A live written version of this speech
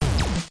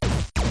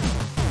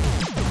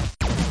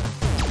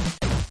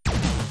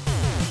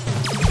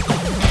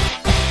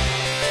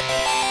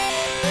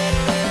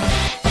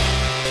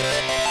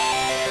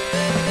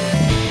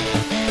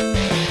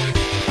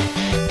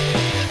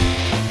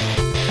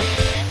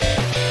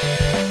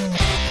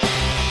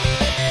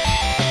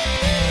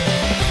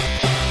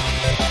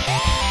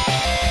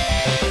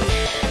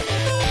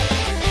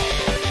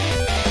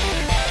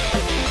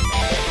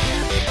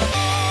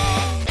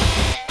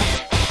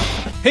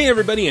Hey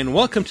everybody, and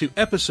welcome to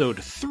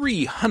episode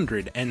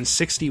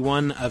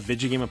 361 of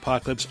Video Game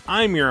Apocalypse.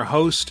 I'm your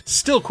host,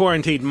 still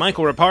quarantined,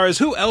 Michael Raparez.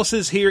 Who else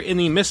is here in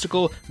the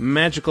mystical,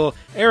 magical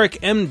Eric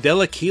M.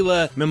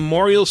 Delaquila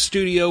Memorial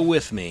Studio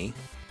with me?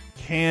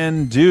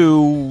 Can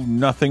do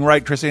nothing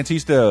right, Chris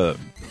Antista.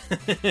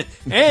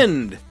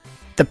 And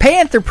the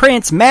Panther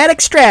Prince, Matt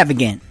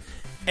Extravagant.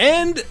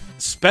 And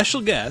special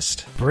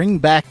guest. Bring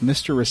back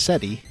Mr.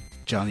 Rossetti,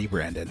 Johnny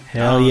Brandon.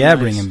 Hell yeah,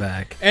 nice. Bring him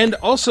back. And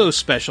also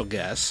special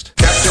guest.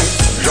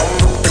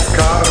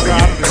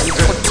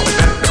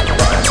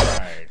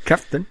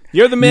 Captain.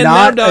 You're the man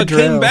now, dog.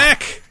 Came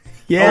back.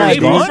 Yeah,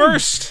 April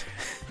 1st.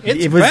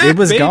 It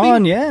was baby.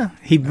 Gone. Yeah,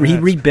 he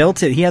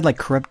rebuilt it. He had like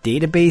corrupt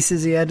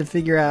databases he had to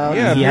figure out.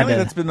 Yeah,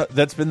 apparently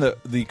that's been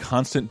the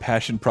constant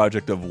passion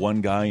project of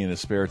one guy in his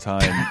spare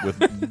time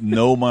with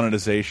no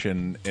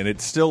monetization, and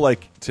it's still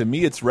like, to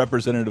me, it's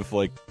representative of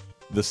like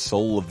the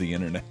soul of the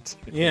internet.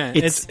 Yeah,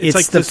 it's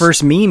like the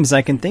first memes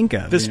I can think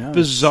of. This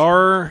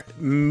bizarre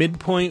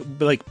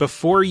midpoint, like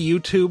before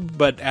YouTube,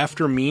 but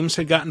after memes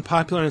had gotten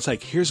popular, and it's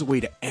like, here's a way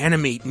to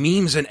animate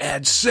memes and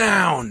add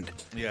sound.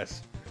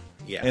 Yes.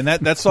 Yeah. And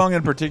that song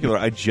in particular,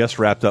 I just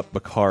wrapped up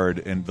Picard,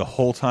 and the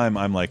whole time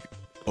I'm like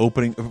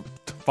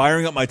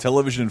firing up my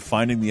television and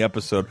finding the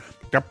episode.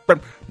 If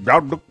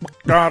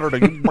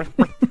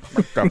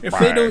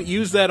they don't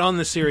use that on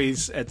the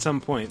series at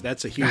some point,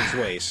 that's a huge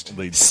waste.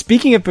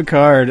 Speaking of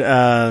Picard,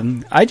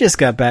 I just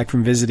got back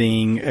from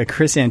visiting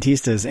Chris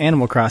Antista's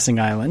Animal Crossing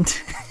island.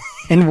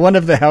 And one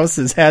of the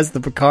houses has the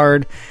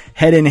Picard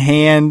head in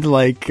hand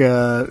like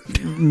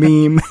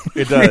meme.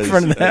 It does. In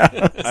front of the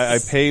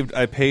house.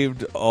 I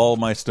paved all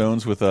my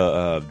stones with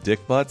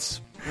dick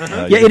butts.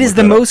 Yeah, it is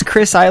the most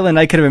Chris island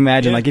I could have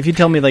imagined. Yeah. Like if you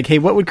tell me like, hey,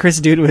 what would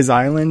Chris do to his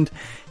island?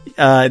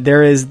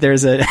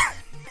 There's a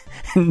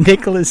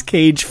Nicolas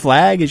Cage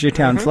flag is your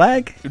town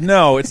flag?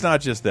 No, it's not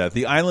just that.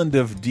 The island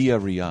of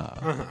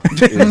Diarrhea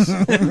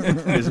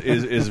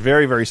is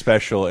very, very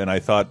special, and I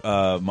thought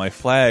my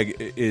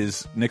flag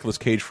is Nicolas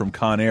Cage from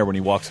Con Air when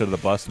he walks out of the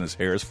bus and his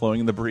hair is flowing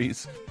in the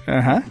breeze.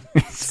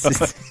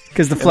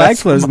 Because the flag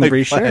flows in the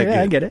breeze. Sure,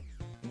 yeah, I get it.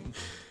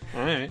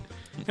 All right.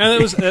 Now,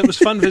 that was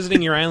fun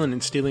visiting your island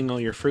and stealing all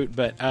your fruit,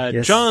 but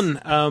yes.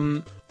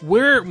 John,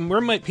 where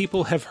might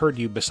people have heard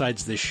you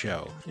besides this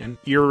show? And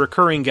you're a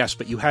recurring guest,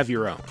 but you have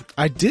your own.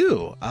 I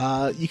do.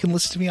 You can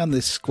listen to me on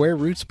the Square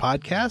Roots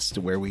podcast,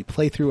 where we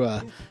play through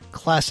a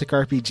classic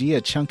RPG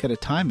a chunk at a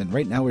time, and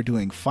right now we're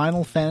doing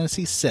Final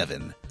Fantasy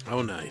VII.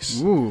 Oh, nice.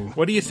 Ooh.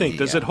 What do you think?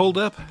 Does it hold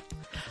up?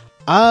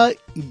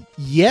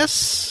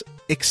 Yes,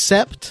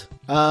 except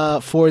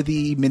for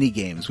the mini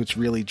games, which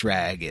really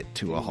drag it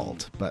to a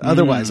halt. But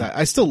otherwise,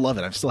 I still love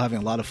it. I'm still having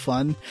a lot of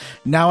fun.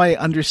 Now I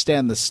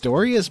understand the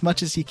story as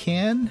much as you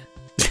can,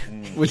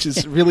 which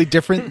is really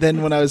different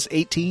than when I was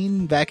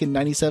 18 back in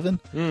 97.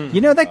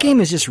 You know, that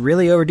game is just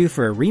really overdue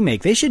for a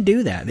remake. They should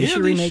do that. They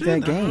should remake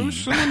that game. I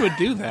wish someone would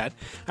do that.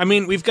 I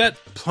mean, we've got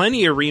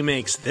plenty of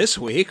remakes this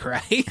week,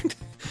 right?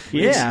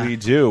 Yeah. We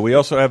do. We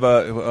also have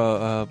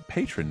a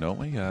patron, don't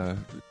we? Yeah.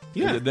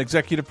 An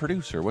executive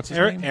producer. What's his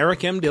name?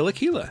 Eric M.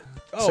 Delaquila.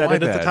 Oh, Said my it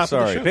bad. at the top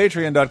Sorry. of the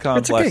show.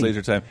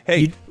 Patreon.com/LaserTime.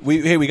 Hey,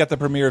 we got the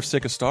premiere of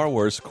Sick of Star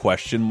Wars, ?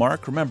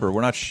 Remember,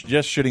 we're not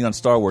just shitting on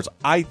Star Wars.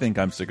 I think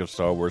I'm sick of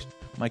Star Wars.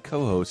 My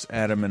co-hosts,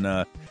 Adam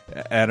and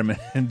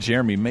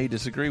Jeremy, may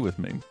disagree with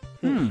me.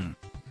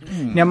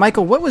 Now,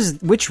 Michael,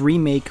 which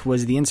remake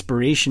was the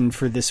inspiration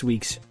for this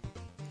week's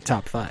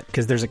top 5?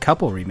 Because there's a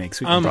couple remakes.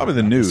 We can probably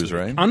the news,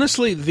 right?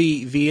 Honestly,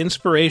 the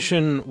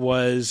inspiration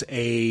was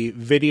a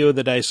video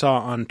that I saw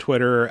on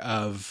Twitter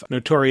of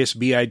Notorious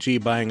B.I.G.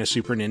 buying a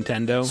Super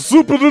Nintendo.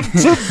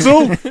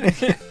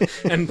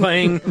 And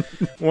playing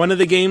one of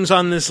the games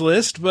on this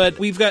list. But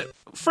we've got,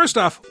 first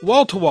off,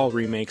 wall-to-wall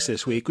remakes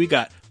this week. We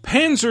got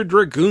Panzer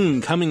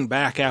Dragoon coming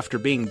back after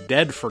being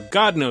dead for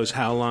God knows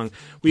how long.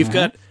 We've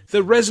got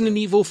the Resident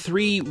Evil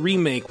 3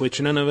 remake, which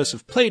none of us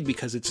have played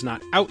because it's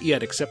not out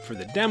yet except for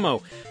the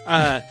demo.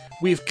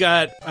 We've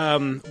got,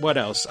 what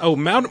else? Oh,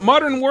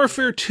 Modern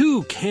Warfare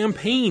 2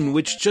 campaign,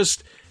 which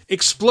just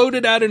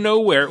exploded out of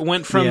nowhere. It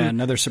went from... Yeah,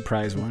 another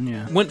surprise one,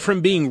 yeah. Went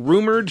from being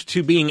rumored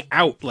to being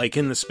out, like,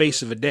 in the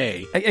space of a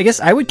day. I guess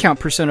I would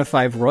count Persona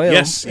 5 Royal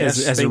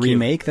as a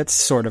remake. That's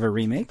sort of a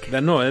remake.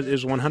 No, it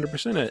is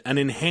 100% an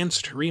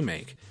enhanced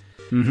remake.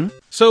 Mm-hmm.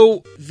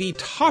 So the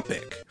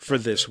topic for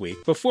this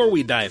week, before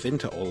we dive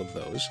into all of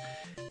those,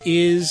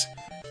 is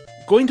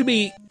going to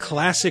be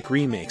classic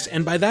remakes.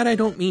 And by that I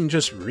don't mean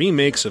just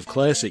remakes of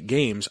classic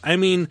games. I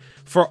mean,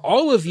 for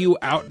all of you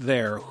out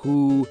there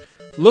who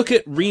look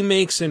at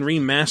remakes and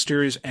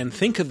remasters and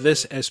think of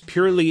this as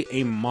purely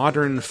a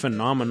modern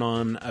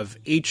phenomenon of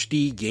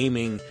HD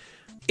gaming,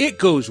 it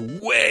goes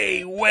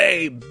way,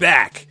 way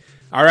back.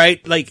 All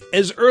right, like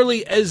as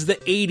early as the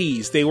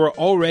 80s, they were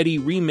already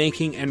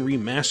remaking and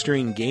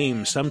remastering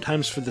games,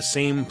 sometimes for the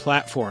same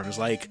platforms.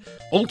 Like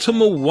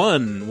Ultima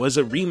 1 was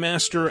a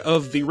remaster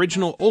of the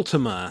original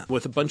Ultima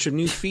with a bunch of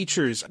new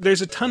features.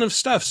 There's a ton of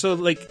stuff. So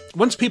like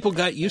once people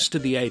got used to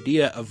the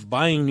idea of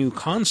buying new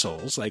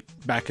consoles, like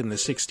back in the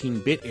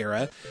 16-bit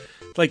era,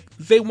 Like,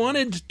 they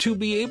wanted to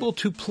be able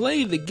to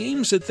play the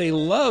games that they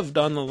loved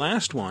on the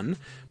last one,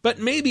 but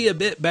maybe a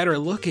bit better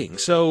looking.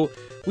 So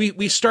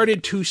we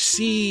started to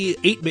see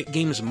 8-bit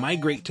games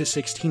migrate to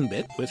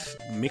 16-bit with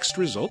mixed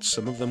results.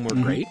 Some of them were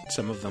great,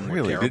 some of them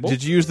were terrible.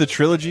 Did you use the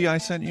trilogy I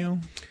sent you?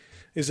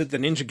 Is it the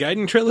Ninja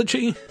Gaiden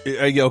trilogy?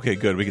 Okay,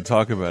 good. We can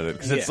talk about it.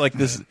 Because it's like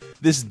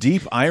this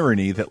deep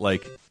irony that,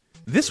 like,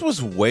 this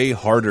was way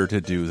harder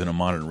to do than a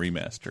modern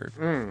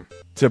remastered.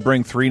 To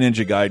bring 3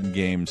 Ninja Gaiden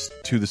games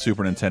to the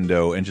Super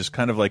Nintendo and just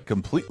kind of, like,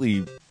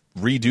 completely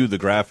redo the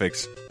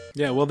graphics.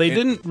 Yeah, well, they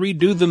didn't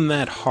redo them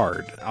that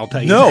hard, I'll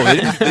tell you. No,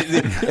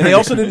 and they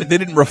also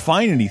didn't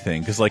refine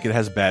anything because, like, it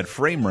has bad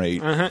frame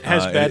rate. It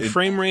has bad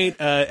frame rate.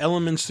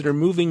 Elements that are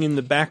moving in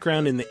the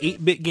background in the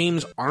 8-bit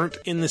games aren't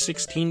in the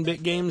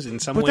 16-bit games. In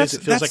some ways,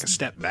 it feels like a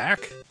step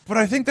back. But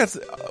I think that's,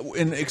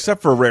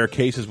 except for rare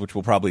cases, which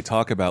we'll probably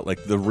talk about,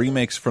 like the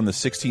remakes from the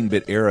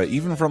 16-bit era,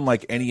 even from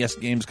like NES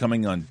games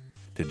coming on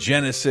to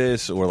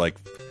Genesis or like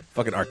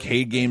fucking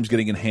arcade games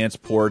getting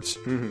enhanced ports,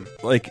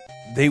 like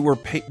they were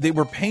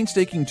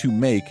painstaking to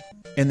make,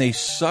 and they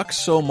suck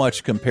so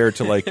much compared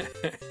to like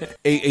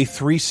a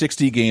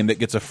 360 game that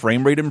gets a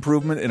frame rate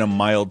improvement and a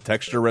mild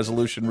texture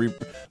resolution.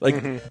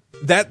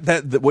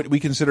 That what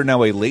we consider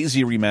now a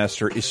lazy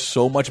remaster is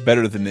so much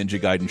better than Ninja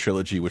Gaiden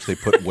Trilogy, which they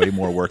put way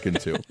more work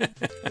into.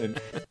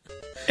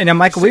 And now,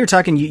 Michael, we were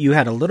talking, you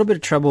had a little bit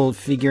of trouble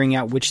figuring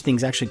out which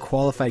things actually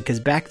qualified, because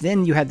back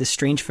then you had this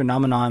strange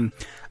phenomenon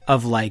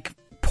of like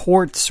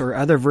ports or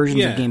other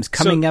versions of games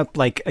coming up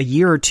like a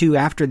year or two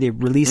after the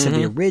release of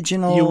the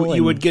original.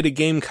 You would get a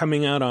game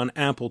coming out on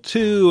Apple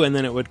II, and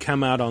then it would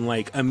come out on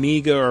like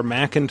Amiga or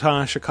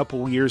Macintosh a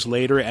couple years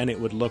later, and it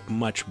would look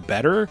much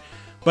better.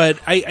 But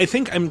I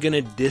think I'm going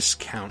to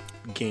discount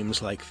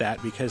games like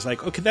that because,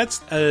 like, okay,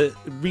 that's a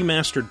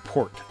remastered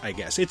port, I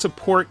guess. It's a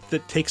port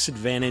that takes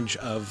advantage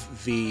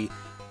of the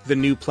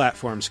new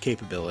platform's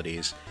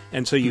capabilities.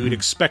 And so you would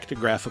expect a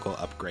graphical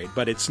upgrade,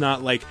 but it's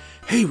not like,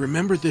 hey,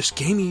 remember this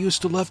game you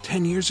used to love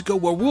 10 years ago?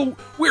 Well,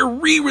 we're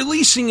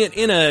re-releasing it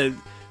in a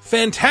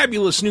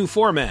fantabulous new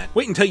format.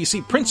 Wait until you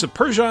see Prince of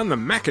Persia on the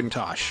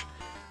Macintosh.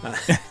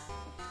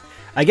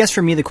 I guess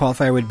for me, the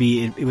qualifier would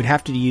be it would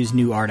have to use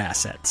new art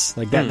assets.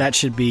 Like that. That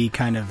should be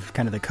kind of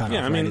the cutoff.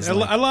 Yeah, I mean, right?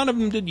 a lot of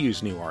them did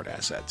use new art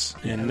assets,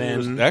 and then it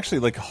was actually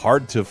like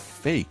hard to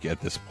fake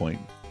at this point.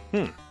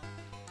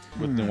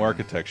 With new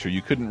architecture,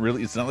 you couldn't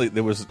really. It's not like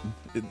there was.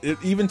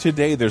 Even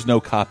today, there's no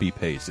copy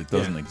paste. It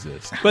doesn't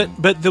exist. But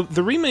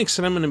the remakes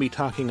that I'm going to be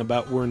talking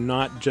about were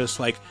not just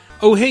like,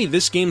 oh hey,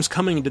 this game's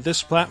coming to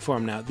this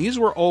platform now. These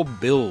were all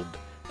billed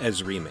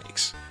as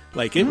remakes.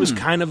 Like, it was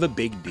kind of a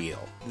big deal.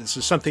 This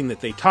is something that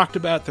they talked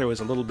about. There was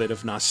a little bit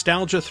of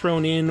nostalgia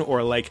thrown in,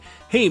 or like,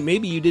 hey,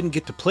 maybe you didn't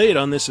get to play it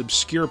on this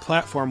obscure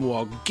platform.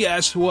 Well,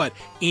 guess what?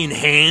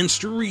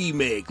 Enhanced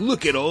remake.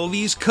 Look at all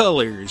these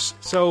colors.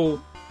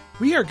 So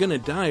we are going to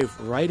dive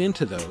right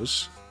into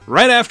those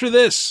right after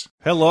this.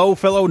 Hello,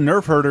 fellow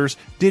Nerf herders.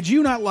 Did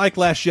you not like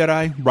Last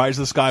Jedi, Rise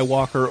of the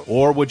Skywalker,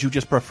 or would you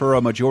just prefer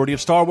a majority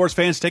of Star Wars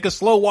fans take a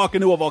slow walk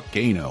into a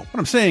volcano? What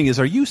I'm saying is,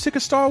 are you sick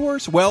of Star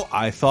Wars? Well,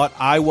 I thought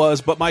I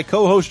was, but my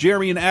co-hosts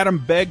Jeremy and Adam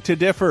beg to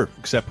differ,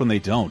 except when they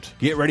don't.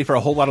 Get ready for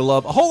a whole lot of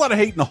love, a whole lot of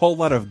hate, and a whole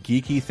lot of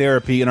geeky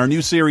therapy in our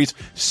new series,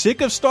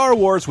 Sick of Star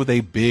Wars, with a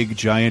big,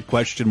 giant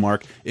question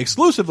mark,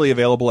 exclusively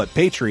available at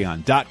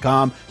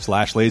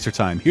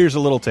patreon.com/lasertime. Here's a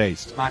little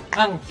taste.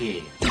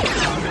 McClunky.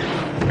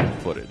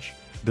 Footage.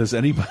 Does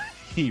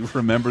anybody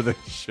remember the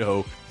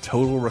show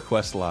Total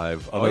Request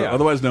Live,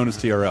 otherwise known as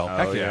TRL?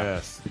 Heck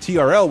yes.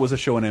 TRL was a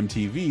show on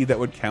MTV that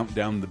would count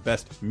down the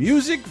best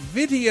music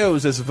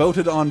videos as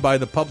voted on by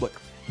the public.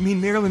 You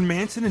mean Marilyn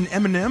Manson and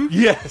Eminem?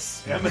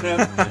 Yes,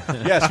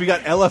 Eminem. Yes, we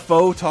got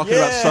LFO talking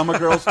about Summer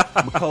Girls.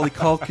 Macaulay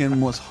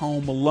Culkin was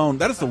home alone.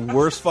 That is the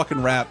worst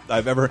fucking rap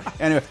I've ever.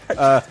 Anyway,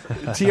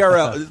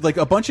 TRL, like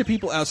a bunch of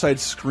people outside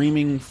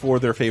screaming for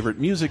their favorite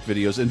music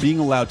videos and being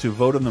allowed to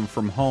vote on them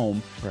from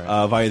home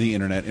via the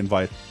internet and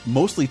via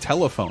mostly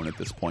telephone at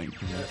this point.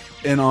 Yes.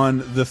 And on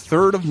the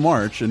 3rd of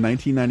March in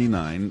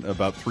 1999,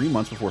 about 3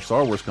 months before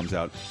Star Wars comes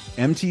out,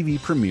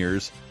 MTV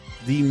premieres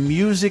the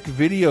music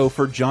video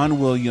for John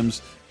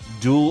Williams'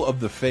 Duel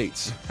of the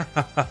Fates.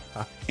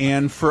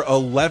 And for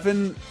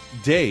 11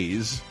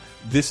 days,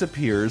 this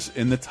appears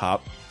in the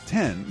top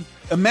 10.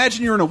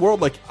 Imagine you're in a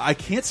world like, I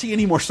can't see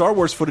any more Star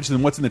Wars footage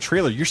than what's in the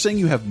trailer. You're saying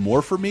you have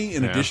more for me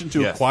in addition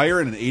to a choir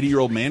and an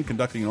 80-year-old man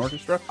conducting an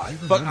orchestra?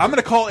 But I'm going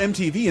to call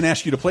MTV and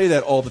ask you to play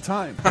that all the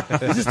time.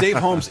 This is Dave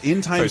Holmes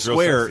in Times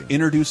Square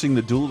introducing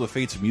the Duel of the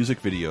Fates music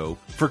video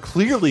for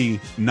clearly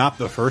not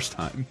the first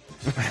time.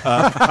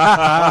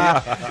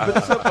 But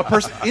this is a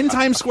person in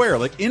Times Square,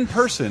 like in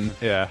person.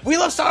 Yeah, we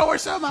love Star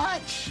Wars so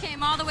much.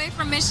 Came all the way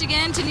from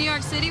Michigan to New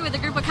York City with a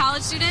group of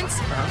college students,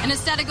 and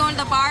instead of going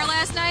to the bar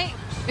last night,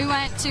 we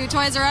went to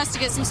Toys R Us to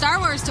get some Star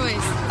Wars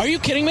toys. Are you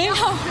kidding me?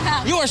 Oh,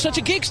 yeah. You are such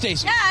a geek,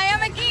 Stacey. Yeah, I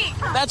am a geek.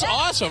 That's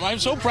awesome. I'm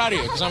so proud of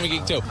you because I'm a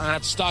geek too. I'm gonna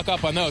have to stock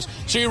up on those.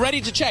 So you're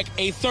ready to check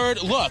a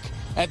third look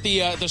at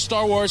the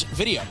Star Wars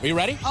video. Are you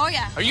ready? Oh,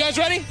 yeah. Are you guys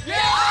ready?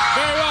 Yeah!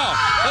 Very well.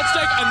 Let's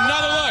take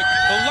another look.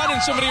 The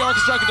London Symphony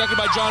Orchestra, conducted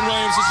by John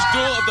Williams. This is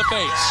Duel of the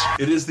Fates.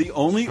 It is the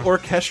only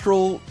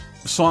orchestral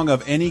song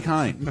of any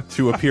kind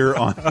to appear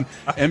on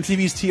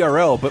MTV's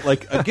TRL, but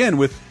like again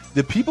with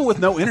the people with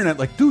no internet,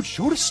 like, dude,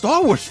 show the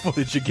Star Wars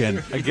footage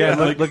again. Again,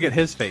 look at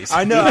his face.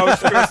 I know. I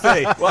was going to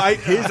say. Well,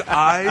 his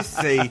eyes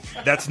say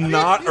that's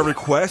not a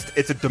request;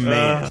 it's a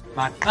demand.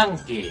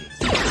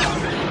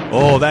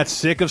 Oh, that's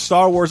Sick of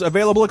Star Wars,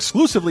 available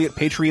exclusively at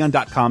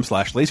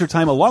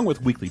patreon.com/lasertime, along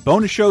with weekly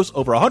bonus shows,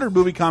 over 100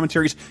 movie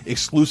commentaries,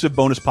 exclusive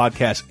bonus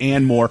podcasts,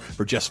 and more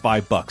for just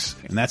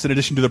 $5. And that's in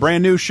addition to the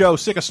brand new show,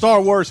 Sick of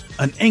Star Wars,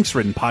 an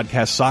angst-ridden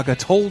podcast saga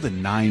told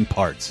in 9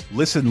 parts.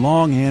 Listen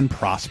long and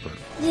prosper.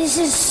 This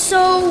is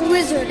so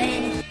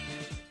wizarding.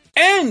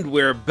 And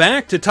we're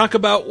back to talk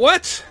about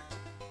what?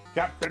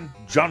 Captain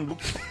John Luke.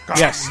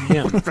 Yes,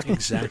 him.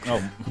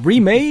 Exactly.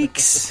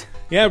 Remakes.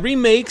 Yeah,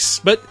 remakes,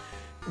 but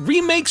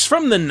remakes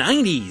from the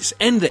 90s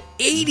and the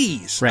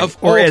 80s Right. of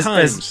all Or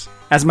times.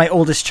 as my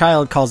oldest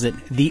child calls it,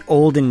 the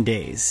olden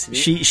days.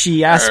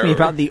 She asked me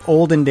about the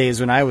olden days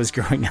when I was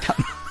growing up.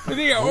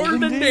 The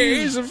olden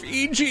days of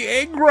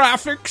EGA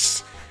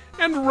graphics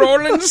and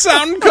rolling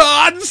sound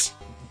cards.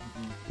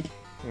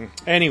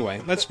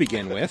 Anyway, let's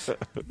begin with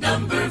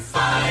Number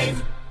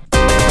 5.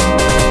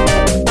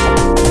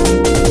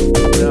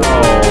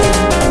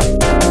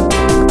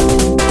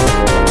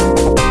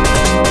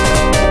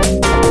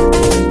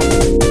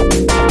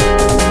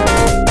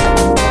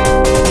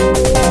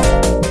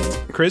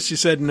 Chris. You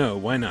said no.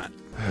 Why not?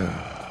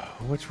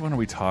 Which one are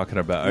we talking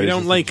about? You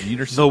don't like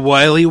the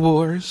Wily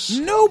Wars?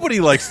 Nobody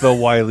likes the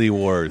Wily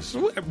Wars.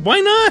 Why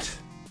not?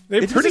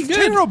 They're It's pretty just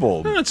good.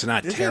 terrible. No, it's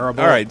not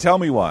terrible. All right, tell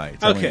me why.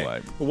 Tell Okay. me why.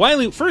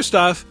 Wily, first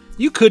off,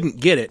 you couldn't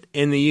get it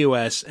in the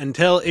US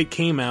until it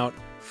came out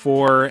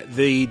for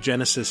the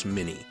Genesis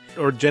Mini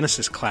or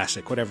Genesis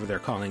Classic, whatever they're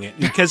calling it,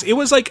 because it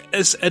was like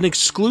an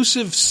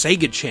exclusive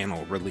Sega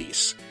Channel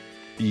release.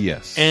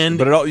 Yes, And-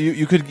 but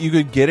you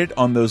could get it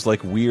on those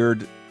like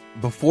weird.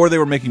 Before they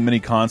were making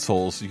mini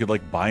consoles, you could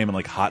like buy them in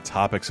like Hot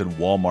Topics and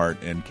Walmart,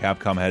 and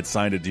Capcom had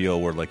signed a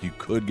deal where like you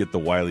could get the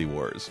Wily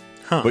Wars,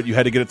 but you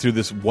had to get it through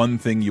this one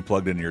thing you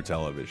plugged into your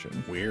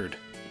television. Weird.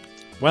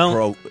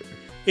 Well,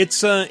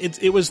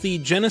 it was the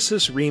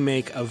Genesis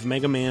remake of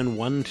Mega Man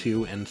 1,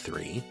 2, and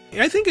 3.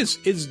 I think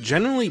it's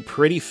generally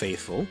pretty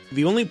faithful.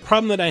 The only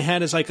problem that I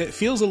had is like it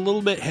feels a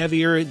little bit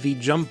heavier. The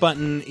jump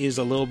button is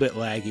a little bit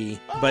laggy.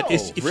 But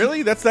if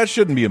really, that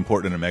shouldn't be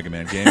important in a Mega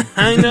Man game.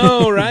 I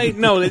know, right?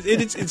 No,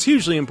 it's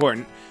hugely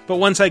important. But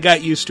once I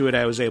got used to it,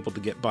 I was able to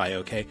get by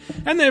okay.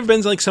 And there have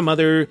been like some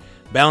other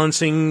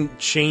balancing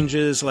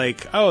changes,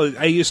 like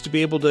I used to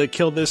be able to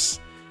kill this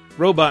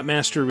Robot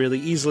Master really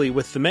easily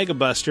with the Mega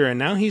Buster, and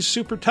now he's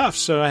super tough,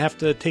 so I have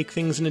to take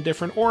things in a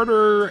different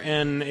order,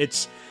 and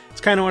it's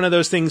kind of one of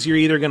those things you're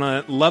either going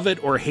to love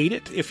it or hate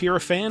it if you're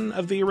a fan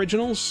of the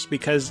originals,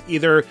 because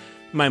either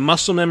my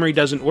muscle memory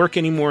doesn't work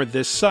anymore,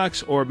 this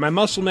sucks, or my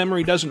muscle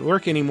memory doesn't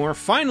work anymore,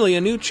 finally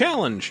a new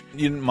challenge.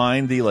 You didn't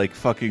mind the like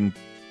fucking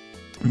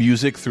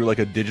music through like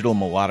a digital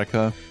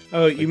melodica?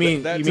 Oh, you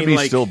mean that you to mean me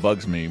like still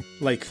bugs me.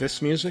 Like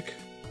this music?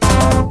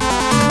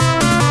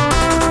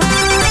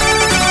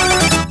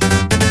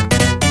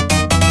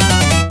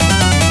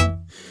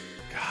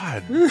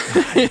 God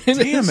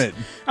damn it.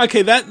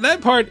 Okay, that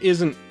part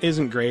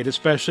isn't great,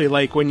 especially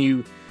like when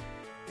you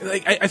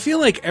like I feel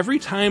like every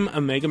time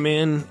a Mega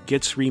Man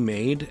gets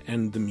remade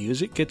and the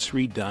music gets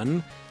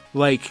redone,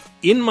 like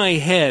in my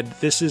head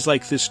this is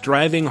like this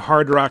driving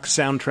hard rock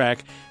soundtrack,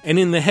 and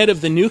in the head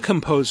of the new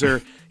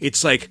composer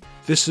it's like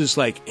this is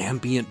like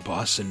ambient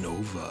bossa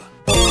nova.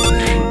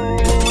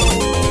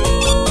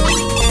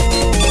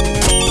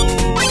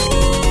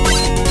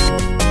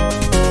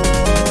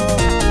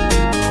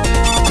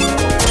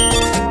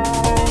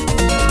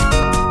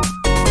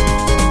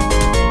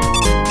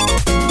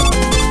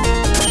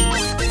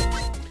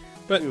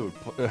 But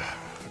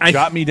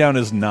Got Me Down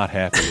is not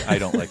happy. I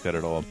don't like that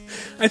at all.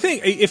 I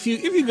think if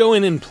you go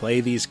in and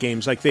play these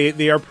games, like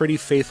they are pretty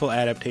faithful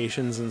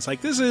adaptations, and it's like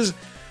this is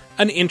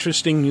an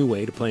interesting new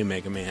way to play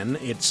Mega Man.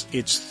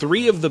 It's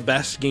 3 of the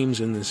best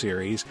games in the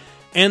series,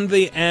 and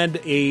they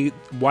add a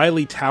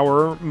Wily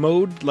Tower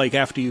mode, like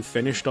after you've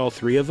finished all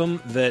 3 of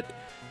them, that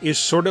is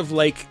sort of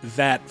like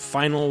that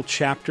final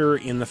chapter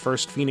in the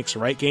first Phoenix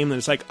Wright game that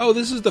it's like, oh,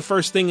 this is the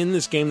first thing in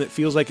this game that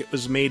feels like it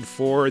was made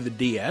for the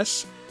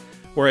DS.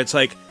 Where it's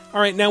like, all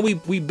right, now we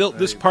built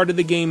this part of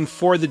the game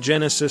for the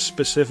Genesis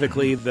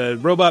specifically. The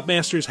Robot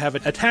Masters have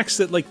attacks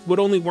that like would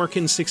only work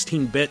in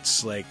 16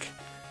 bits. Like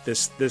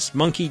this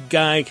monkey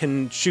guy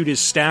can shoot his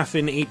staff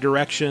in 8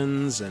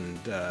 directions, and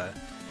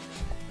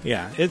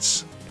yeah,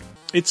 it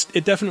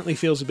definitely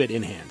feels a bit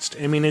enhanced.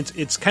 I mean,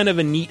 it's kind of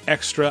a neat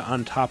extra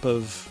on top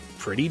of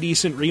pretty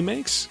decent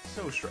remakes.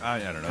 So strange. I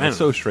don't know. It's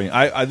so strange.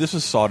 This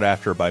was sought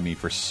after by me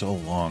for so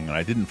long, and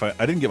I didn't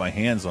get my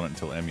hands on it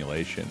until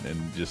emulation,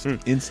 and just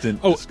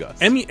instant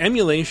disgust.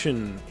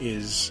 Emulation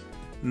is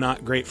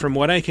not great from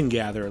what I can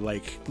gather.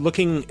 Like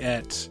looking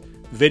at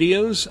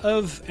videos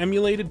of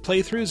emulated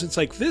playthroughs, it's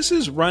like this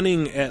is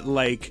running at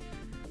like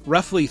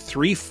roughly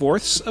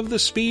 3/4 of the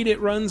speed it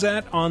runs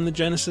at on the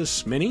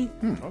Genesis Mini.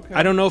 Okay.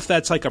 I don't know if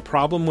that's like a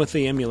problem with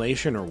the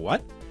emulation or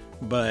what,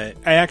 but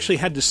I actually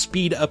had to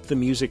speed up the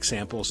music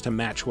samples to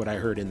match what I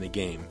heard in the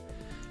game.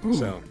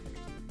 So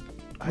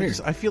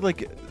I feel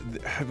like,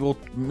 well,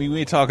 we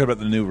may talk about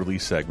the new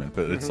release segment,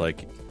 but it's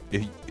like,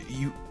 if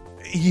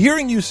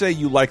hearing you say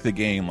you like the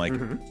game, like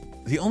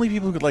the only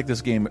people who could like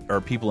this game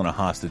are people in a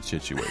hostage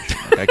situation.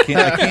 Like,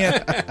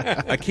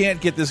 I can't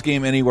get this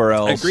game anywhere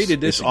else. Agree to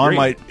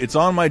disagree. It's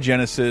on my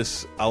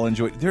Genesis. I'll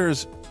enjoy it.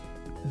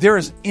 There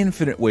is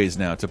infinite ways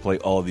now to play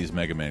all of these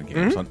Mega Man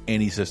games on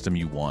any system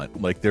you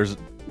want. Like, there's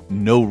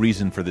no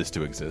reason for this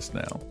to exist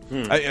now.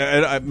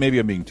 Maybe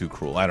I'm being too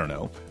cruel. I don't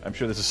know. I'm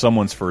sure this is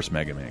someone's first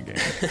Mega Man game.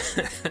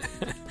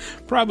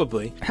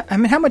 probably. I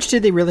mean, how much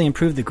did they really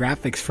improve the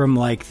graphics from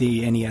like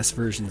the NES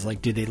versions?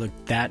 Like, did they look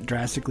that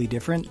drastically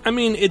different? I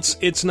mean,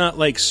 it's not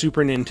like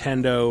Super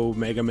Nintendo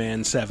Mega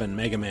Man 7,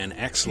 Mega Man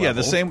X level. Yeah,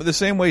 the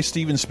same way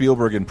Steven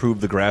Spielberg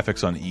improved the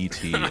graphics on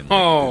E.T. And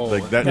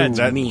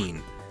that's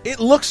mean. It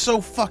looks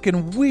so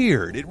fucking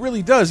weird. It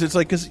really does. It's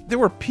like, because there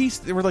were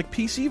like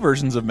PC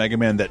versions of Mega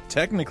Man that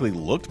technically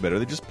looked better.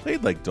 They just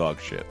played like dog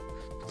shit.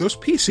 Those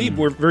PC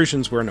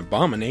versions were an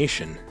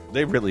abomination.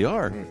 They really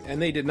are. And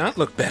they did not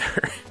look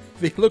better.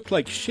 They looked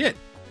like shit.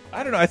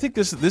 I don't know. I think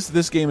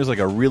this game is like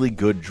a really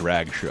good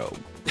drag show.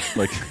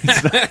 Like,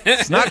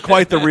 it's not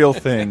quite the real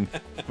thing,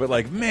 but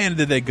like, man,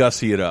 did they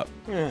gussy it up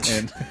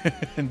and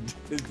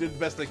did the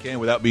best they can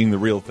without being the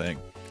real thing.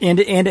 And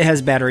it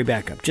has battery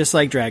backup, just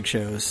like drag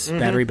shows.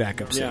 Battery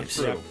backup saves.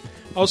 Yeah.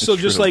 Also,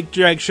 just like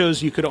drag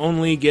shows, you could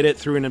only get it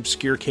through an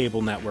obscure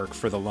cable network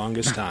for the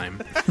longest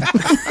time.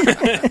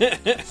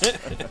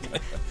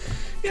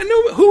 Yeah,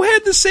 no. Who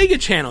had the Sega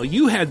Channel?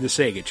 You had the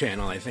Sega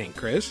Channel, I think,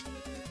 Chris.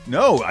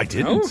 No, I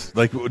didn't. No?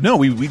 Like, no,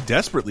 we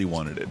desperately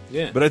wanted it.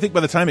 Yeah. But I think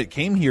by the time it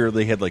came here,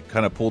 they had like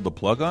kind of pulled the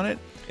plug on it,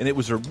 and it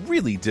was a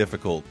really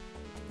difficult.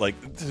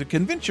 Like, to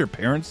convince your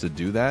parents to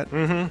do that,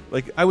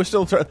 like, I was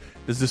still trying.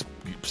 Does this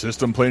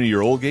system play any of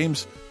your old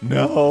games?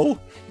 No.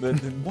 Then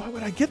why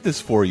would I get this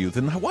for you?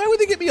 Then why would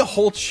they get me a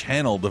whole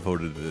channel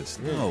devoted to this?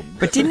 No.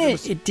 But didn't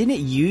it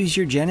use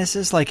your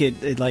Genesis? Like, it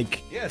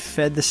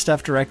fed the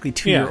stuff directly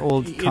to your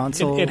old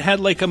console? It had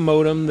like a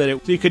modem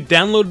that you could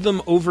download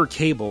them over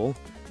cable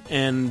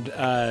and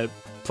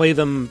play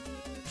them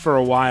for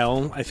a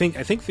while. I think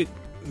that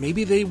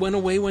maybe they went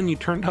away when you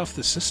turned off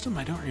the system.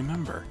 I don't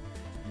remember.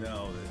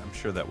 No, I'm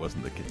sure that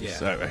wasn't the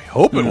case. Yeah. I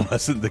hope it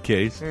wasn't the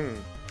case.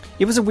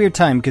 It was a weird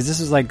time because this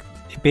was like,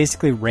 it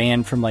basically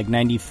ran from like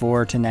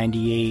 94 to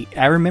 98.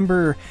 I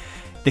remember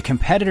the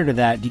competitor to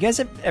that.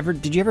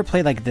 Did you ever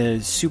play like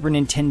the Super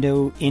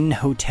Nintendo in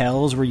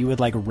hotels where you would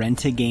like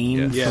rent a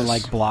game for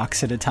like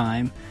blocks at a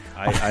time?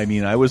 I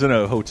mean, I was in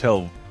a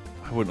hotel,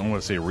 I wouldn't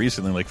want to say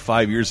recently, like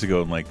 5 years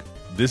ago, and like,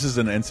 this is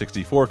an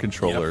N64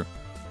 controller,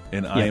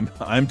 and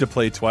I'm to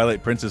play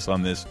Twilight Princess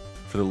on this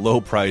for the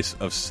low price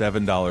of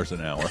 $7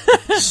 an hour.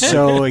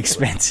 So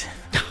expensive.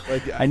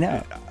 Like, I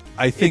know.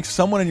 I think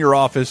someone in your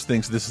office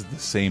thinks this is the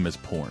same as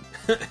porn.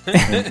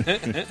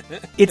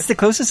 It's the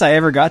closest I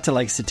ever got to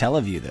like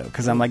Satellaview, though,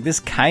 because I'm like, this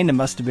kind of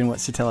must have been what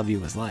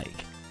Satellaview was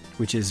like,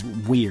 which is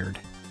weird.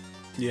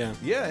 Yeah.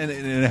 Yeah,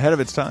 and ahead of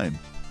its time.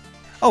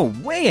 Oh,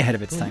 way ahead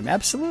of its time.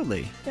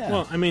 Absolutely. Yeah.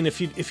 Well, I mean,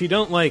 if you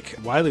don't like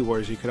Wily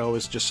Wars, you could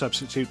always just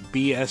substitute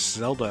BS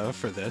Zelda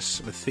for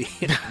this with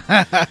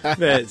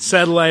the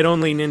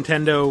satellite-only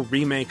Nintendo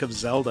remake of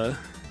Zelda.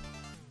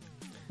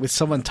 With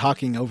someone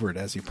talking over it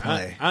as you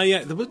play.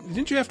 Yeah.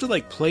 Didn't you have to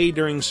like play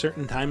during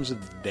certain times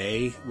of the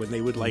day when they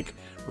would like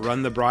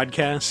run the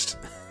broadcast?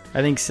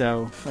 I think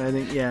so. I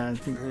think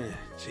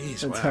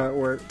Jeez, that's how it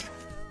worked.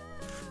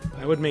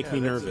 That would make me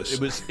nervous.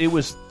 It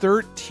was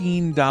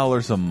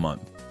 $13 a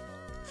month.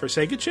 For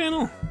Sega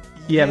Channel?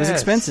 Yeah, it was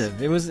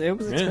expensive. It was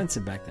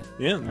expensive back then.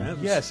 Yeah.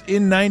 Yes,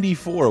 in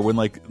 '94 when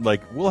like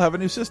we'll have a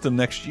new system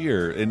next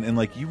year, and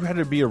like you had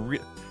to be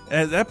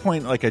at that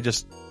point, like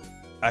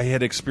I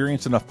had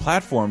experienced enough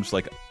platforms.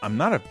 Like, I'm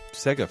not a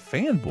Sega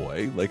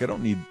fanboy. Like, I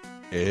don't need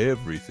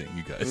everything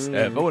you guys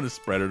have. I want to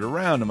spread it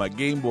around to my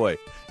Game Boy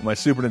and my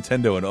Super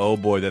Nintendo, and oh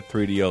boy, that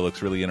 3DO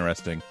looks really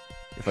interesting.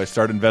 If I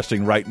start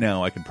investing right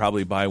now, I could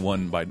probably buy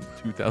one by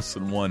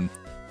 2001.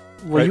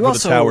 Well, right when the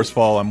towers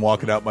fall, I'm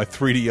walking out my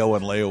 3DO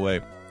on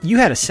layaway. You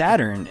had a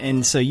Saturn,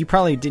 and so you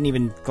probably didn't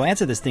even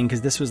glance at this thing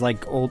because this was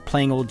like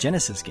playing old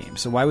Genesis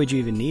games. So why would you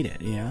even need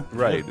it? You know?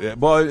 Right.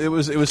 Well, it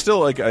was still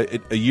like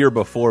a year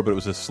before, but it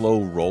was a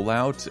slow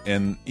rollout,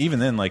 and even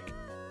then, like,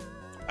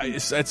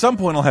 at some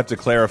point, I'll have to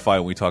clarify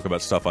when we talk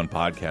about stuff on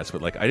podcasts.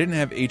 But like, I didn't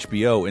have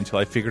HBO until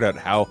I figured out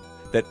how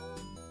that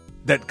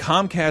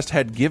Comcast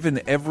had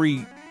given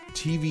every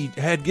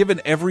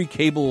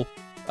cable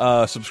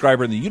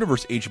subscriber in the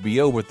universe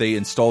HBO, but they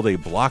installed a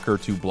blocker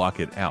to block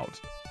it out.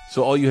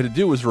 So all you had to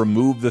do was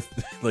remove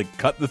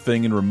cut the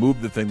thing and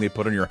remove the thing they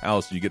put on your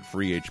house, and you get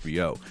free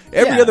HBO.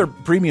 Every other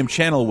premium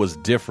channel was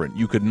different.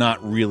 You could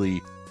not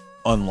really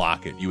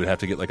unlock it. You would have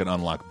to get like an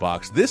unlock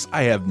box. This,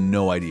 I have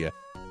no idea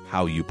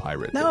how you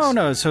pirate No,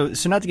 this. no.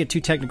 So not to get too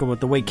technical, but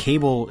the way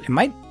cable, it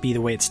might be the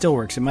way it still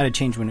works. It might have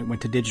changed when it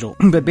went to digital.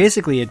 But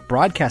basically, it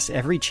broadcasts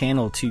every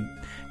channel to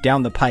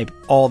down the pipe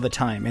all the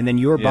time. And then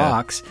your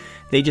box,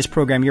 they just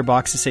program your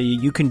box to say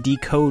you can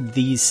decode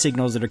these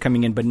signals that are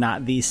coming in, but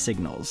not these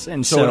signals.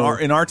 And so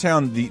in our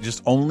town,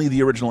 just only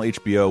the original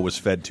HBO was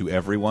fed to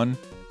everyone.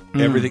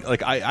 Everything,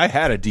 like I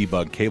had a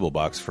debug cable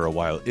box for a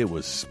while. It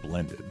was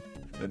splendid.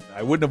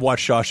 I wouldn't have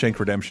watched Shawshank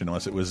Redemption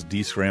unless it was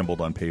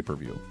descrambled on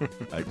pay-per-view.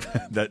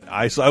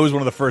 I was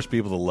one of the first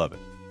people to love it.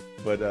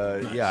 But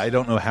Nice. yeah, I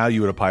don't know how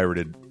you would have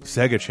pirated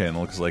Sega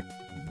Channel, because like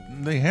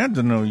they had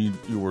to know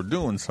you were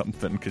doing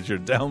something because you're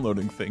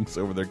downloading things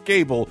over their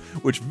cable,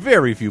 which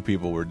very few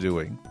people were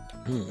doing.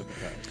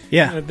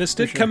 Yeah, this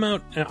did come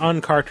out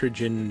on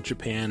cartridge in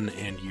Japan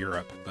and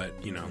Europe, but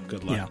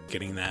good luck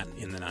getting that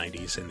in the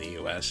 90s in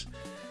the US.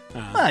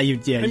 you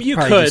you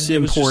probably could just it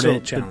was import just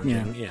it, so but,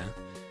 challenging.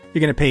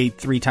 you're going to pay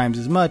 3 times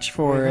as much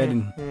for it,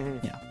 and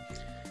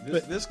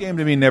This game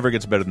to me never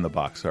gets better than the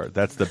box art.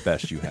 That's the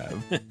best you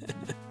have.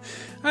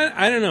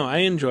 I don't know. I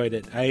enjoyed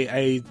it.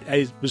 I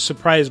was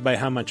surprised by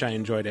how much I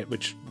enjoyed it,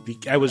 which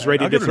I was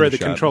ready I'll to give it throw a the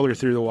shot. controller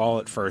through the wall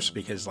at first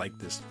because like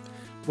this,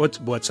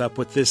 what's up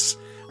with this?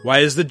 Why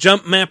is the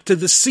jump map to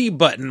the C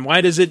button?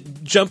 Why does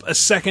it jump a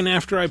second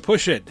after I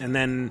push it? And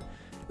then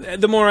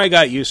the more I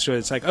got used to it,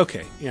 it's like,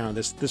 okay,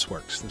 this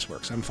works. This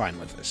works. I'm fine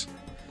with this.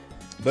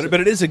 But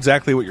it is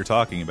exactly what you're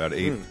talking about.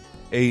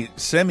 A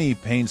semi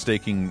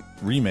painstaking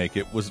remake.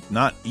 It was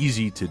not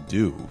easy to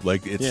do.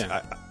 Like it's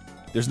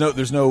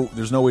there's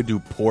no way to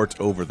port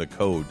over the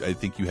code. I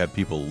think you have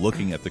people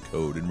looking at the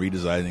code and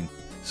redesigning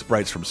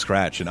sprites from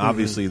scratch. And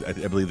obviously, I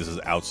believe this is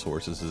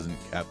outsourced. This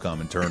isn't Capcom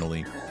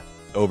internally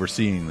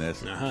overseeing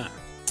this.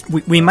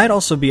 we might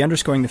also be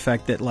underscoring the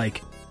fact that,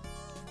 like,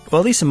 well,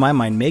 at least in my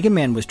mind, Mega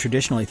Man was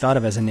traditionally thought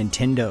of as a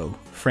Nintendo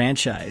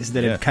franchise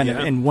that had kind of,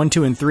 and 1,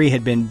 2, and 3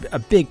 had been a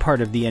big part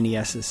of the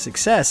NES's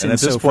success. And at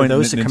this so point, for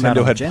those to come out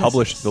Nintendo on had Genesis,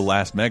 published the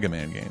last Mega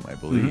Man game, I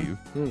believe.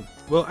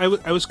 Well,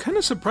 I was kind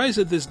of surprised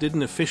that this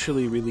didn't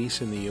officially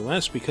release in the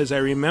U.S. because I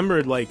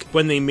remembered, like,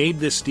 when they made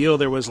this deal,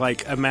 there was,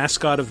 like, a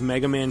mascot of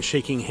Mega Man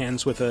shaking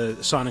hands with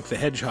a Sonic the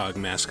Hedgehog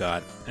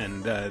mascot.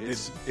 And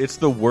it's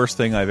the worst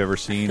thing I've ever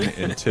seen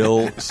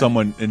until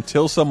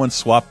someone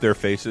swapped their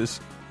faces.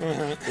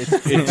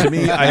 To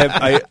me,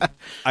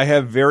 I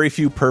have very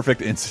few perfect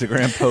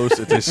Instagram posts.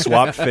 It's a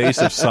swapped face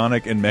of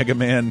Sonic and Mega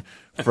Man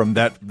from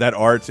that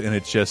art, and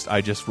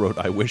I just wrote,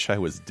 "I wish I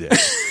was dead."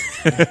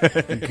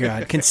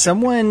 God, can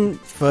someone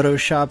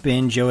Photoshop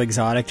in Joe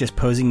Exotic just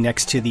posing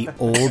next to the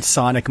old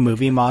Sonic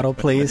movie model,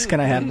 please? Can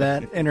I have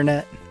that,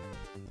 internet?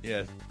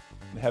 Yeah,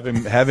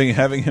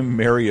 having him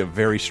marry a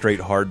very straight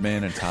hard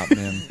man and top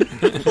man.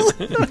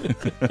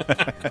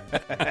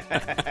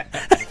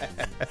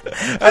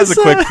 That's a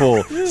quick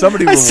pull.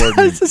 Somebody reward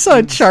me. I saw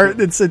a chart.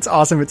 It's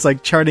awesome. It's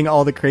like charting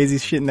all the crazy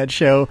shit in that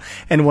show,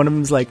 and one of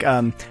them's like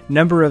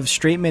number of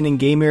straight men in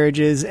gay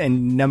marriages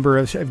and number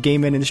of gay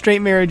men in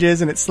straight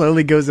marriages, and it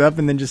slowly goes up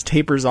and then just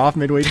tapers off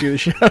midway through the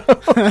show.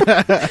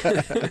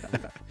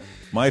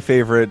 My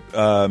favorite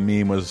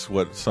meme was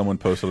what someone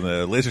posted on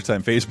the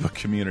LaserTime Facebook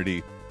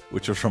community,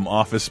 which was from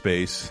Office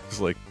Space. It's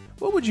like,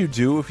 what would you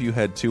do if you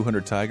had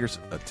 200 tigers?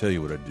 I'll tell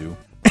you what I'd do.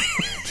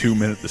 2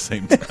 men at the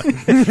same time.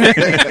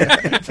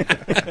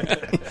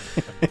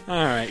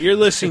 all right, you're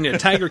listening to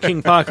Tiger King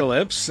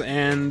Apocalypse,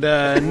 and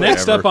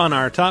next up on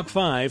our top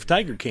 5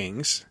 Tiger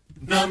Kings.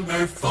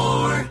 Number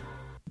 4.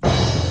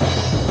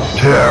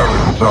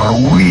 Terrans are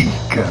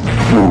weak and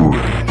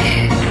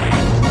foolish.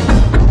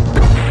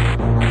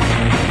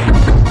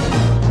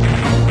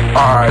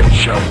 I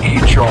shall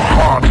eat your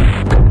heart.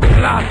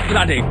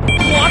 Bloody,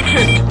 watch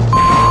it!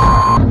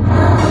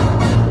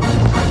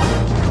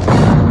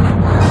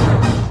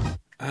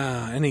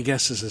 Any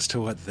guesses as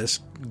to what this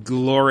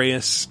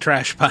glorious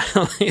trash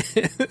pile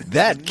is?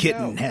 That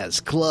kitten has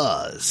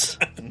claws.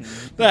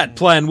 That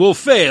plan will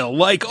fail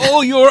like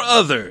all your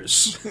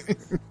others.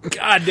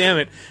 God damn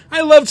it.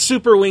 I loved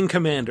Super Wing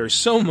Commander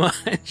so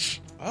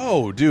much.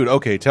 Oh, dude.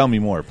 Okay, tell me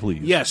more,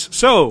 please. Yes.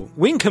 So,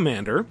 Wing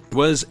Commander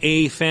was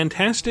a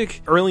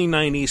fantastic early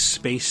 90s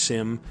space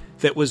sim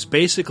that was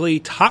basically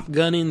Top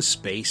Gun in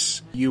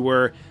space. You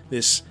were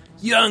this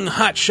young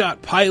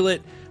hotshot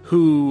pilot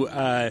who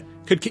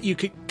you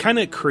could kind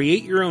of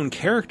create your own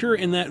character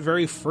in that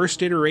very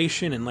first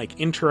iteration and like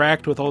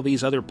interact with all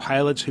these other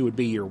pilots who would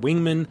be your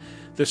wingmen.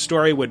 The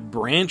story would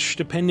branch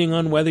depending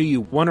on whether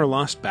you won or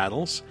lost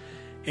battles.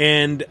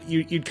 And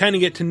you'd kind of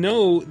get to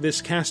know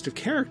this cast of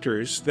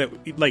characters that,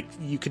 like,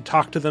 you could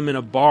talk to them in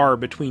a bar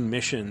between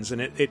missions.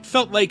 And it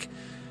felt like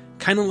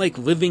kind of like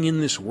living in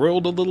this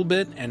world a little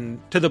bit.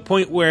 And to the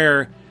point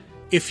where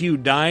if you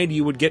died,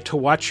 you would get to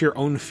watch your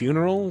own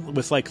funeral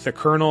with, like, the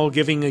colonel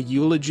giving a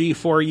eulogy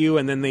for you.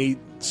 And then they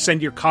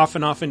send your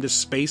coffin off into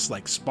space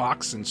like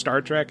Spock's in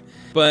Star Trek.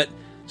 But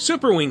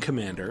Super Wing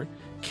Commander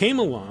came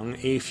along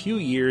a few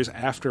years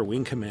after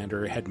Wing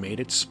Commander had made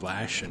its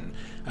splash and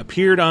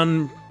appeared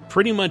on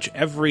pretty much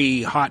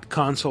every hot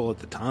console at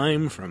the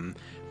time, from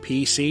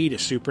PC to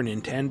Super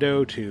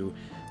Nintendo to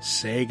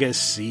Sega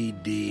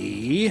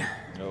CD.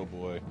 Oh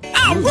boy.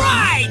 All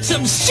right,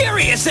 some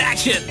serious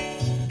action.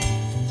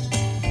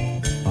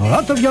 A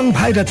lot of young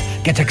pilots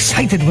get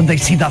excited when they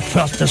see the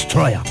first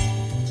destroyer.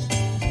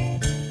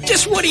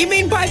 Just what do you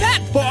mean by that,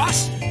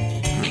 boss?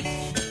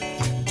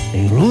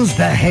 They lose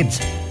their heads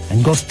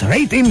and go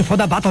straight in for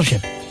the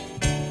battleship.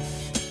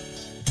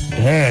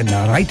 Then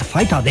a right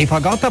fighter they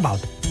forgot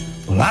about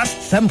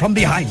blasts them from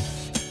behind.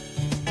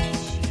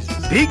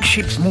 Big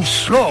ships move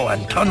slow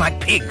and turn like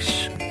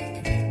pigs.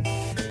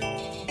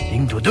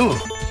 Thing to do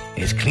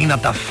is clean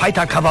up the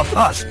fighter cover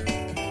first.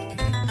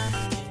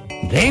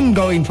 Then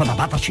go in for the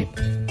battleship.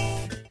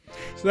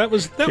 So that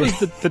was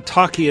the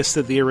talkiest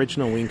that the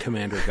original Wing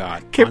Commander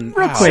got. Okay, On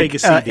real quick,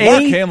 Sega CD.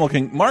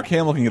 Mark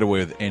Hamill can get away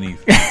with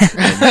anything.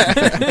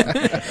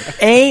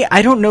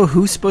 I don't know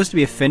who's supposed to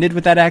be offended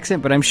with that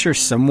accent, but I'm sure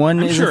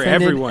someone is offended. I'm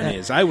sure everyone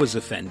is. I was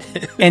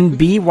offended. And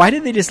B, why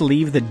did they just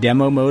leave the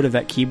demo mode of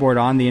that keyboard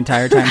on the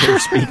entire time they were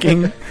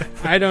speaking?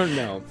 I don't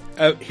know.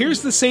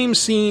 Here's the same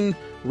scene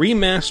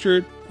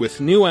remastered with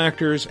new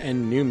actors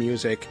and new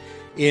music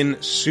in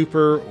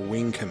Super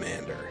Wing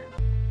Commander.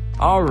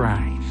 All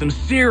right, some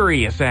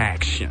serious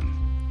action.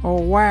 Oh,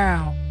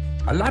 wow.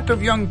 A lot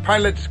of young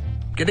pilots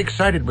get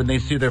excited when they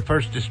see their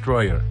first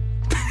destroyer.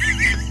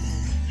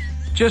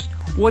 Just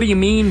what do you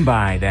mean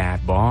by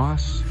that,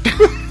 boss?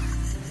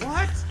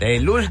 What? They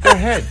lose their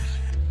heads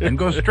and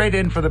go straight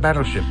in for the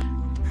battleship.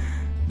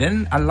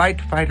 Then a light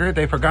fighter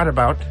they forgot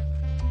about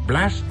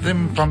blasts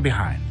them from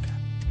behind.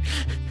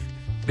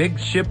 Big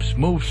ships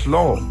move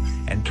slow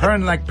and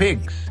turn like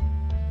pigs.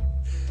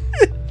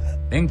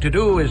 Thing to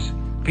do is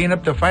clean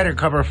up the fighter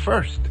cover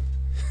first.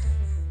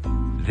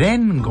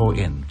 Then go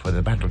in for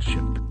the battleship.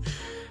 All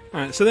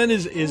right, so then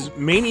is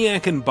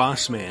Maniac and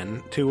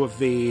Bossman, two of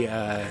the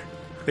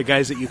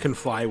guys that you can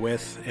fly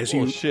with as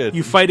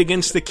you fight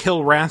against the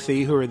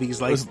Kilrathi, who are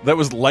these like that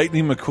was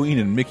Lightning McQueen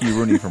and Mickey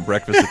Rooney from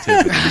Breakfast at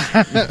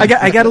Tiffany's.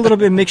 I got a little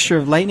bit of mixture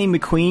of Lightning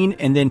McQueen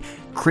and then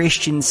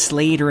Christian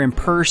Slater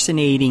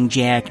impersonating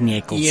Jack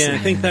Nicholson. Yeah, I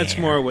think that's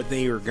more what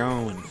they were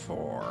going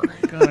for.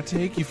 Gonna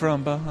take you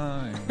from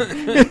behind.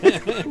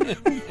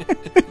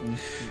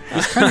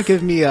 It's kind of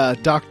giving me a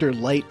Dr.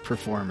 Light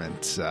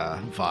performance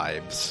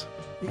vibes.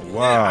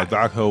 Wow,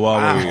 Doc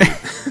Hawaii.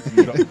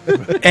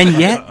 And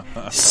yet,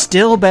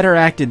 still better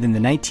acted than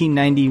the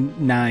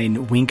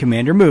 1999 Wing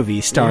Commander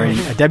movie starring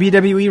a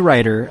WWE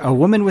writer, a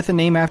woman with a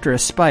name after a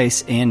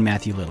spice, and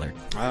Matthew Lillard.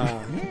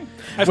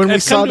 I've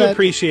come to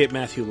appreciate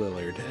Matthew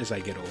Lillard as I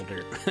get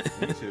older.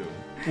 Me too.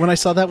 When I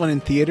saw that one in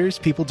theaters,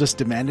 people just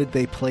demanded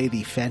they play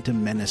the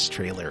Phantom Menace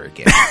trailer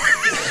again.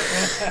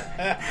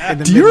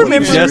 Do you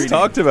remember? We just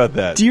talked about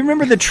that. Do you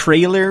remember the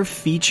trailer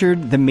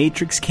featured the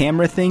Matrix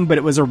camera thing, but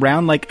it was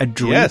around like a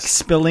drink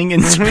spilling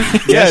in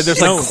space? Yeah,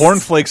 there's like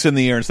cornflakes in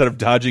the air instead of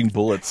dodging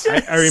bullets.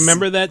 I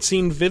remember that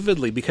scene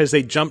vividly because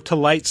they jump to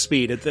light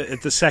speed at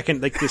the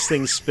second like this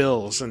thing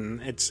spills,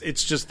 and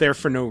it's just there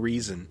for no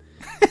reason.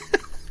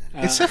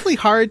 It's definitely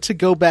hard to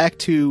go back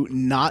to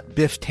not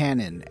Biff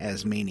Tannen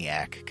as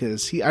Maniac,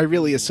 because I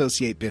really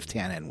associate Biff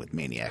Tannen with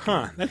Maniac.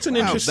 Huh, that's an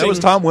interesting... That was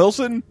Tom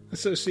Wilson?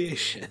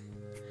 Association.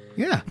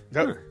 Yeah.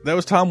 That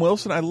was Tom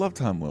Wilson? I love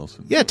Tom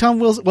Wilson. Yeah, Tom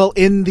Wilson. Well,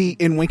 in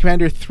Wing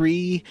Commander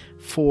 3,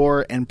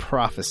 4, and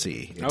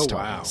Prophecy, it's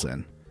Tom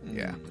Wilson.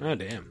 Yeah. Oh,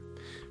 damn.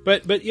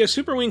 But yeah,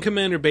 Super Wing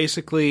Commander,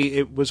 basically,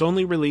 it was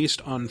only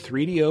released on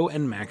 3DO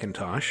and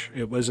Macintosh.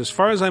 It was, as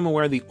far as I'm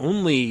aware, the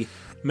only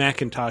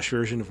Macintosh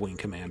version of Wing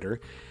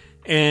Commander.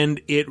 And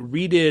it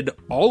redid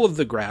all of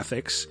the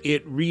graphics,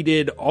 it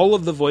redid all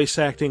of the voice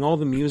acting, all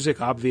the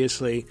music,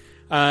 obviously,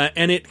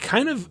 and it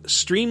kind of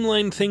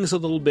streamlined things a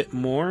little bit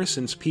more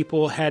since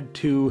people had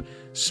to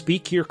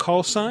speak your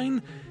call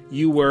sign.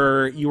 You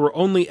were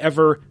only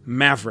ever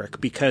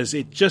Maverick because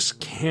it just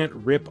can't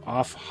rip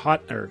off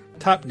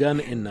Top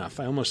Gun enough.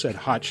 I almost said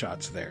Hot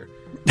Shots there.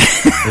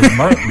 It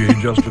might be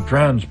just a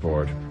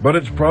transport, but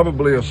it's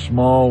probably a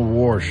small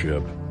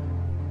warship.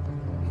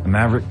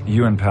 Maverick,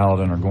 you and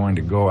Paladin are going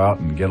to go out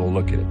and get a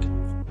look at it.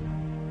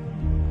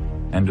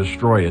 And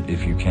destroy it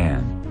if you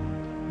can.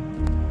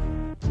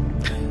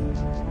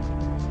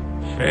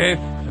 Faith,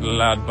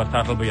 lad, but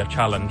that'll be a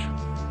challenge.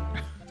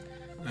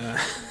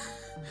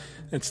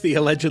 It's the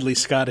allegedly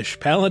Scottish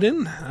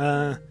Paladin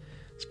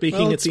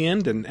speaking at the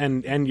end,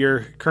 and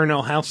your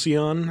Colonel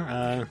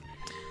Halcyon.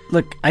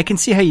 Look, I can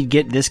see how you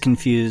get this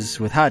confused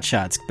with Hot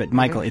Shots, but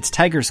Michael, it's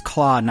Tiger's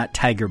Claw, not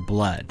Tiger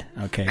Blood.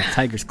 Okay,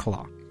 Tiger's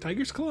Claw.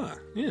 Tiger's Claw,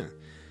 yeah.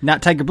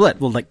 Not Tiger Blood.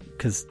 Well,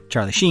 because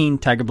Charlie Sheen,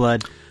 Tiger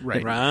Blood.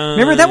 Right.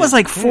 Remember, that was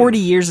like 40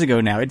 years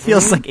ago now. It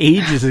feels like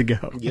ages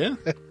ago. Yeah.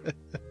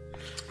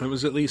 It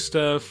was at least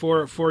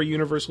four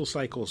Universal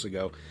cycles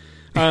ago.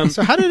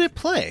 So how did it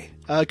play?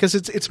 Because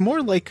it's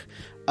more like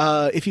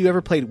if you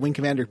ever played Wing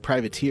Commander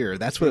Privateer,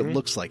 that's what it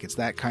looks like. It's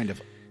that kind of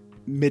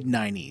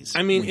mid-90s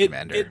I mean, Wing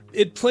Commander.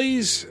 It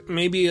plays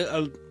maybe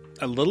a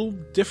little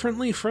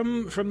differently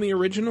from the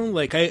original.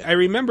 Like I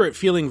remember it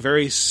feeling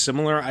very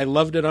similar. I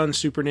loved it on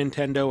Super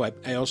Nintendo.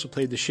 I also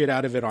played the shit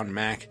out of it on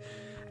Mac.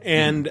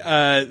 And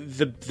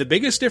the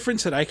biggest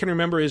difference that I can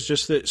remember is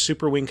just that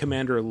Super Wing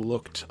Commander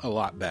looked a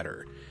lot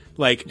better.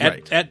 Like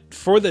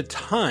for the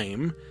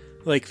time,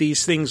 like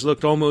these things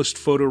looked almost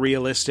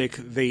photorealistic.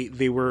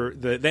 They were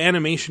the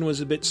animation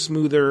was a bit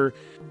smoother.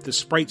 The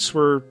sprites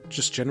were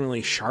just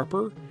generally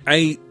sharper.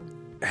 I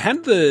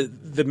had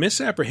the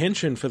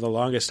misapprehension for the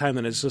longest time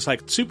that it's just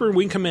like Super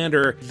Wing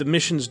Commander, the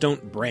missions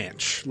don't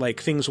branch.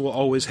 Like things will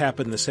always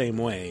happen the same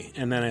way.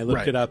 And then I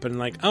looked it up and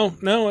like, oh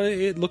no,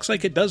 it looks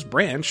like it does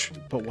branch.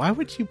 But why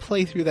would you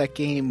play through that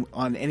game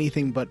on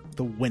anything but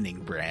the winning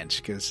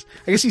branch? Because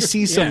I guess you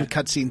see some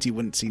cutscenes you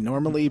wouldn't see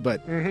normally,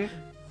 but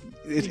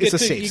it's a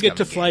safe. You get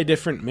to fly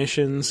different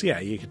missions.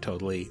 Yeah, you could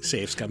totally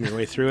save scum your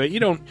way through it.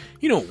 You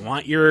don't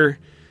want your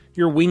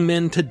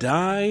wingmen to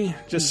die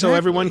just so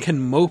everyone can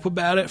mope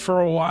about it for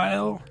a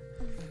while.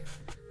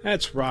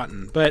 That's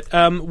rotten. But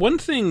one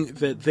thing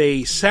that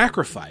they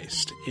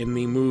sacrificed in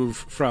the move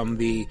from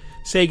the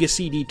Sega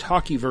CD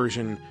talkie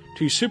version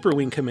to Super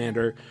Wing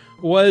Commander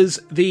was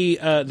the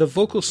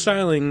vocal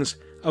stylings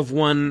of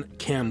one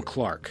Cam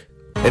Clark.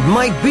 It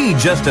might be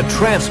just a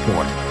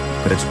transport,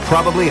 but it's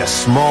probably a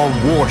small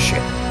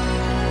warship.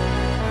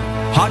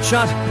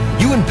 Hotshot,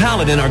 you and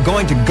Paladin are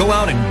going to go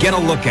out and get a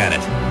look at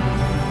it.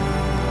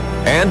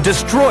 And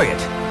destroy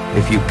it,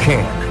 if you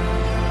can.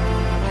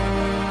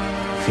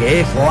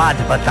 Faith, lad,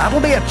 but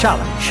that'll be a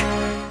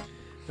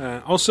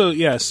challenge.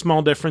 Also,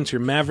 small difference.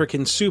 You're Maverick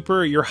in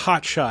Super, you're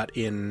Hotshot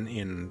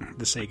in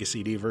the Sega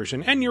CD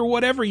version, and you're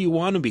whatever you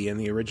want to be in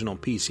the original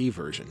PC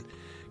version.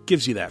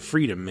 Gives you that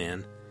freedom,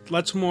 man.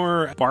 Lots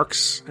more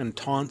barks and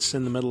taunts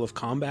in the middle of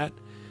combat.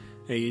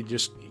 You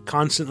just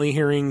constantly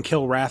hearing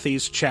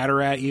Kilrathi's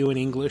chatter at you in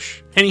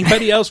English.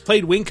 Anybody else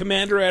played Wing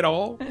Commander at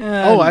all?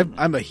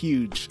 I'm a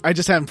huge... I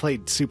just haven't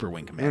played Super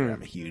Wing Commander.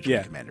 I'm a huge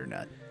Wing Commander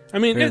nut. I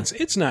mean,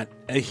 it's not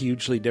a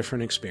hugely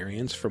different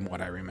experience from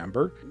what I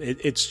remember.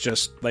 It's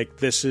just like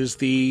this is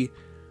the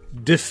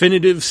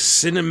definitive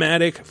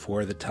cinematic,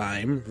 for the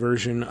time,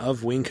 version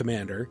of Wing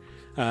Commander,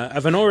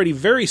 of an already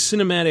very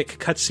cinematic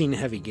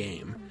cutscene-heavy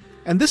game.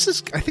 And I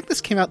think this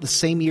came out the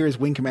same year as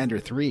Wing Commander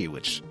 3,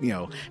 which,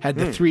 had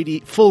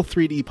the full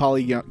 3D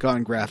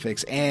polygon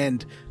graphics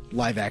and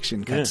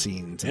live-action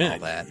cutscenes and all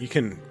that. You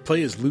can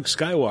play as Luke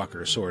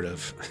Skywalker, sort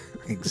of.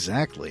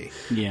 Exactly.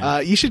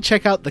 Yeah. You should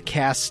check out the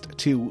cast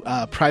to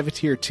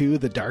Privateer 2,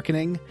 The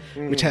Darkening,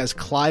 which has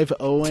Clive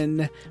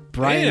Owen,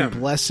 Brian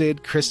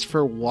Blessed,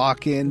 Christopher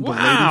Walken, the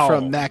lady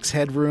from Max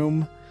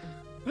Headroom.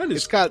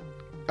 It's got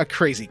a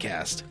crazy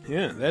cast.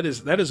 Yeah, that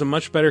is a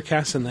much better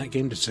cast than that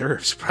game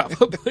deserves,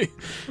 probably.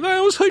 I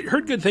always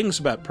heard good things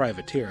about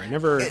Privateer. I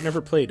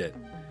never played it.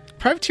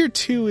 Privateer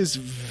 2 is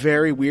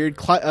very weird.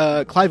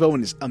 Clive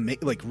Owen is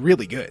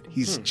really good.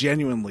 He's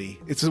genuinely...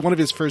 It's one of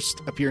his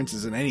first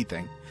appearances in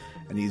anything,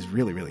 and he's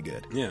really, really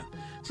good. Yeah.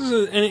 This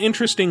is an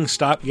interesting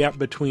stopgap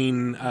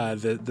between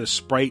the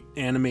sprite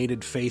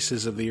animated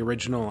faces of the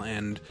original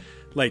and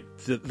like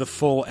the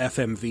full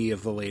FMV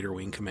of the later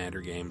Wing Commander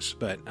games.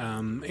 But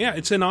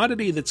it's an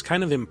oddity that's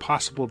kind of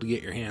impossible to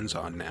get your hands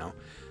on now.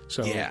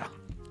 So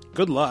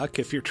good luck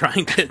if you're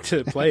trying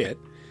to play it.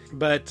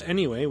 But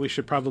anyway, we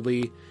should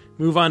probably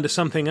move on to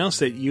something else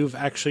that you've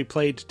actually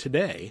played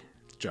today,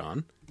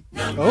 John.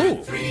 Number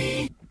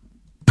 3.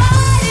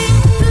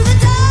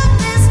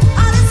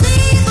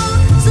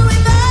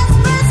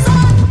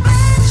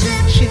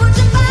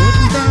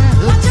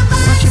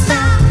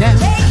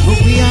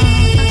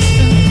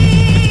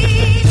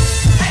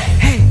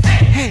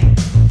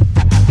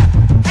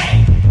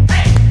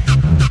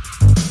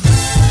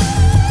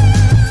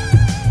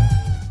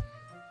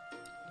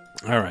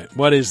 All right,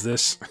 what is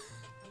this?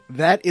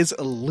 That is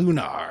a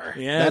Lunar.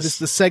 Yes. That is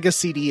the Sega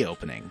CD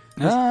opening.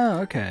 Oh,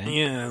 okay.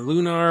 Yeah,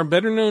 Lunar,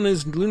 better known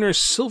as Lunar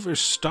Silver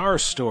Star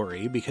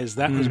Story, because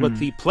that was what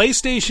the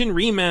PlayStation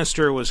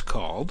remaster was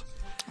called.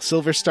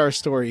 Silver Star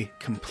Story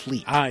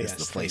Complete is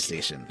the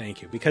PlayStation.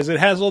 Thank you. Because it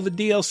has all the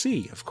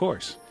DLC, of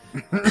course.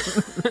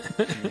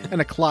 And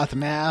a cloth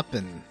map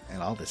and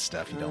all this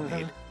stuff you don't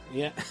need.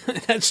 Yeah,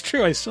 that's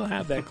true. I still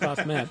have that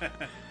cloth map.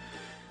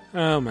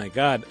 Oh my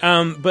god.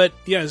 But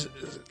yes,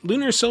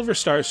 Lunar Silver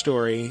Star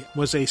Story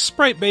was a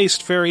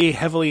sprite-based, very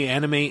heavily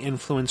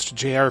anime-influenced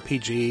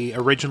JRPG,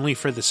 originally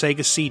for the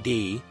Sega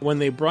CD. When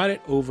they brought it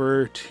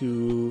over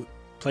to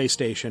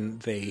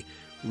PlayStation, they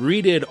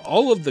redid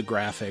all of the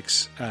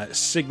graphics,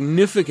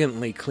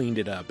 significantly cleaned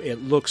it up.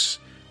 It looks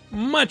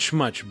much,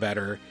 much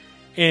better.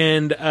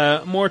 And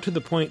more to the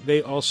point,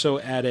 they also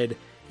added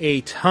a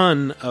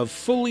ton of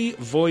fully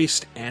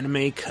voiced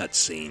anime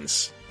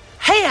cutscenes.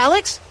 Hey,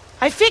 Alex!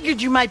 I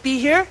figured you might be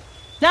here.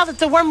 Now that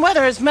the warm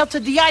weather has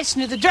melted the ice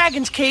near the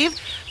Dragon's Cave,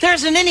 there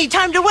isn't any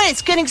time to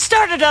waste getting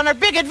started on our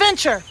big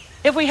adventure.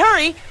 If we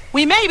hurry,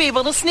 we may be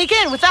able to sneak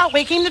in without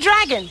waking the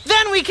dragon.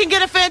 Then we can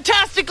get a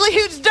fantastically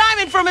huge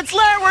diamond from its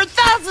lair worth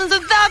thousands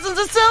and thousands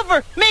of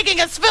silver, making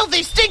us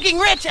filthy, stinking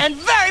rich and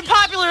very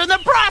popular in the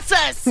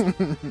process.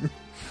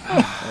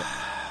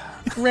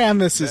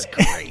 Rammus is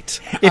great.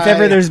 If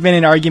ever there's been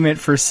an argument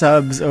for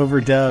subs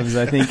over dubs,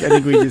 I think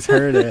we just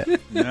heard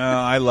it. No,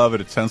 I love it.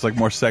 It sounds like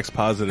more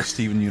sex-positive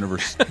Steven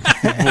Universe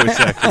voice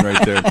acting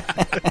right there.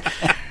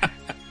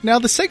 Now,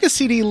 the Sega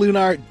CD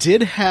Lunar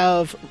did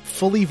have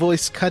fully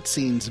voiced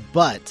cutscenes,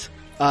 but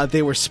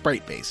they were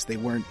sprite based. They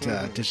weren't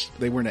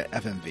they weren't at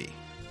FMV.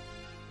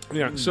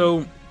 Yeah.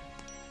 So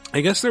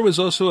I guess there was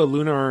also a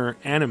Lunar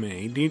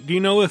anime. Do you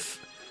know if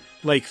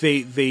like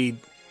they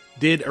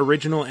did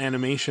original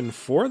animation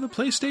for the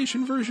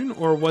PlayStation version,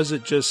 or was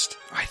it just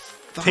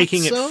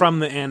taking it from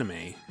the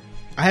anime?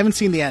 I haven't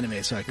seen the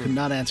anime, so I could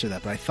not answer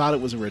that, but I thought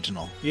it was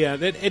original. Yeah,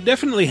 it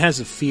definitely has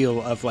a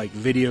feel of like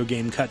video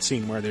game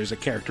cutscene where there's a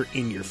character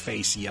in your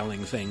face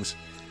yelling things.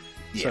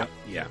 Yeah.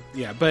 So,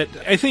 yeah. But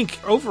I think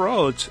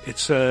overall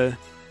it's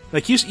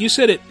like you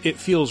said, it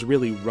feels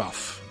really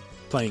rough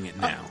playing it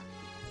now.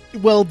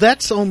 Well,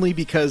 that's only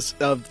because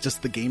of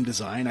just the game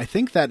design. I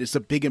think that is a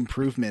big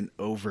improvement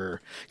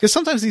over... Because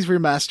sometimes these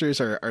remasters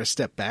are a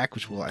step back,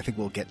 which I think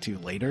we'll get to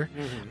later.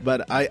 Mm-hmm.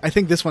 But I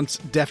think this one's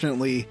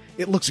definitely...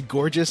 It looks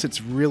gorgeous.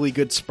 It's really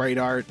good sprite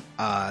art.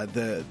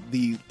 The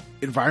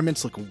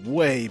environments look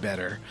way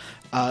better.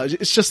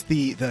 It's just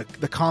the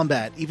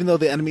combat. Even though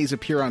the enemies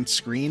appear on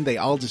screen, they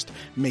all just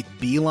make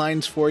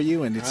beelines for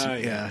you, and it's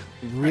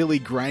really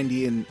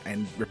grindy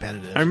and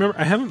repetitive. I remember,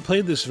 I haven't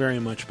played this very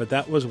much, but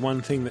that was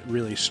one thing that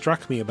really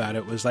struck me about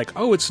it, was like,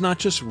 oh, it's not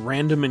just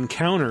random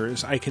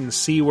encounters. I can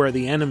see where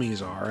the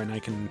enemies are, and I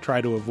can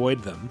try to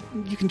avoid them.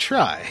 You can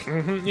try.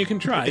 Mm-hmm, you can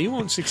try. You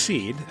won't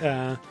succeed.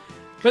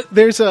 But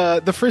there's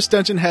the first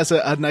dungeon has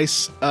a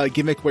nice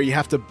gimmick where you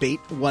have to bait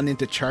one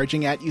into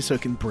charging at you so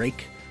it can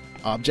break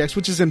objects,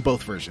 which is in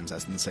both versions,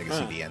 as in the Sega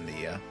CD and the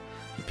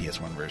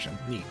PS1 version.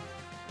 Neat.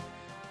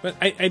 But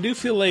I do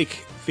feel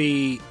like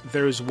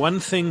there's one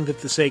thing that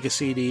the Sega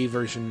CD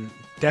version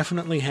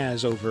definitely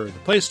has over the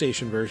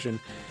PlayStation version,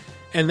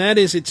 and that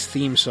is its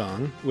theme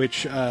song,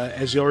 which,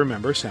 as you'll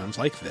remember, sounds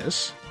like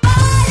this.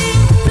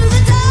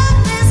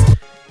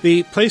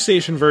 The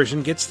PlayStation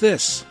version gets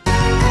this.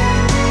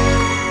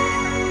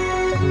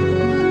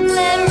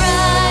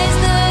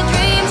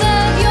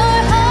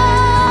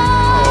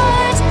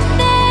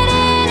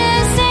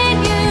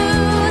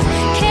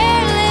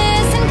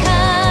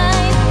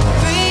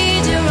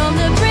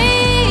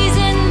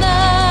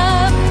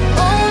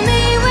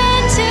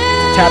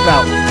 Tap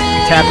out.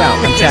 Tap out.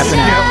 I'm tapping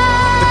out.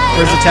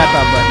 Where's the tap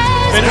out button?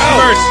 Finish the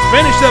verse.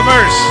 Finish the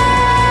verse.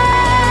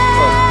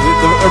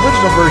 The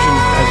original version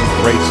has a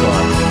great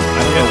song. I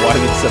don't know why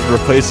they decided to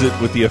replace it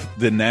with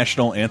the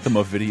national anthem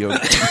of video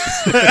games.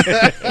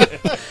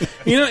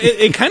 You know,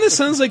 it kind of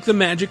sounds like the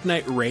Magic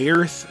Knight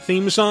Rayearth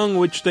theme song,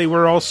 which they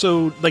were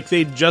also, like,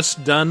 they'd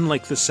just done,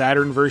 like, the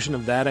Saturn version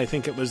of that. I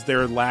think it was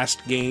their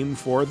last game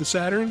for the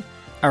Saturn.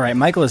 All right,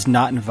 Michael is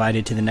not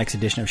invited to the next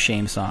edition of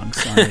Shame Songs.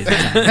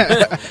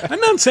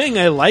 I'm not saying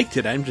I liked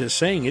it. I'm just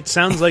saying it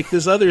sounds like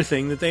this other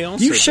thing that they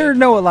also You sure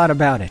know a lot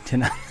about it.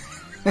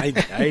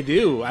 I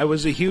do. I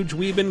was a huge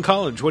weeb in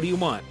college. What do you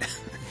want?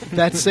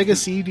 That Sega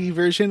CD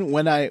version,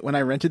 when I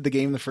rented the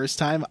game the first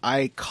time,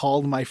 I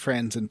called my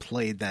friends and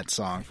played that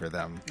song for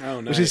them.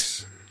 Oh, nice. Which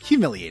is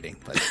humiliating.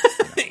 But,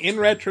 in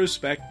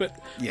retrospect, but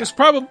it was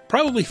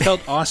probably felt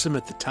awesome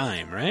at the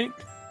time, right?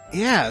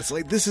 Yeah, it's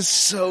like, this is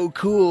so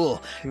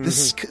cool.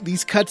 Mm-hmm.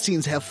 These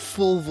cutscenes have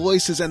full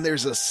voices, and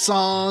there's a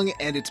song,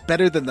 and it's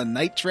better than the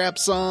Night Trap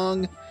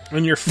song.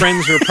 And your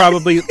friends were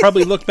probably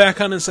look back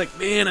on it and it's like,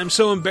 man, I'm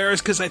so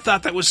embarrassed because I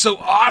thought that was so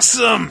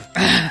awesome.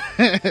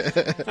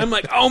 I'm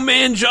like, oh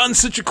man, John's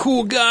such a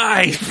cool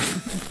guy.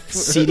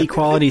 CD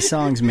quality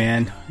songs,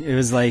 man. It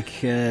was like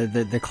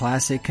the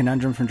classic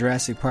conundrum from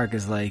Jurassic Park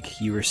is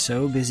like, you were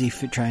so busy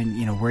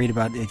worried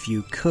about if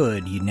you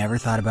could, you never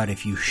thought about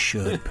if you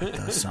should put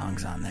those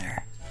songs on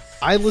there.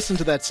 I listened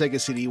to that Sega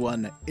CD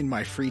one in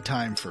my free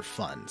time for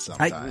fun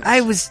sometimes.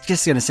 I was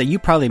just going to say, you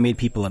probably made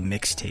people a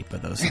mixtape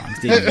of those songs,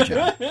 didn't you,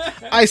 John?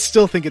 I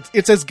still think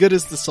it's as good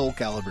as the Soul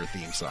Calibur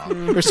theme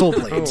song. Or Soul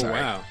Blade, sorry.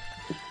 Oh, wow.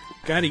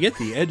 Gotta get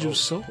the edge of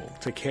soul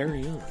to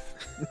carry on.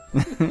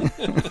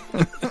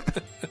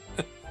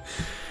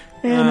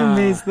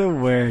 Anime's the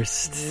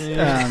worst.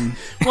 Yeah.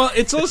 Well,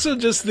 it's also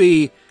just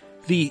the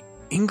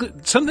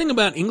something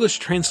about English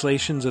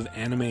translations of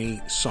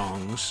anime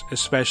songs,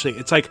 especially.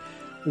 It's like,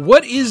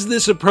 what is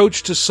this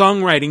approach to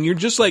songwriting? You're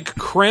just like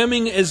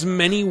cramming as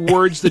many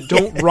words that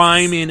don't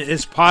rhyme in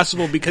as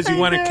possible because you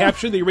want to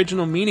capture the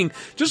original meaning.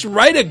 Just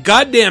write a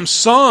goddamn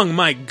song,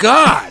 my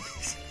God!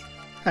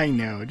 I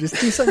know.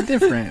 Just do something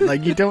different.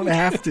 Like, you don't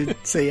have to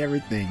say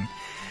everything.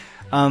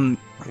 I'm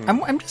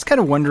just kind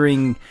of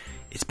wondering,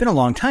 it's been a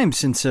long time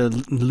since a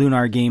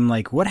Lunar game,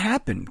 like, what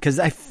happened? Because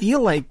I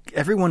feel like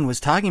everyone was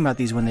talking about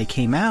these when they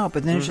came out,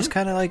 but then it's just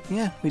kind of like,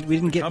 we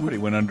didn't get... The company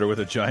went under with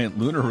a giant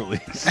Lunar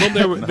release.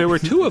 Well, there were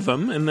two of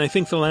them, and I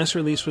think the last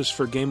release was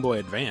for Game Boy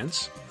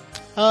Advance.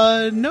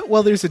 No,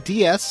 well, there's a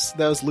DS,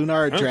 that was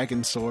Lunar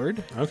Dragon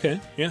Sword. Okay,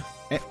 yeah.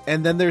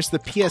 And then there's the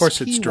PSP of course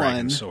it's Dragon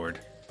one, Sword.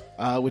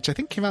 Which I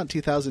think came out in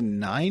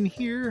 2009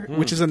 here,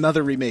 which is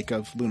another remake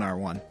of Lunar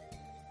 1.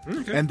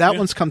 Okay, and that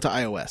one's come to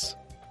iOS.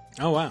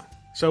 Oh, wow.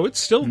 So it's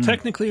still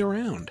technically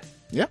around.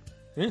 Yeah.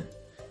 Yeah.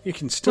 You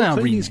can still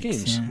play these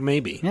games,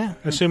 maybe. Yeah.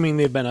 Assuming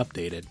they've been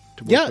updated.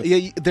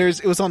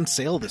 It was on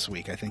sale this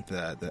week, I think,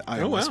 the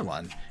iOS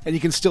one. And you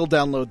can still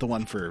download the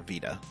one for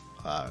Vita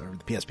or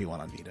the PSP one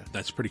on Vita.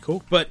 That's pretty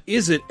cool. But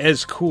is it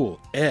as cool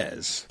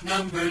as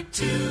number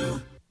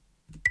 2?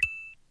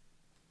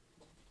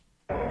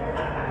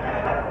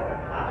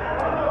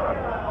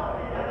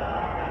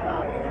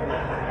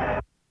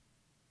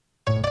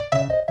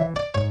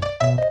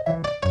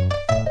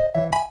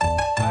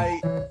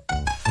 I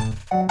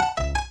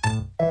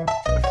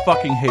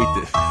fucking hate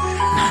this.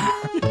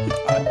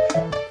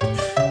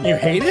 You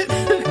hate it?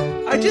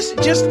 I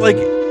just like,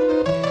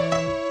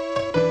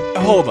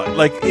 hold on.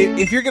 Like,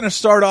 if you're gonna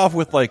start off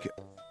with like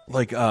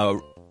a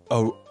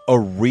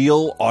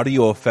real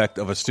audio effect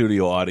of a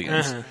studio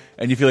audience,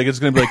 and you feel like it's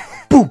gonna be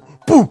like boom,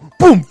 boom,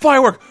 boom,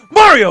 firework,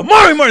 Mario,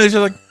 Mario, Mario, it's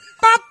just like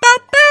bow, bow,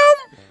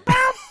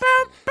 bow,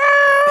 bow,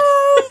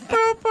 bow,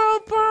 bow, bow,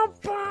 bow,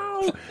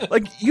 bow.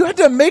 Like, you had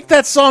to make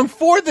that song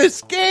for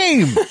this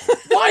game.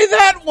 Why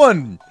that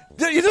one?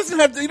 You don't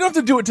have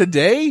to do it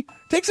today.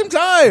 Take some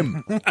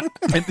time.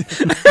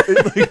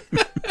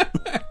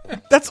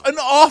 That's an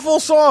awful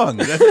song.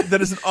 That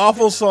is an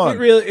awful song.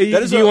 Really?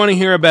 Do you want to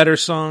hear a better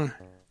song?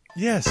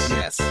 Yes.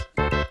 Yes.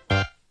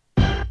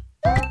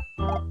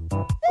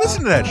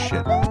 Listen to that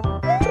shit.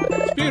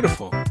 It's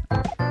beautiful.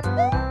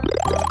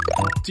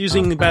 It's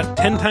using about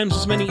 10 times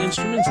as many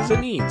instruments as it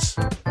needs.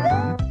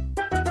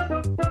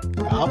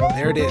 Oh,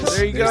 there it is.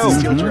 There you There's go. the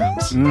steel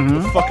drums.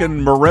 The fucking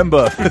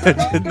marimba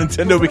that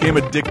Nintendo became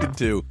addicted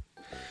to.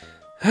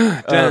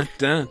 Dun, dun,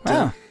 dun.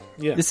 Wow.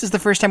 Yeah. This is the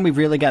first time we've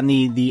really gotten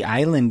the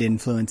island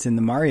influence in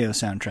the Mario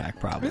soundtrack,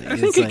 probably. I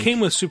think it came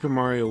with Super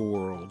Mario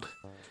World.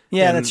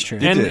 Yeah, and, that's true.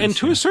 And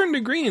to a certain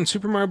degree, in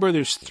Super Mario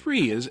Brothers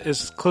 3,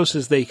 as close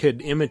as they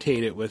could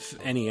imitate it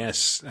with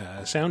NES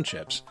sound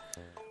chips.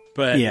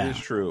 But It is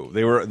true.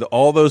 They were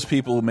all those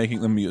people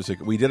making the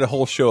music. We did a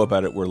whole show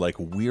about it where like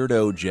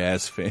weirdo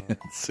jazz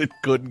fans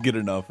couldn't get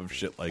enough of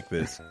shit like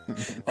this.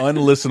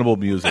 Unlistenable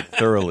music,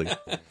 thoroughly.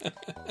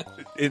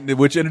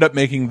 Which ended up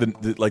making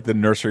the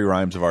nursery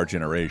rhymes of our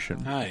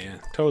generation. Oh, yeah,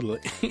 totally.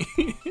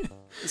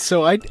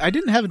 So I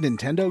didn't have a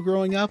Nintendo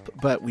growing up,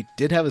 but we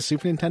did have a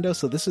Super Nintendo,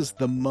 so this is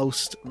the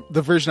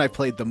version I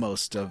played the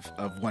most of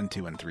 1,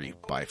 2, and 3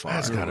 by far.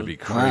 That's gotta be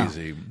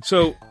crazy. Wow.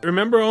 So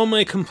remember all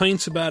my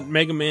complaints about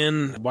Mega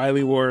Man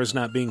Wily Wars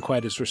not being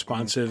quite as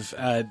responsive?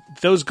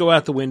 Those go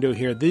out the window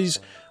here. These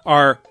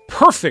are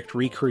perfect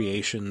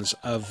recreations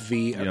of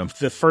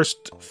the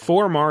first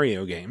 4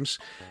 Mario games,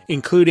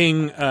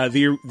 including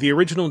the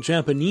original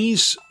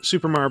Japanese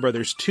Super Mario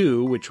Brothers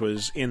 2, which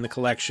was in the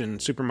collection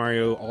Super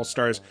Mario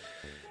All-Stars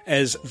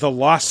as the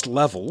Lost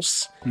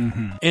Levels.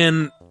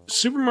 And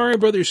Super Mario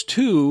Brothers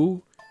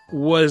 2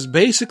 was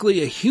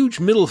basically a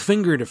huge middle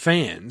finger to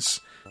fans,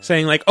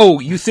 saying like, oh,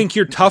 you think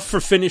you're tough for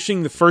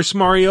finishing the first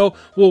Mario?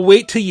 Well,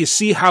 wait till you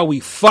see how we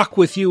fuck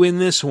with you in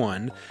this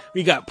one.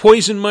 We got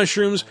poison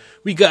mushrooms.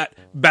 We got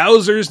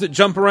Bowsers that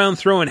jump around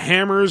throwing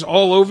hammers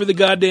all over the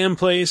goddamn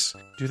place.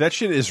 Dude, that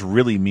shit is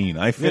really mean.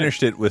 I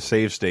finished it with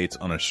save states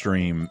on a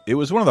stream. It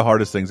was one of the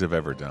hardest things I've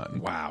ever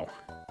done. Wow.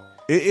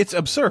 It's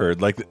absurd.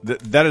 Like,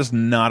 that is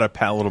not a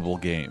palatable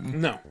game.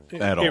 No,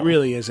 at all. It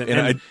really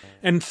isn't.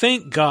 And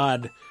thank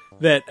God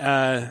that,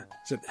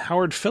 is it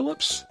Howard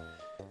Phillips?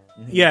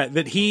 Yeah,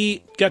 that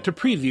he got to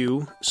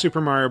preview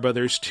Super Mario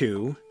Brothers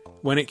 2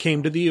 when it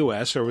came to the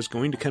US, or was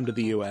going to come to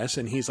the US,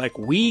 and he's like,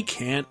 we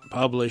can't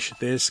publish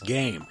this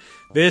game.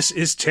 This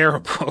is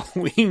terrible.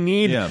 We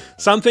need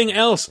something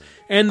else.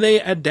 And they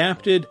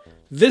adapted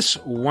this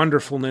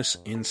wonderfulness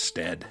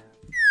instead.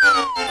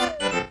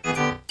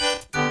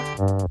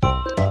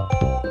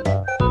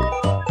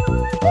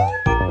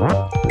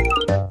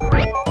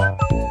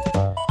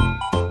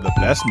 The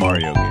best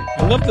Mario game.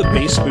 I love the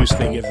bass boost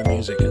they give the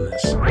music in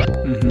this.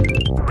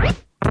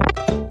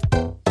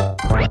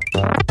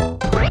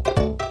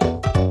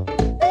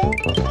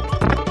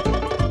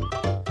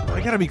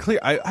 I gotta be clear.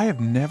 I have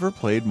never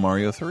played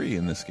Mario 3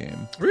 in this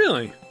game.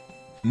 Really?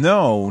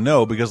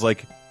 No, because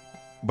like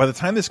by the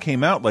time this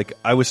came out, like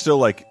I was still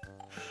like,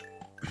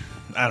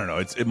 I don't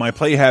know. My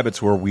play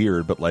habits were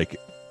weird, but like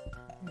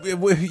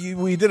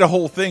we did a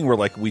whole thing where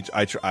like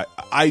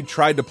I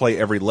tried to play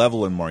every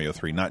level in Mario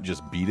 3, not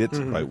just beat it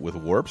with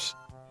warps,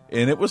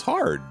 and it was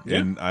hard. Yeah.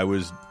 And I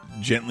was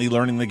gently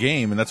learning the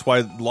game, and that's why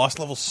Lost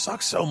Levels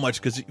sucks so much,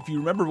 because if you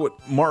remember what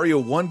Mario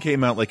 1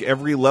 came out, like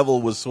every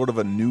level was sort of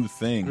a new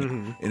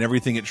thing, and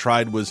everything it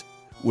tried was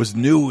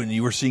new, and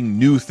you were seeing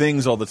new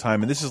things all the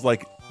time. And this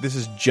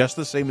is just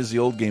the same as the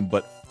old game,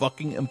 but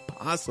fucking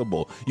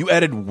impossible. You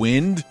added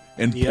wind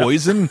and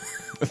poison.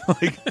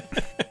 Like,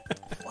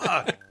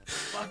 fuck.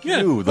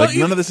 You. Like,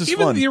 none of this is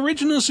even fun. The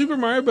original Super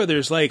Mario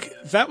Brothers, like,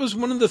 that was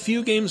one of the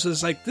few games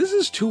that's like, this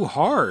is too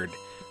hard.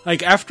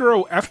 Like, after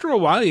a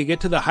while, you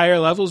get to the higher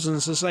levels, and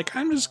it's just like,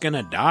 I'm just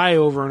gonna die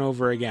over and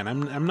over again.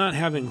 I'm not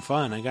having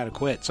fun. I gotta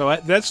quit. So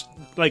that's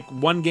like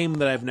one game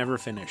that I've never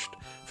finished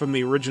from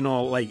the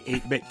original like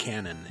 8-bit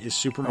canon is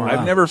Super Mario.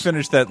 I've never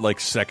finished that like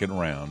second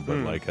round, but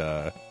like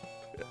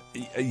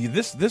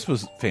this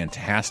was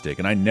fantastic,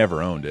 and I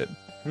never owned it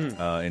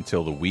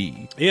until the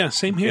Wii. Yeah,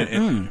 same here.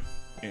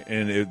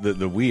 And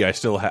the Wii, I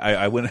still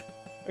I went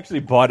actually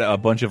bought a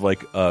bunch of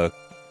like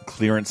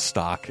clearance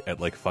stock at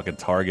like fucking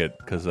Target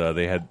because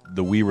they had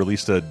the Wii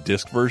released a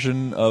disc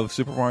version of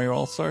Super Mario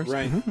All Stars,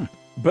 Right.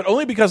 But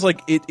only because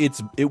like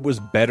it was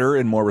better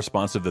and more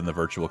responsive than the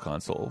Virtual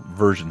Console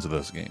versions of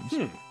those games,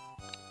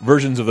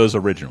 versions of those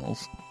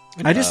originals.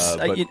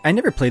 I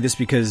never played this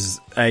because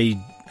I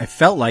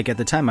felt like at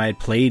the time I had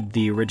played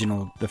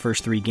the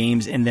first 3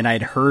 games, and then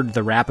I'd heard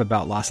the rap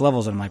about Lost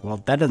Levels, and I'm like, well,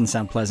 that doesn't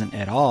sound pleasant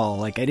at all.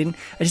 Like I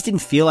just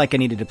didn't feel like I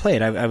needed to play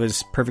it. I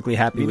was perfectly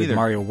happy with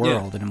Mario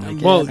World, and I'm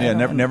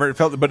like, never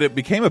felt, but it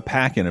became a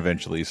pack-in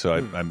eventually. So I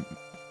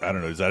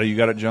don't know. Is that how you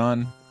got it,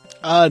 John?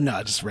 No,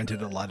 I just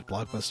rented a lot at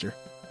Blockbuster.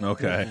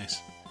 Okay.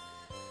 Nice.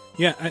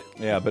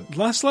 Yeah, but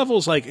Lost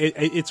Levels, like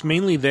it's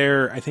mainly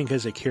there, I think,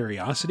 as a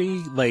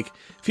curiosity. Like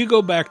if you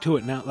go back to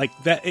it now, like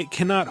that, it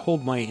cannot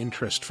hold my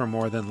interest for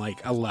more than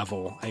like a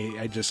level.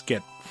 I just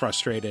get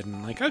frustrated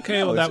and like,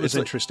 okay, well that was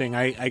interesting.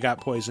 I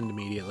got poisoned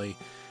immediately.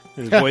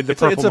 Avoid the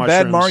purple it's a mushrooms.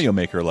 bad Mario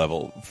Maker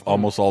level,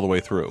 almost all the way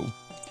through.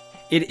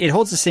 It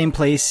holds the same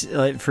place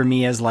for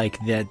me as like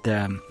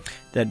that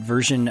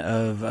version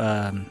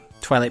of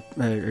Twilight,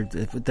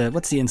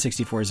 what's the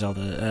N64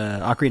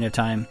 Zelda? Ocarina of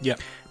Time. Yep.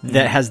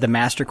 That has the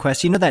Master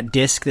Quest. You know that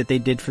disc that they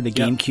did for the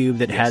GameCube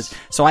that has...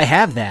 So I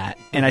have that,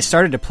 and I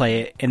started to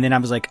play it, and then I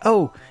was like,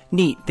 oh,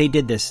 neat, they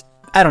did this.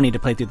 I don't need to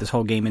play through this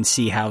whole game and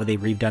see how they've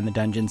redone the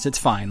dungeons. It's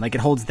fine. Like,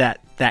 it holds that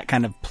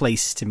kind of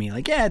place to me.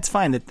 Like, yeah, it's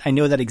fine. That I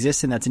know that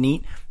exists, and that's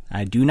neat.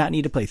 I do not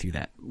need to play through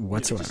that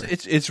whatsoever.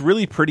 It's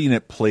really pretty and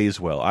it plays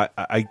well.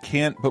 I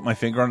can't put my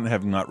finger on it,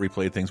 having not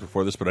replayed things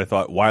before this, but I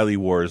thought Wily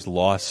Wars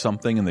lost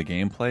something in the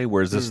gameplay,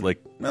 whereas this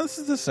no, this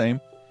is the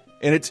same.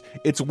 And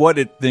it's what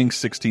it thinks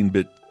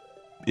 16-bit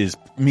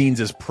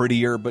means is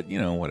prettier, but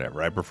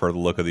whatever. I prefer the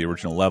look of the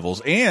original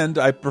levels, and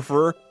I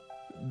prefer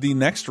the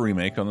next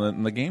remake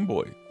on the Game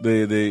Boy,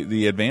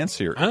 the Advance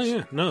series. Oh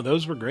yeah, no,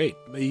 those were great.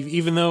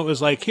 Even though it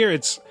was like here,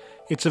 it's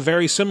a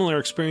very similar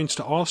experience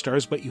to All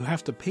Stars, but you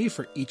have to pay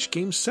for each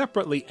game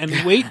separately and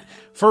wait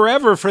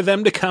forever for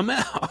them to come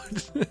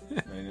out.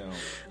 I know.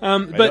 I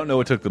don't know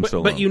what took them so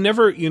long. But you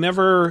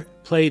never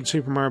played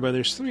Super Mario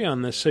Brothers 3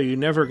 on this, so you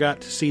never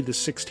got to see the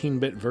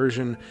 16-bit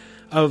version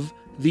of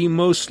the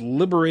most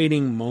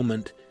liberating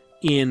moment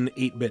in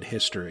 8-bit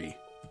history.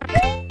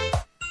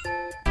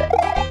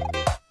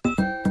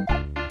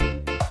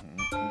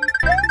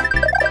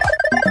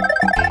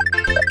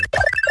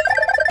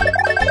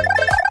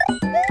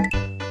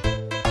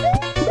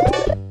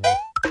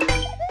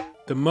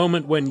 The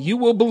moment when you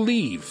will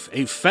believe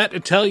a fat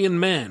Italian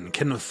man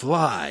can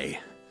fly.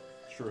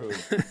 True.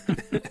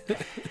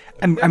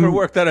 Never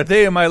worked out a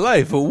day in my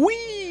life.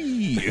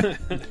 Whee!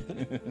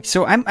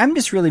 So I'm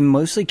just really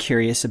mostly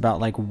curious about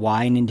like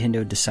why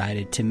Nintendo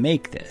decided to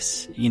make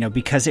this.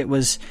 Because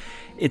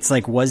it's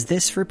like, was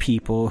this for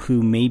people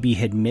who maybe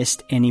had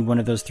missed any one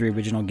of those 3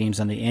 original games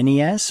on the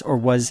NES, or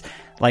was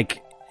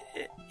like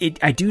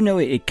I do know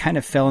it kind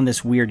of fell in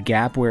this weird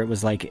gap where it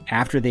was like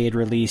after they had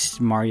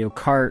released Mario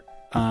Kart.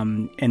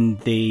 And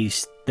the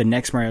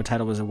next Mario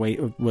title was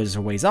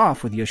a ways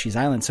off with Yoshi's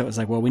Island, so it was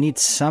like, well, we need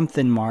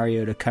something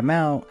Mario to come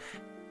out,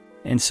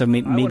 and so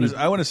maybe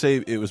I want to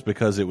say it was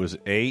because it was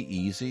A,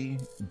 easy,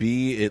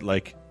 B, it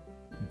like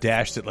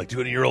dashed it like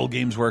 20-year-old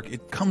games work.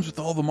 It comes with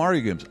all the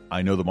Mario games.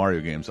 I know the Mario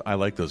games. I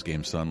like those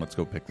games, son. Let's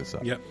go pick this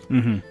up. Yep.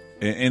 Mm-hmm.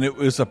 And it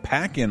was a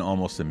pack-in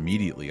almost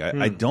immediately.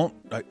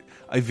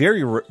 I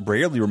very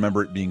rarely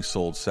remember it being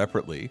sold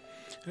separately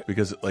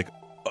because like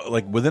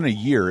within a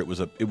year, it was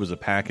a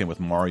pack-in with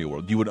Mario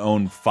World. You would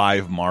own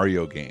 5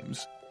 Mario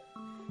games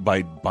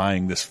by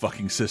buying this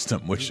fucking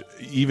system, which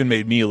even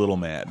made me a little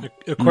mad.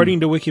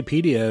 According to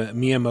Wikipedia,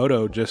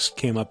 Miyamoto just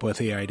came up with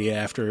the idea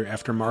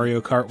after Mario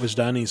Kart was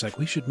done. He's like,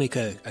 we should make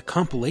a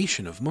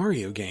compilation of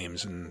Mario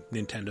games, and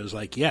Nintendo's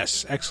like,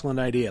 yes, excellent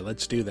idea,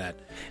 let's do that.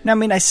 No, I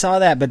mean, I saw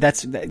that, but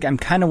I'm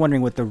kind of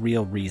wondering what the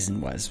real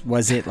reason was.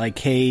 Was it like,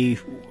 hey,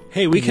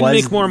 we can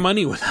make more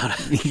money without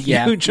a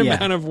huge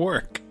amount of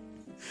work?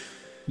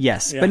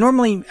 Yes, but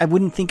normally I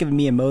wouldn't think of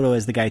Miyamoto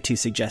as the guy to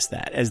suggest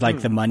that, as like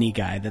the money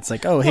guy that's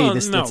like, oh, hey,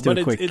 let's do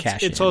a quick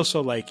cash in. It's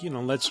also like,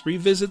 let's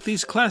revisit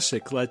these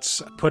classic.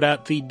 Let's put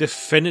out the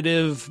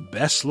definitive,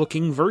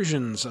 best-looking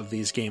versions of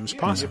these games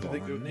possible.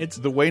 It's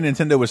the way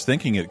Nintendo was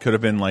thinking. It could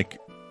have been like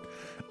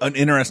an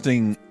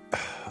interesting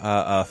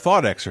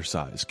thought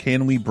exercise.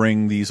 Can we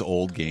bring these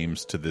old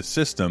games to this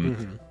system?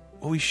 Mm-hmm.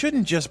 Well, we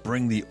shouldn't just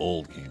bring the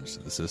old games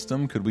to the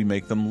system. Could we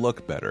make them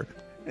look better?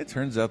 It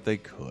turns out they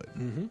could.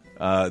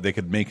 Mm-hmm. They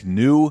could make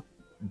new.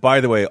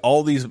 By the way,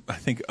 all these, I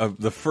think,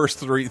 the first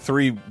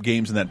three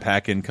games in that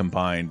pack-in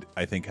combined,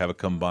 I think, have a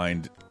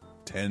combined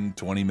 10,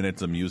 20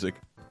 minutes of music.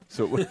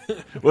 So it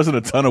wasn't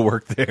a ton of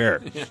work there.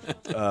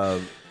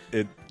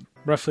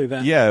 Roughly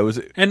that. Yeah, it was.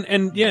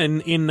 And yeah,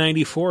 in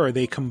 94,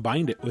 they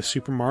combined it with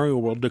Super Mario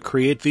World to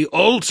create the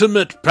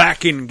ultimate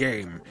pack-in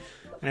game.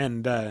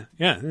 And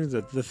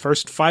the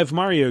first 5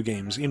 Mario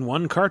games in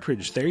one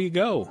cartridge. There you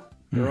go.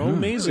 They're all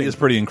amazing. It's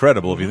pretty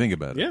incredible if you think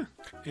about it.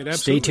 Yeah.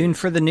 Stay tuned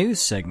for the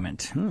news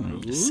segment.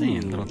 Just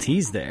saying, little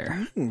tease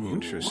there.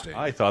 Interesting.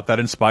 I thought that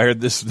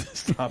inspired this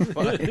top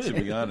 5, to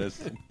be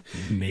honest.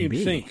 Maybe.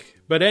 You'd think.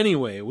 But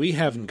anyway, we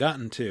haven't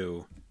gotten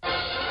to number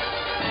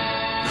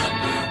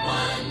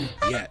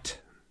 1 yet.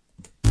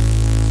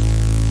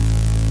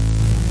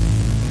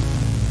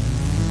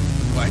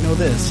 Well, I know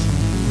this.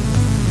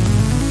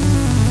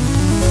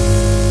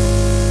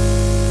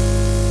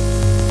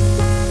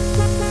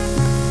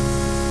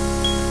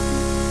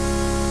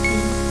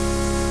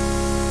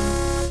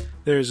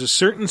 There's a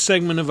certain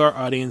segment of our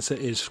audience that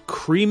is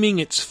creaming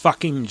its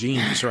fucking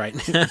jeans right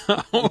now.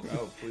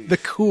 The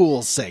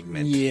cool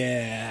segment.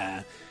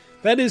 Yeah.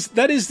 That is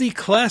the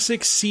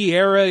classic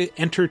Sierra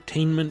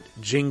Entertainment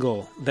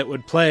jingle that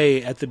would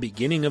play at the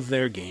beginning of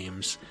their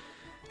games.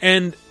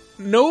 And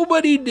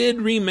nobody did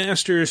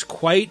remasters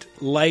quite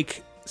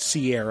like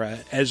Sierra,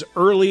 as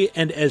early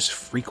and as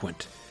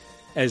frequent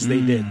as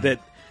they did.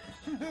 That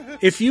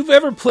if you've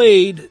ever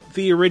played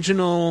the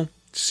original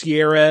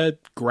Sierra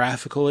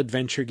graphical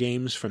adventure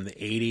games from the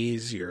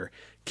 80s, your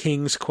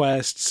King's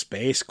Quest,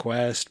 Space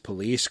Quest,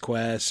 Police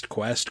Quest,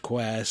 Quest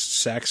Quest,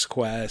 Sex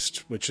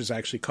Quest, which is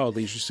actually called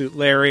Leisure Suit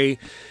Larry,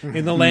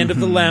 in the Land of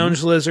the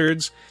Lounge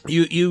Lizards,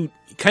 you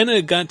kind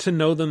of got to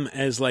know them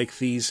as like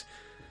these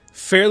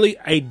fairly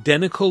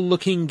identical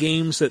looking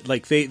games that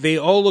like they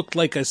all looked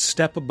like a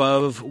step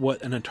above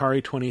what an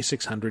Atari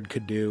 2600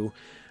 could do.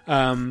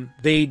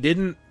 They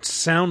didn't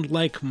sound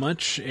like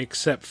much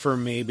except for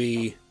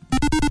maybe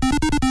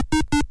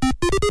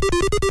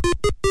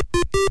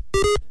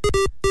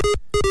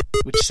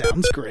which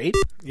sounds great.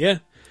 Yeah.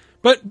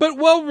 But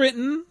well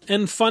written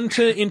and fun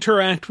to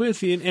interact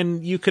with,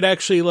 and you could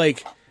actually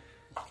like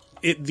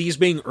these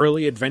being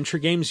early adventure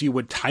games, you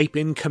would type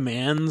in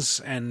commands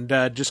and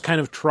just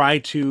kind of try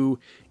to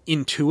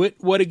intuit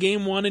what a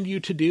game wanted you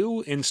to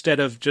do instead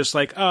of just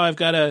like, oh, I've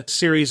got a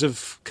series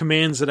of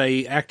commands that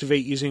I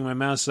activate using my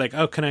mouse. Like,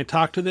 oh, can I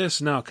talk to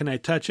this? No. Can I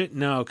touch it?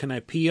 No. Can I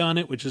pee on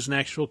it, which is an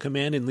actual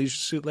command in Leisure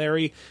Suit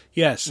Larry?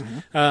 Yes.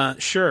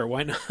 Sure,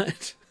 why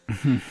not?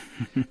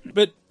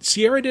 But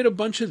Sierra did a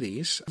bunch of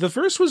these. The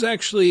first was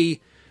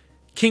actually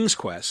King's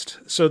Quest.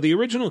 So the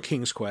original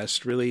King's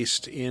Quest,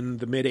 released in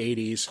the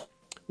mid-'80s,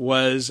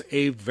 was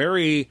a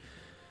very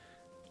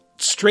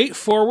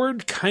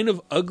straightforward, kind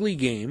of ugly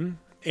game.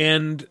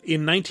 And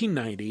in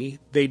 1990,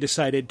 they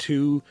decided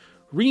to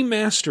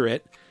remaster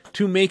it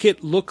to make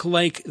it look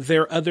like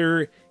their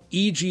other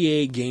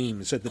EGA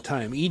games at the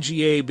time.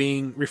 EGA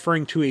being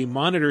referring to a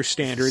monitor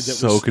standard that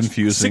so was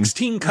confusing.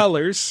 16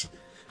 colors.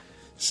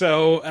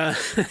 So,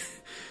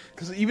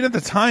 because even at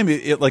the time,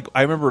 it like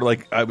I remember,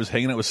 like I was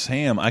hanging out with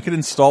Sam. I could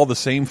install the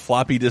same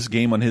floppy disk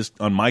game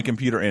on my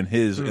computer and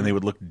his, and they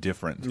would look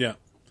different. Yeah,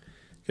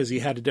 because he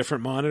had a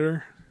different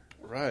monitor.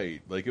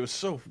 Right, like it was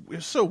so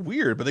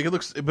weird, but it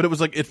was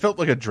like it felt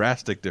like a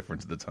drastic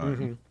difference at the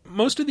time.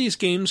 Most of these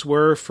games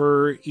were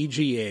for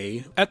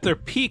EGA. At their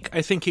peak,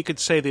 I think you could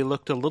say they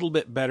looked a little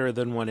bit better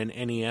than what an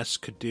NES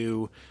could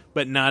do,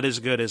 but not as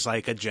good as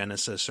like a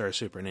Genesis or a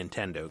Super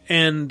Nintendo.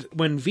 And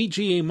when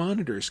VGA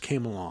monitors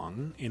came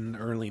along in the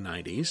early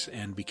 90s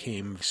and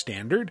became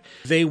standard,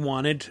 they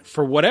wanted,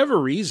 for whatever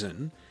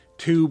reason,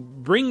 to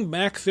bring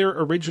back their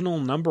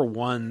original number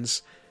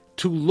ones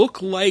to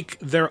look like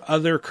their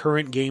other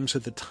current games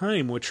at the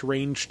time, which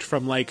ranged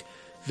from like,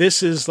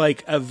 this is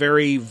like a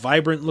very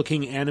vibrant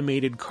looking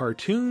animated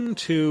cartoon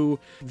to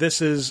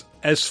this is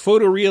as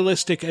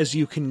photorealistic as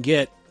you can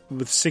get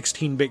with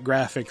 16-bit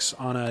graphics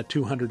on a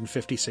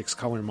 256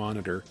 color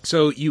monitor.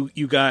 So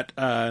you got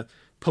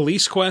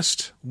Police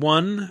Quest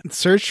 1.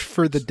 Search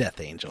for the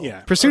Death Angel.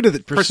 Yeah. Pursuit of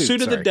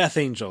the Death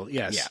Angel,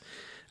 yes.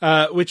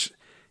 Yeah. Which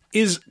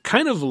is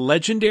kind of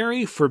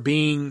legendary for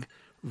being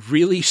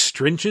really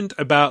stringent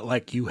about,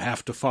 like, you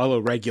have to follow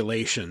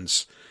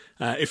regulations.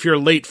 If you're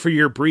late for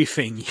your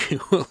briefing,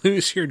 you will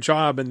lose your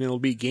job and it'll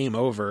be game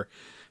over.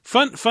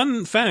 Fun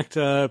fact,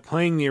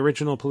 playing the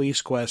original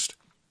Police Quest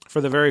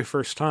for the very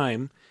first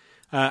time,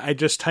 I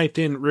just typed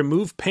in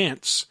remove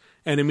pants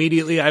and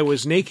immediately I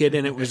was naked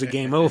and it was a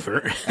game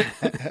over.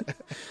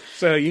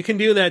 So you can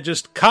do that.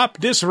 Just cop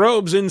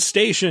disrobes in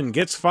station,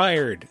 gets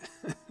fired.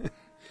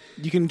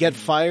 You can get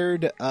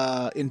fired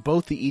in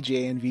both the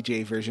EGA and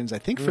VGA versions, I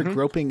think, for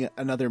groping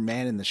another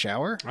man in the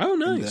shower. Oh,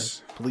 nice.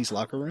 In the police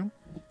locker room.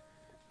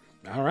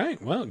 All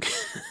right. Well,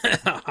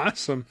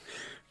 awesome.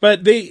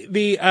 But the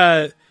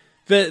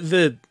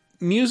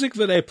music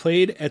that I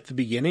played at the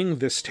beginning,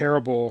 this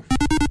terrible,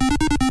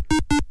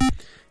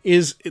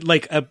 is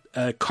like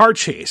a car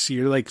chase.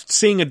 You're like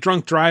seeing a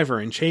drunk driver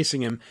and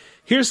chasing him.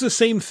 Here's the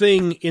same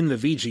thing in the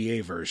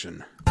VGA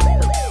version.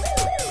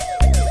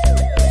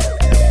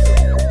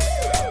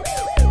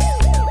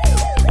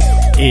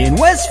 In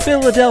West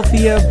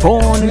Philadelphia,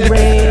 born and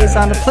raised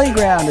on the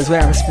playground is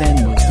where I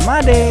spend most of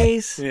my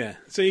days. Yeah,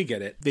 so you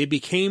get it. They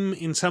became,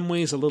 in some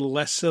ways, a little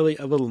less silly,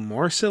 a little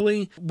more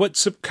silly.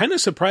 What kind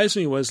of surprised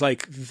me was,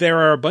 like, there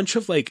are a bunch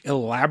of, like,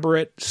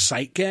 elaborate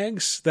sight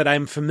gags that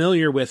I'm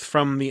familiar with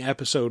from the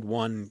Episode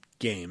 1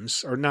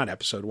 games. Or not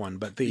Episode 1,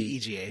 but the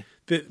EGA.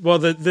 The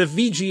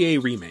VGA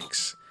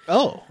remakes.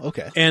 Oh,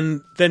 okay.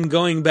 And then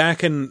going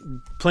back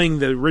and playing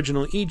the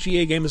original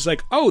EGA game is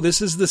like, oh,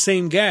 this is the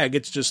same gag.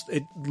 It's just,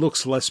 it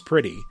looks less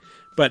pretty.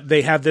 But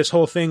they have this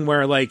whole thing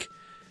where, like,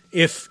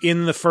 if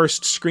in the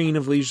first screen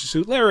of Leisure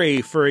Suit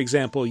Larry, for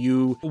example,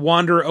 you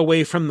wander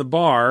away from the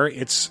bar,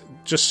 it's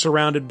just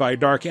surrounded by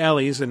dark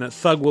alleys and a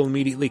thug will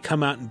immediately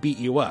come out and beat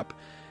you up.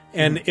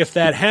 And if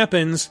that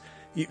happens,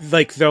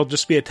 like, there'll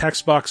just be a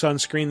text box on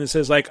screen that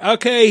says, like,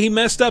 okay, he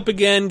messed up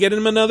again, get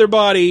him another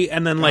body,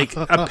 and then, like,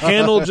 a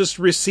panel just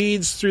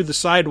recedes through the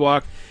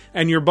sidewalk,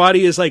 and your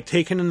body is, like,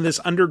 taken into this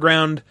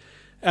underground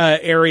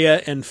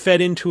area and fed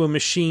into a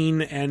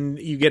machine, and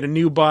you get a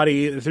new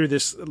body through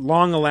this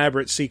long,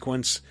 elaborate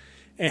sequence,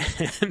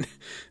 and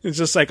it's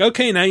just like,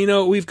 okay, now you know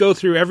what we go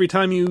through every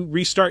time you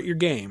restart your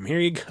game. Here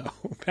you go,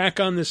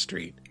 back on the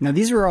street. Now,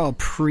 these were all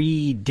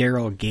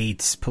pre-Daryl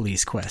Gates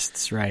police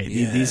quests, right?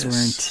 Yes. These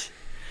weren't...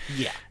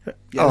 Yeah,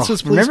 this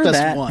was Police remember Quest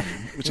that? 1,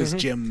 which is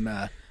Jim,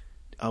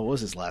 what was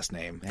his last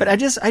name? But I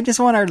just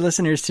want our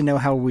listeners to know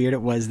how weird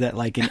it was that,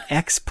 like, an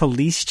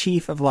ex-police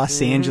chief of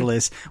Los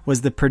Angeles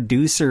was the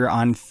producer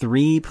on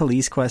 3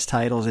 Police Quest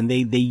titles, and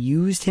they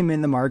used him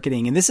in the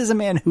marketing. And this is a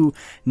man who,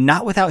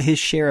 not without his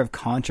share of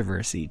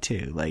controversy,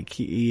 too. Like,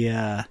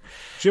 Jim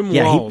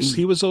Walls,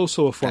 he was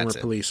also a former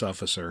police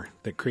officer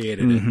that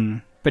created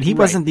it. But he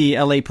wasn't the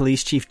LA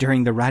police chief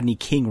during the Rodney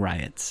King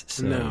riots.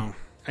 So. No.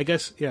 I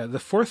guess, yeah, the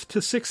 4th to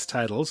 6th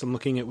titles, I'm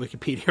looking at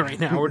Wikipedia right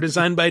now, were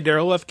designed by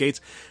Daryl F.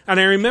 Gates. And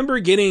I remember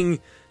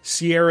getting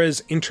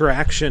Sierra's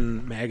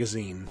Interaction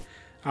magazine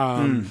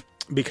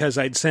because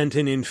I'd sent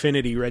an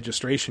Infinity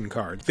registration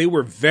card. They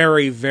were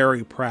very,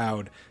 very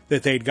proud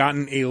that they'd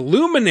gotten a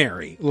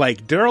luminary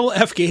like Daryl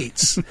F.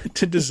 Gates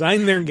to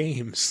design their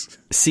games.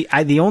 See,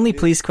 the only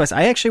Police Quest,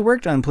 I actually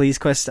worked on Police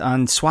Quest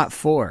on SWAT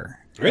 4.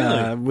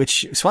 Really?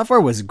 Which SWAT 4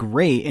 was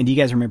great. And do you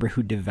guys remember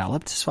who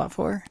developed SWAT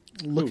 4?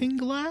 Looking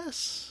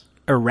Glass?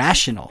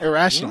 Irrational,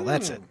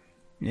 that's it.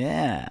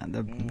 Yeah.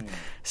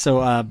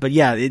 But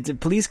yeah,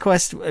 Police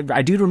Quest,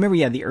 I do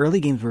remember, the early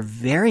games were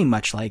very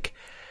much like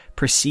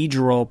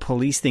procedural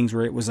police things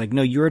where it was like,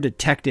 no, you're a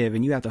detective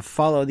and you have to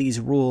follow these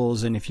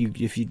rules. And if you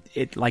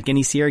like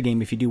any Sierra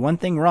game, if you do one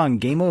thing wrong,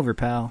 game over,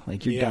 pal.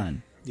 Like, you're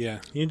done. Yeah.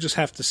 You just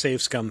have to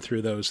save scum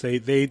through those.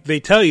 They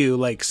tell you,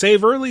 like,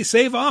 save early,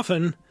 save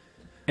often.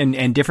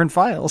 And different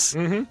files.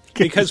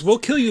 Because we'll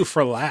kill you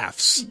for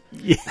laughs.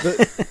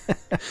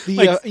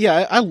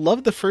 I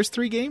love the first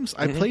 3 games.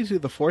 I played through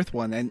the 4th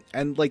one,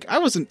 and like, I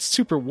wasn't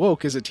super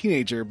woke as a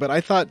teenager, but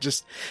I thought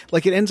just,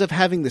 like, it ends up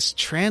having this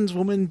trans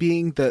woman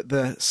being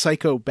the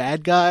psycho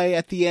bad guy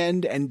at the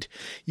end, and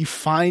you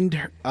find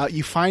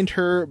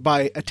her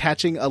by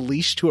attaching a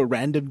leash to a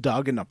random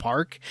dog in a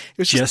park. It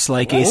was just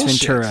like bullshit. Ace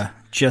Ventura.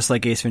 Just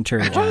like Ace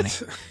Ventura, Johnny.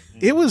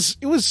 It was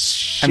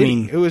shitty. I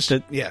mean, it was,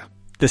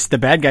 the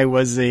bad guy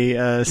was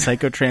a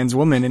psycho trans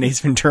woman in Ace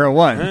Ventura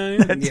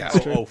 1.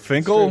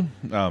 Finkel?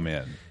 Oh,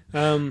 man.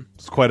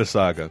 It's quite a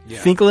saga.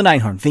 Yeah. Finkel and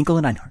Einhorn. Finkel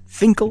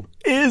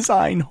is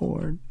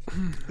Einhorn.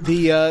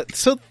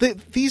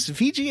 These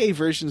VGA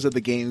versions of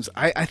the games,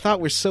 I thought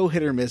were so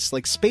hit or miss.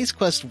 Like, Space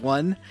Quest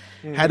 1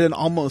 had an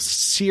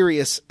almost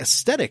serious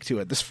aesthetic to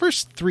it. This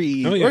first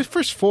 3, or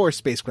first 4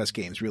 Space Quest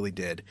games really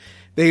did.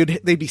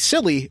 They'd be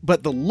silly,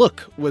 but the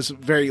look was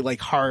very, like,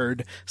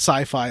 hard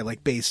sci-fi,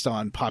 like, based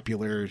on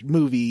popular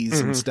movies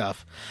and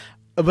stuff.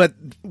 But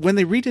when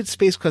they redid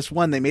Space Quest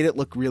 1, they made it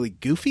look really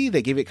goofy.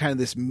 They gave it kind of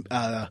this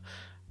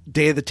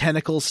Day of the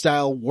Tentacle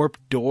style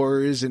warped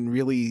doors and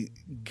really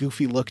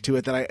goofy look to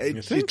it that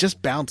it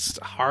just bounced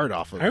hard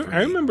off of.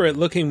 I remember it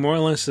looking more or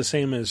less the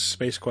same as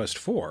Space Quest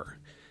 4,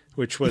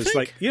 which was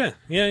like, no,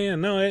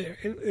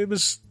 it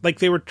was like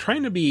they were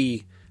trying to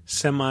be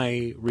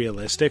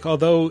semi-realistic,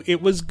 although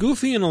it was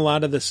goofy in a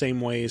lot of the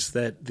same ways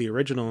that the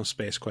original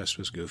Space Quest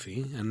was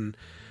goofy. And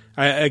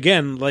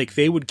again, like,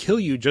 they would kill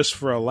you just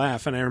for a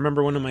laugh. And I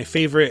remember one of my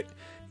favorite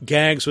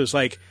gags was,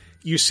 like,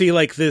 you see,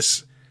 like,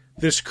 this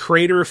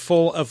crater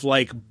full of,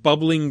 like,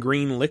 bubbling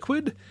green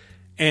liquid,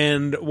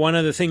 and one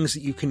of the things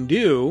that you can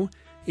do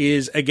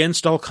is,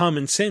 against all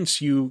common sense,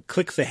 you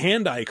click the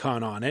hand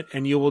icon on it,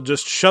 and you will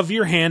just shove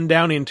your hand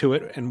down into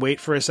it and wait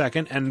for a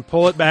second and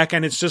pull it back,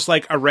 and it's just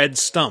like a red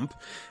stump.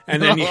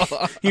 And then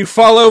you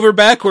fall over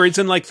backwards,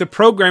 and, like, the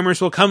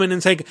programmers will come in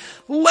and say,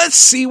 let's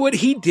see what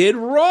he did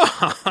wrong.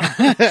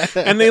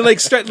 And they, like,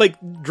 start, like,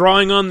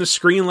 drawing on the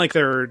screen like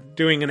they're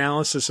doing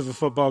analysis of a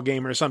football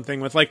game or something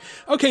with, like,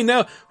 okay,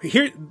 now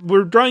here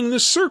we're drawing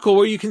this circle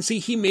where you can see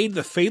he made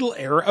the fatal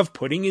error of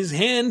putting his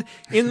hand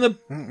in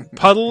the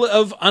puddle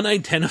of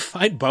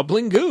unidentified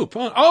bubbling goop.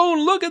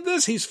 Oh, look at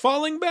this. He's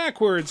falling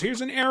backwards. Here's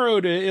an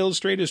arrow to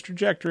illustrate his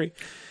trajectory.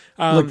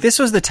 Look, this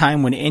was the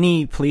time when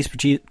any police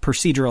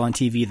procedural on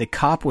TV, the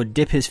cop would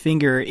dip his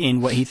finger in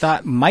what he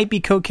thought might be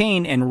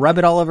cocaine and rub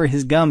it all over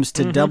his gums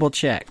to double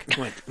check.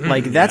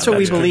 Like, that's what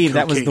we believe.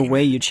 That was the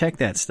way you check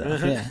that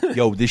stuff. Yeah.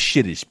 Yo, this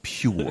shit is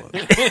pure.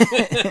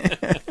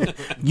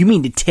 You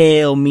mean to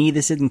tell me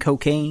this isn't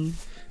cocaine?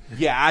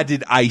 Yeah, I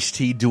did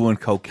Ice-T doing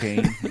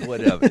cocaine.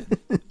 Whatever.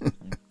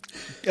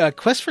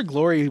 Quest for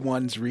Glory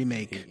 1's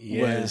remake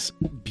was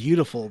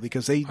beautiful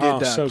because they did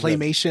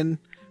claymation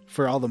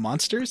for all the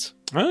monsters.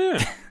 Oh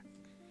yeah.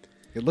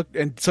 It looked,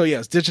 and so yeah,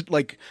 it's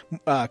like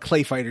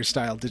Clay Fighter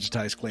style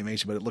digitized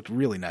claymation, but it looked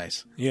really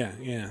nice. Yeah.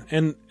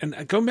 And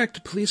going back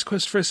to Police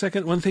Quest for a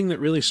second, one thing that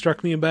really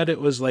struck me about it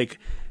was like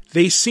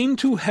they seem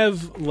to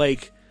have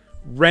like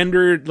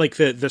rendered like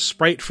the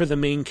sprite for the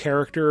main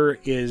character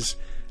is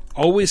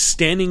always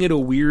standing at a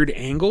weird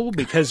angle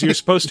because you're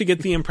supposed to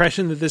get the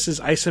impression that this is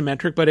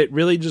isometric, but it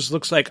really just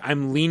looks like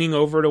I'm leaning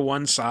over to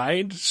one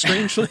side,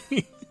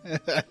 strangely.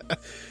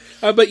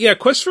 But yeah,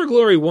 Quest for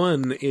Glory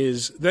 1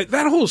 is...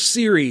 That whole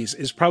series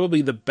is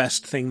probably the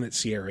best thing that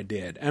Sierra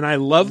did. And I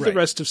love the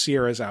rest of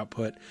Sierra's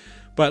output.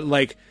 But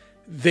like,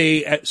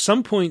 they at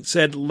some point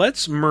said,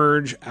 let's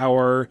merge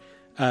our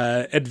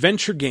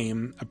adventure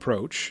game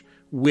approach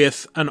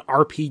with an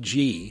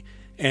RPG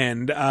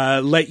and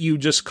let you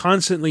just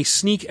constantly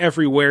sneak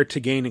everywhere to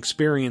gain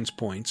experience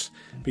points,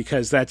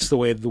 because that's the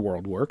way the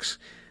world works.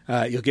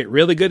 You'll get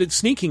really good at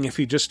sneaking if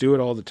you just do it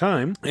all the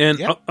time.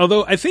 And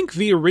although I think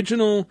the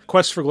original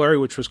Quest for Glory,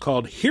 which was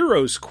called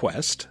Hero's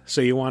Quest,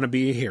 so you want to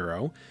be a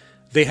hero,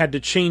 they had to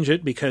change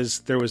it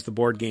because there was the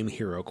board game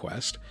Hero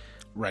Quest.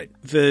 Right.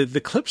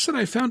 The clips that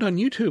I found on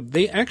YouTube,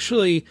 they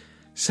actually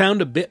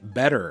sound a bit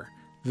better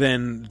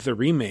than the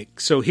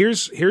remake. So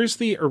here's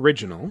the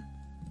original.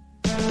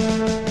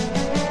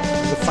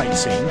 The fight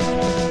scene.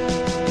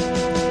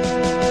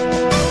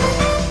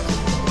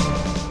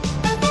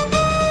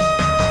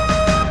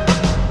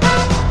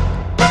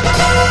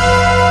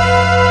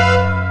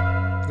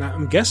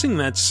 I'm guessing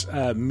that's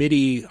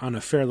MIDI on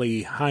a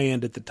fairly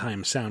high-end at the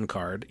time sound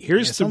card.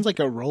 It sounds like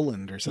a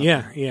Roland or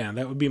something. Yeah,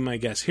 that would be my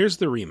guess. Here's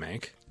the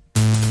remake.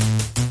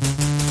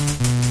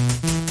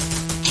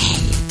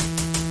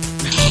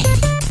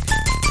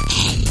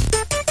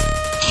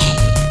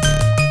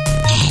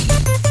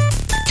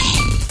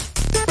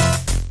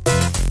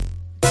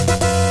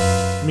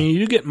 I mean, you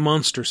do get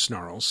monster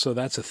snarls, so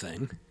that's a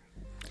thing.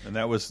 And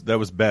that was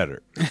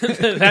better.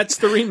 That's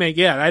the remake.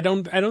 Yeah, I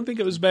don't think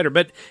it was better,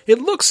 but it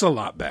looks a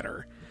lot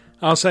better.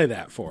 I'll say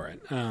that for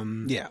it.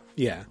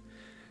 Yeah.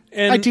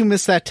 And I do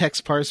miss that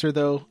text parser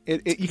though. You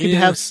could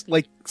have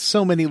like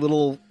so many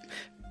little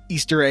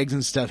Easter eggs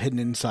and stuff hidden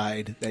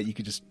inside that you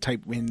could just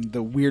type in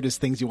the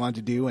weirdest things you want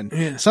to do,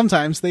 and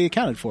sometimes they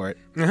accounted for it.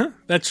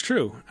 That's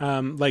true.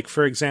 Like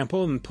for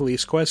example, in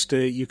Police Quest,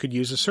 you could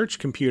use a search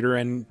computer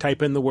and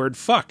type in the word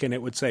 "fuck," and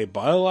it would say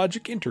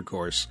biologic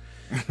intercourse.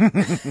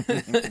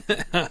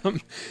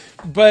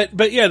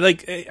 But yeah,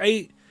 like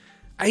I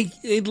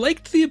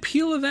liked the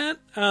appeal of that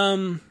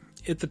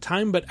at the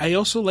time, but I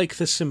also like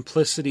the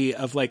simplicity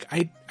of like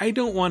I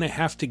don't want to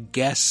have to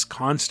guess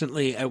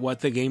constantly at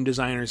what the game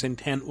designer's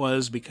intent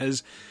was,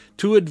 because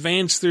to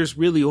advance there's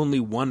really only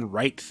one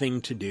right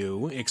thing to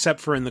do, except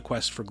for in the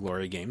Quest for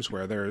Glory games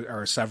where there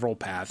are several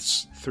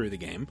paths through the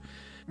game.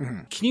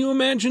 Can you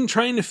imagine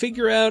trying to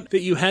figure out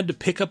that you had to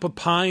pick up a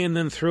pie and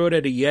then throw it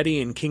at a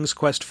Yeti in King's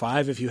Quest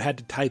V if you had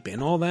to type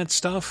in all that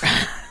stuff?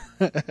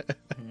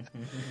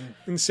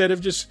 Instead of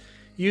just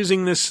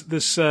using this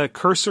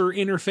cursor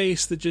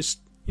interface that just,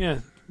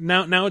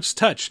 now it's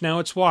touch, now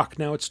it's walk,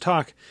 now it's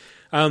talk.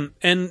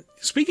 And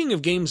speaking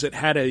of games that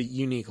had a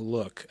unique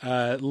look,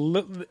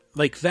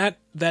 like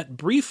that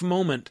brief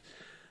moment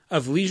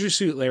of Leisure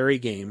Suit Larry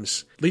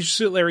games, Leisure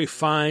Suit Larry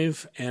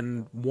 5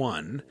 and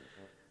 1,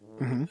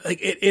 like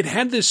it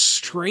had this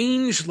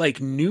strange like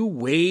new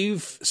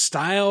wave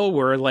style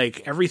where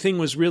like everything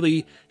was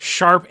really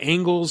sharp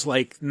angles,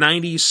 like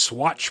 90s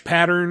swatch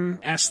pattern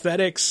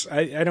aesthetics.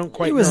 I don't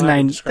quite know how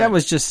to describe that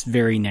was just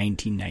very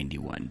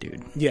 1991,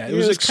 dude. Yeah, it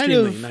was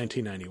extremely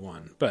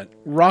 1991. But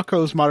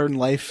Rocco's Modern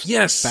Life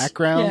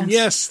background.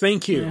 Yes,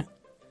 thank you.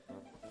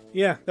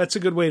 Yeah, that's a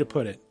good way to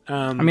put it.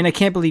 I mean, I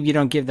can't believe you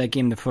don't give that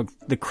game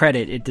the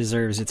credit it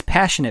deserves. It's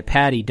Passionate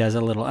Patty Does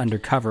a Little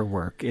Undercover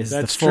Work is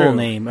the full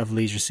name of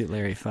Leisure Suit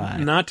Larry 5.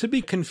 Not to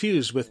be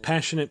confused with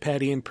Passionate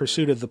Patty in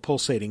Pursuit of the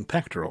Pulsating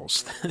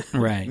Pectorals.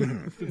 Right.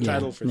 The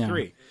title for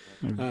 3.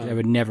 I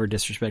would never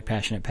disrespect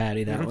Passionate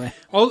Patty that way.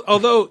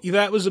 Although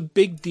that was a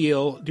big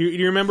deal. Do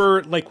you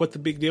remember like what the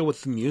big deal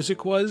with the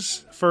music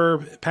was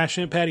for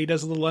Passionate Patty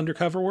Does a Little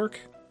Undercover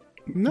Work?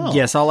 No.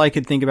 Yes, all I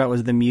could think about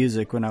was the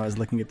music when I was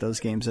looking at those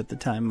games at the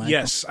time, Michael.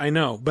 Yes, I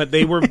know. But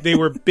they were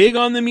big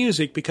on the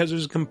music because it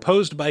was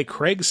composed by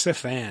Craig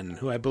Safan,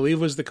 who I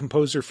believe was the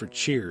composer for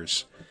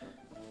Cheers.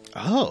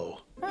 Oh.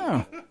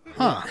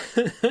 Huh.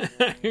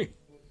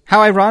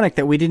 How ironic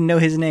that we didn't know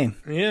his name.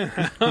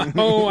 Yeah.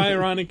 Oh,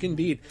 ironic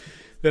indeed.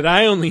 That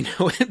I only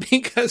know it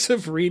because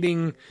of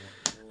reading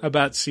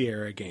about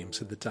Sierra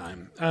games at the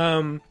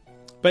time.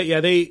 But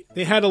yeah, they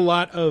had a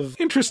lot of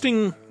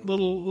interesting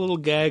little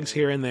gags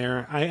here and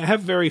there. I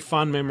have very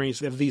fond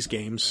memories of these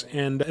games,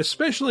 and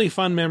especially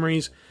fond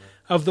memories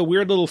of the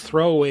weird little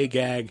throwaway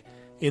gag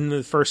in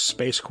the first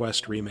Space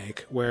Quest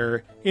remake,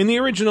 where in the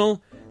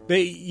original,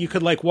 you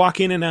could like walk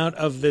in and out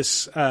of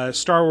this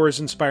Star Wars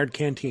inspired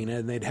cantina,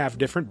 and they'd have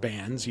different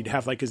bands. You'd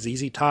have like a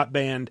ZZ Top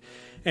band,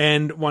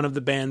 and one of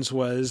the bands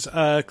was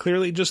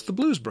clearly just the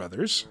Blues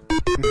Brothers.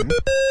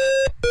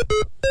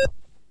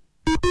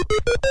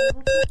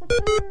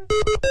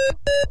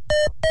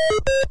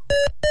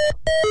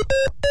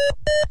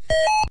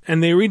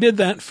 And they redid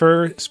that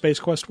for Space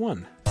Quest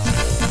 1.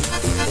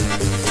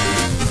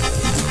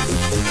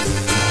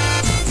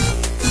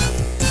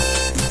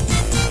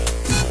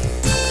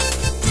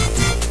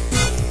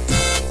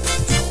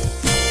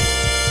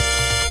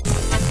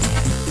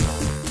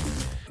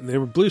 They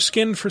were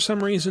blue-skinned for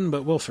some reason,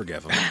 but we'll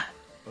forgive them.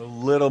 A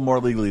little more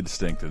legally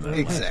distinct than that.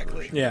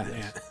 Exactly. Yeah.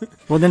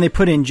 Well, then they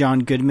put in John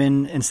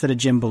Goodman instead of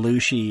Jim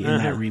Belushi in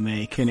that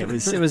remake, and it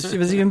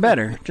was even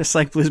better, just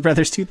like Blues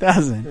Brothers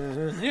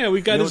 2000. Yeah,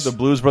 we got the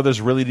Blues Brothers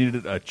really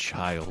needed a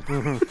child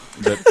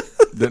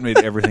that made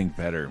everything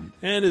better.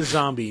 And a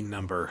zombie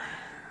number.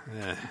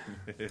 That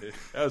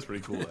was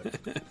pretty cool.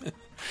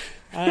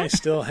 I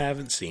still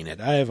haven't seen it.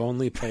 I have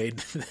only played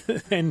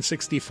the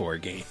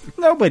N64 game.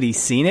 Nobody's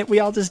seen it. We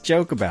all just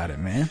joke about it,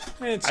 man.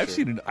 I've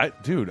seen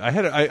it. Dude, I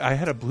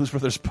had a Blues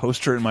Brothers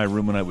poster in my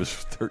room when I was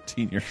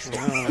 13 years old.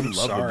 I love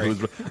the Blues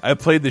Brothers. I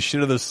played the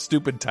shit of those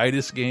stupid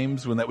Titus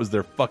games when that was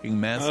their fucking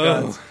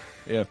mascots.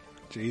 Yeah.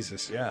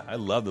 Jesus. Yeah, I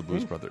love the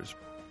Blues Brothers.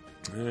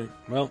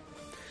 Well,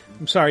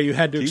 I'm sorry you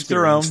had to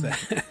experience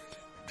that.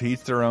 To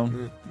each their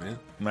own. Yeah.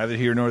 Neither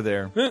here nor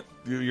there.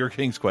 Your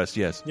King's Quest,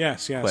 yes.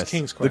 Yes, Quest.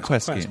 King's Quest. The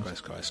Quest games.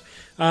 Quest.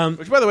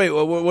 Which, by the way,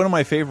 one of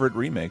my favorite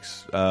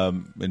remakes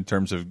in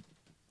terms of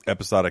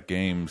episodic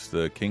games,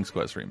 the King's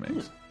Quest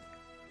remakes.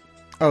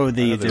 Oh,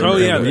 the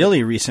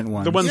really recent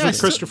ones. The ones with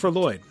Christopher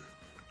Lloyd.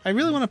 I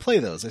really want to play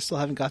those. I still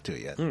haven't got to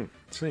it yet.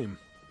 Same.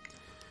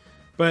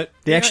 But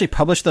they actually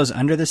publish those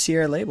under the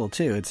Sierra label,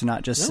 too. It's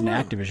not just an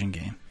Activision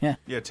game. Yeah.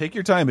 Yeah, take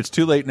your time. It's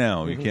too late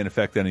now. You can't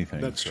affect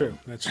anything. That's true.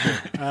 At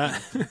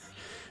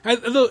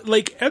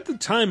the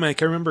time, I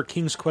remember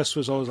King's Quest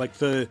was always like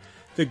the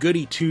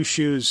goody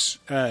two-shoes.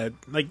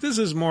 This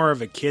is more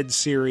of a kid's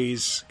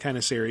series, kind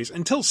of series,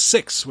 until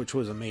 6, which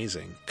was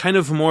amazing. Kind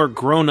of more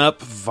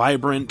grown-up,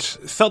 vibrant,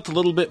 felt a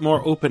little bit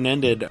more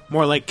open-ended,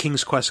 more like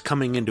King's Quest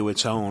coming into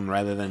its own,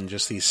 rather than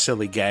just these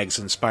silly gags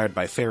inspired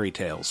by fairy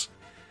tales.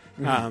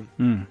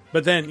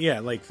 But then,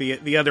 like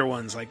the other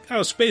ones, like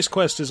Space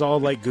Quest is all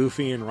like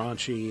goofy and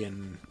raunchy,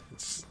 and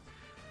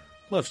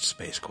loved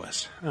Space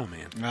Quest. Oh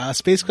man,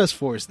 Space Quest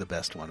 4 is the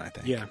best one, I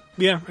think.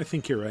 Yeah, I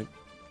think you're right.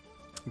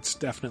 It's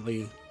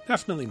definitely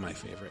my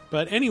favorite.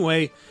 But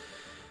anyway,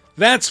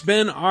 that's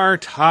been our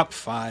top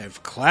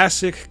 5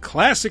 classic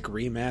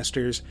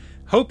remasters.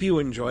 Hope you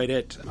enjoyed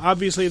it.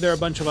 Obviously, there are a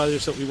bunch of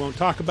others that we won't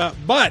talk about,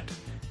 but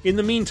in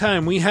the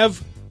meantime, we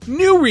have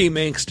new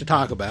remakes to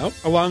talk about,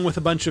 along with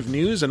a bunch of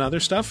news and other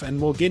stuff, and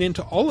we'll get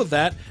into all of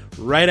that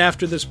right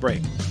after this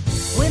break.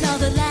 When all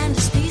the land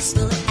is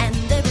peaceful and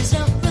there is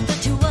no brother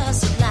to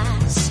us at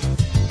last,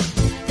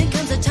 then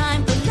comes a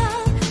time for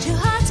love, two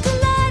hearts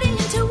colliding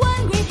into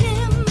one great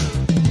hymn.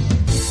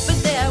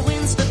 But there are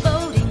winds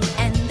foreboding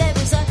and there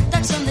is a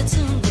dark storm that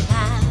soon will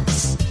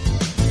pass.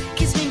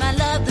 Kiss me, my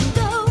love, and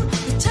go.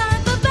 The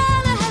time for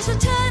valor has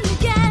returned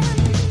again.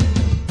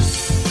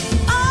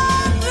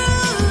 All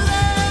through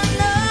the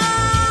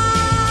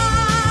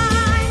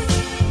night,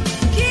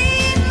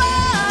 keep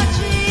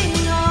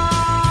marching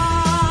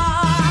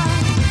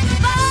on,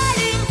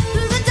 fighting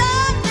through the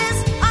darkness,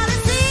 all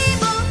is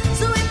evil,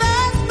 so we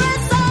must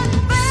press on.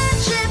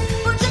 Friendship,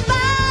 fortune,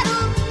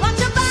 battle, watch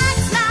your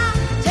backs now,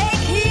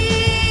 take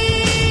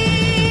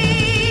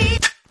heed.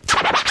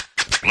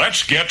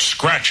 Let's get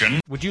scratching.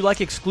 Would you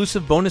like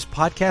exclusive bonus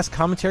podcast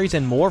commentaries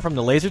and more from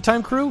the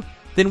LaserTime crew?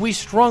 Then we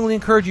strongly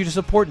encourage you to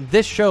support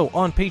this show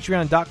on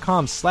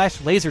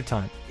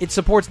patreon.com/lasertime. It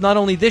supports not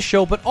only this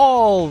show, but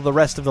all the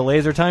rest of the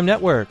LaserTime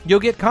network. You'll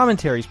get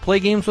commentaries, play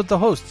games with the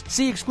hosts,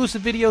 see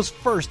exclusive videos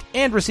first,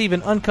 and receive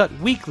an uncut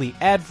weekly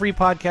ad-free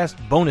podcast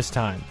bonus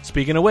time.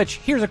 Speaking of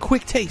which, here's a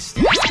quick taste.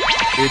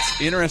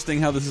 It's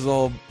interesting how this has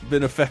all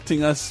been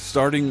affecting us,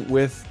 starting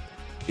with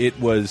it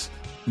was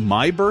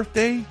my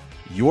birthday,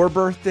 your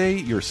birthday,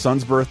 your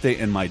son's birthday,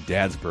 and my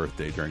dad's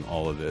birthday during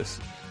all of this.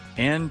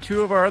 And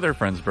 2 of our other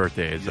friends'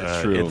 birthdays.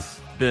 That's true. It's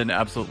been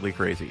absolutely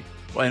crazy.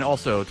 Well, and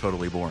also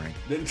totally boring.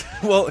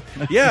 Well,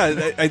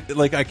 yeah,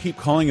 I keep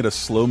calling it a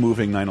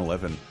slow-moving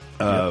 9/11.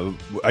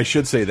 I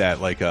should say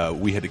that,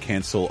 we had to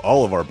cancel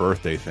all of our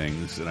birthday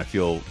things, and I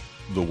feel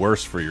the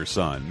worst for your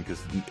son,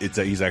 because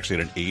he's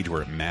actually at an age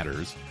where it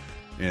matters.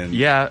 And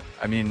yeah,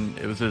 I mean,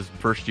 it was his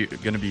first year,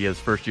 going to be his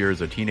first year as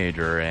a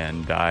teenager,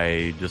 and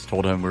I just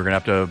told him we're going to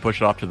have to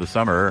push it off to the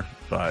summer,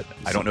 but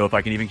I don't know if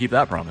I can even keep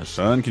that promise.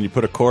 Son, can you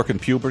put a cork in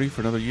puberty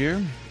for another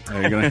year?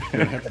 Are you gonna have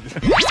to...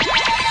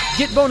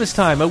 Get Bonus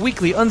Time, a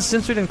weekly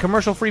uncensored and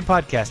commercial-free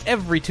podcast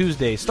every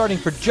Tuesday, starting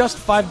for just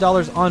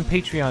 $5 on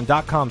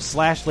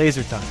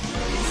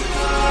patreon.com/lasertime.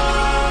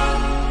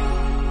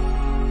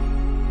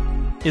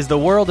 Is the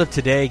world of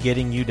today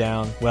getting you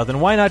down? Well,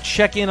 then why not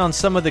check in on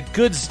some of the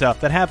good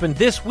stuff that happened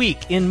this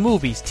week in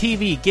movies,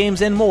 TV,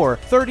 games, and more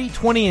 30,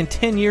 20, and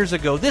 10 years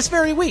ago this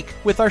very week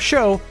with our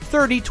show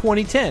 30,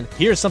 20, 10.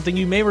 Here's something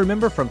you may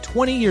remember from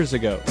 20 years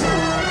ago.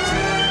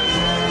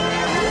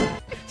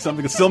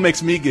 Something that still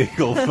makes me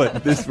giggle,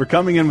 but we're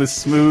coming in with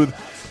Smooth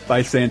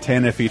by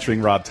Santana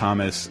featuring Rob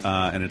Thomas,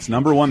 and it's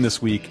 #1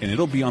 this week, and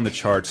it'll be on the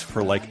charts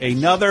for like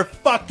another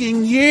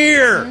fucking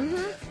year.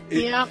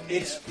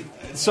 It's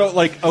so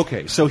like,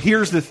 okay, so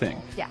here's the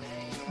thing. Yeah.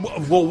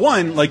 Well,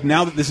 one, like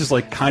now that this has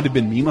like kind of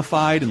been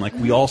memeified and like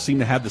we all seem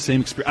to have the same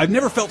experience, I've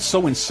never felt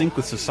so in sync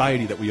with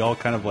society that we all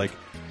kind of like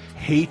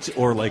hate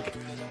or like,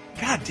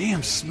 God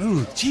damn,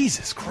 Smooth,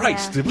 Jesus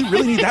Christ, did we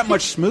really need that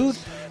much Smooth?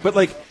 But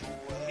like,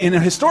 in a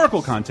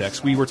historical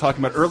context, we were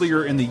talking about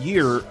earlier in the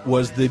year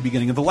was the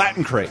beginning of the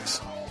Latin craze.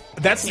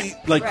 That's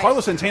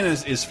Carlos Santana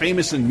is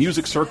famous in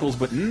music circles,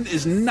 but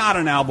is not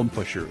an album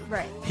pusher.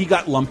 Right. He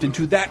got lumped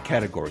into that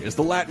category as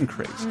the Latin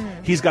craze.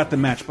 He's got the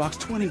Matchbox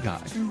 20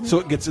 guy, so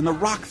it gets in the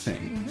rock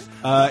thing,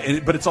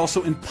 but it's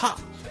also in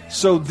pop.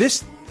 So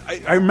this,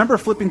 I remember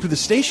flipping through the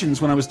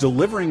stations when I was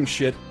delivering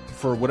shit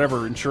for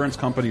whatever insurance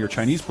company or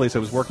Chinese place I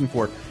was working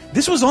for.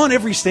 This was on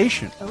every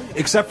station,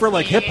 except for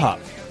like hip hop.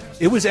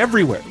 It was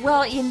everywhere.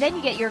 Well, and then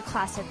you get your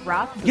classic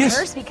rock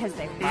boomers because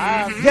they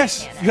love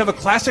Yes, you have a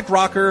classic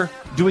rocker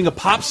doing a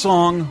pop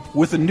song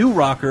with a new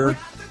rocker.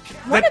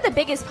 One of the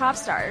biggest pop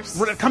stars.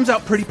 It comes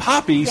out pretty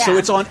poppy, so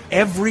it's on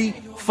every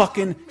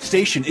fucking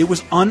station. It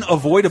was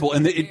unavoidable.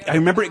 And I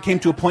remember it came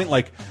to a point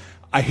like,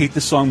 I hate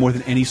this song more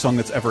than any song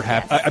that's ever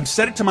happened. I've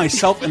said it to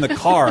myself in the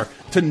car,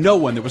 to no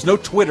one. There was no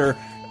Twitter.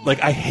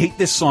 Like, I hate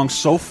this song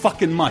so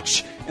fucking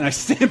much, and I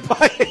stand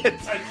by it.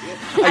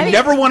 I mean,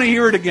 never want to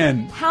hear it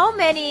again. How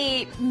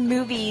many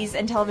movies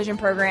and television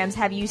programs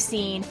have you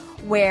seen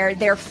where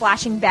they're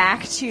flashing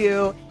back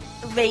to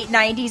late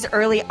 90s,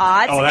 early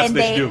aughts, and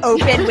they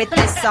open with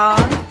this song?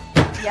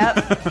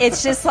 Yep.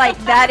 It's just like,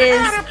 that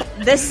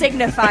is the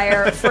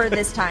signifier for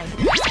this time.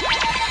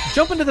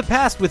 Jump into the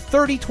past with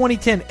 30, 20,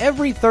 10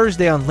 every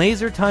Thursday on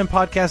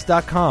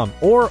LaserTimePodcast.com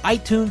or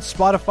iTunes,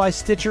 Spotify,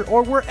 Stitcher,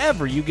 or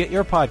wherever you get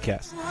your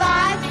podcasts.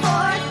 5,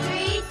 4,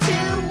 3,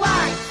 2,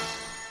 1.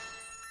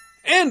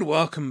 And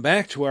welcome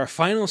back to our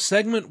final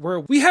segment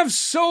where we have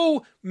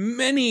so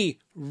many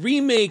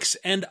remakes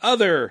and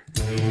other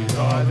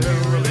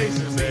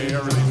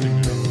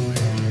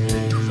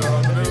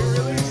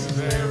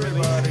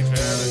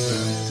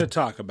to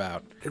talk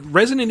about.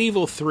 Resident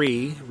Evil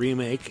 3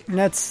 remake.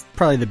 That's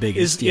probably the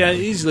biggest.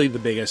 Easily the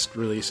biggest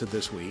release of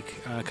this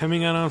week.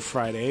 Coming out on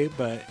Friday,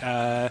 but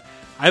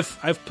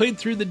I've played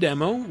through the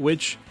demo,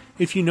 which,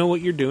 if you know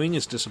what you're doing,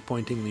 is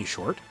disappointingly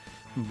short.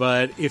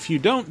 But if you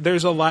don't,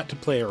 there's a lot to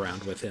play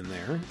around with in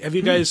there. Have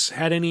you guys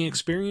had any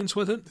experience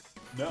with it?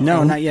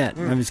 No, not yet.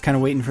 I was kind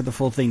of waiting for the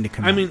full thing to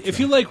come out. I mean,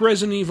 if you like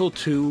Resident Evil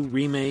 2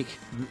 remake,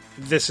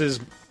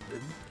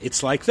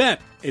 it's like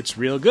that. It's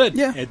real good.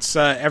 Yeah. It's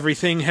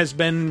everything has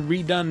been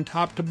redone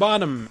top to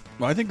bottom.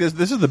 Well, I think this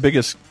is the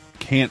biggest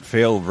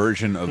can't-fail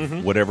version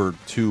of whatever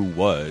 2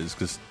 was,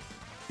 because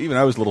even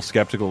I was a little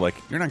skeptical, like,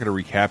 you're not going to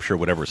recapture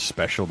whatever's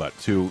special about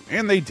 2,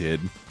 and they did.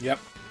 Yep.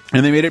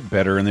 And they made it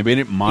better, and they made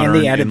it modern.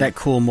 And they added that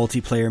cool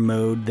multiplayer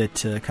mode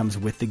that comes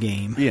with the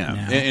game. Yeah,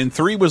 and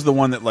 3 was the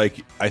one that,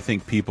 like, I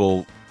think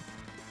people,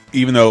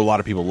 even though a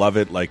lot of people love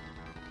it, like,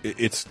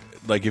 it's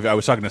like if I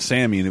was talking to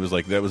Sammy, and it was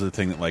like that was the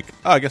thing that, like,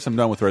 oh, I guess I'm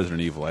done with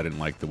Resident Evil. I didn't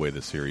like the way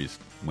the series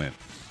went,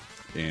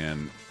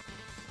 and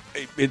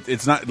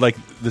it's not like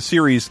the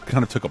series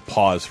kind of took a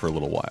pause for a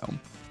little while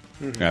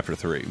after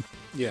 3.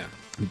 Yeah,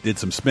 did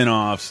some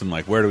spin-offs and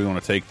like, where do we want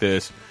to take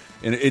this?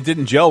 And it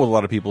didn't gel with a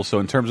lot of people. So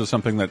in terms of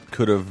something that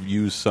could have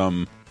used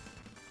some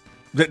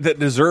that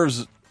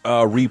deserves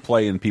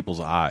replay in people's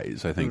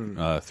eyes, I think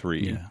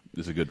 3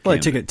 is a good. Well,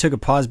 it took a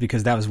pause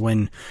because that was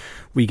when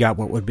we got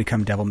what would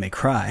become Devil May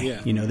Cry.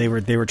 Yeah. You know, they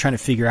were trying to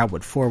figure out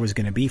what 4 was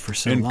going to be for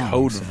so long. And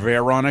Code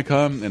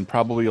Veronica, and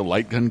probably a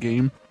light gun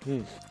game.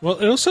 Well,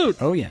 it also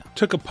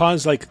took a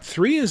pause. Like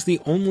 3 is the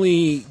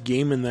only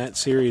game in that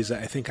series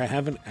that I think I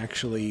haven't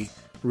actually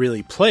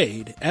really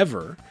played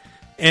ever.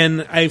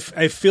 And I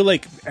feel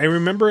like I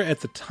remember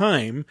at the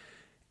time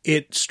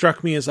it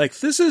struck me as like,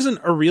 this isn't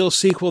a real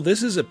sequel.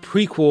 This is a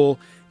prequel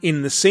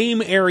in the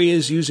same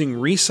areas using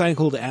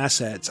recycled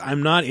assets.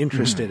 I'm not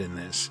interested in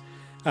this.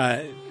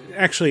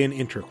 Actually, an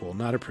interquel,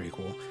 not a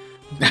prequel.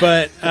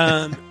 But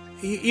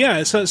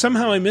yeah, so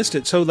somehow I missed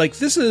it. So like,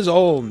 this is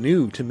all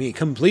new to me,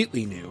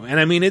 completely new. And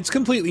I mean, it's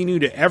completely new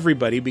to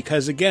everybody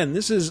because, again,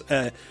 this is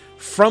a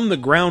from the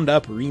ground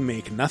up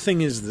remake.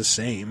 Nothing is the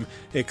same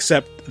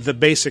except the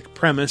basic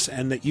premise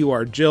and that you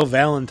are Jill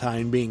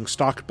Valentine being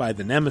stalked by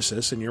the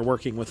Nemesis and you're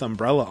working with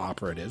Umbrella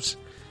operatives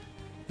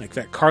like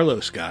that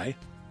Carlos guy.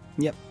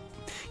 Yep.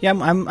 Yeah,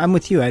 I'm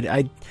with you.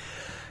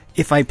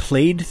 If I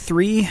played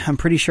 3, I'm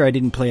pretty sure I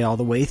didn't play all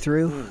the way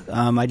through.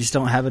 I just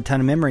don't have a ton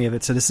of memory of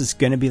it, so this is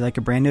going to be like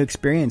a brand new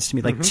experience to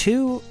me. Like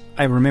 2,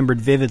 I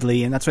remembered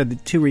vividly, and that's why the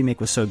 2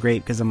 remake was so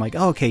great, because I'm like,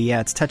 oh, okay,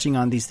 yeah, it's touching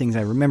on these things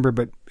I remember,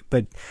 but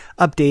but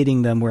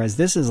updating them. Whereas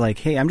this is like,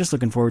 hey, I'm just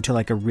looking forward to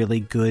like a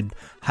really good,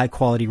 high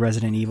quality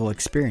Resident Evil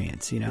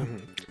experience. You know,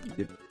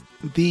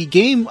 the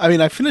game. I mean,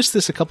 I finished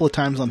this a couple of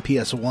times on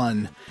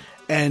PS1,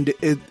 and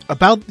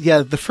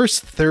the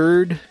first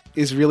third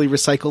is really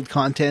recycled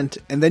content,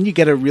 and then you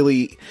get a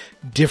really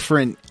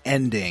different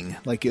ending.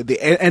 Like the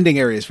ending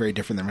area is very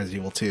different than Resident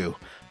Evil 2,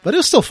 but it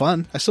was still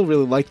fun. I still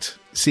really liked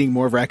seeing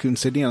more of Raccoon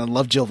City, and I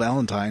love Jill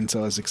Valentine, so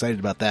I was excited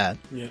about that.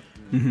 Yeah.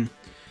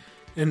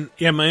 And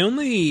yeah, my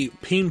only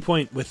pain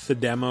point with the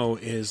demo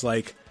is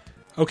like,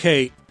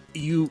 okay,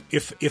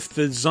 if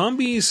the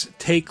zombies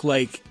take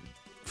like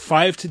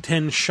 5 to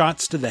 10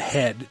 shots to the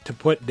head to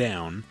put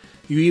down,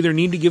 you either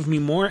need to give me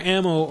more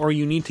ammo or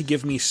you need to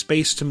give me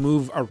space to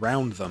move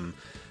around them.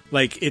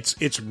 Like,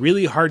 it's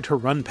really hard to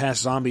run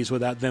past zombies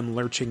without them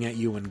lurching at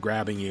you and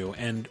grabbing you.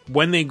 And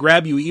when they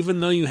grab you, even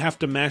though you have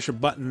to mash a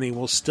button, they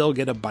will still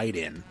get a bite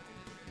in.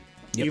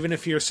 Yep. Even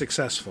if you're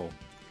successful.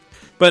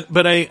 But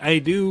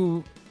I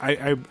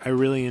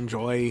really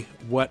enjoy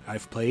what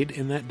I've played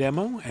in that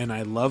demo, and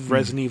I love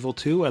Resident Evil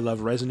 2. I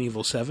love Resident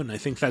Evil 7. I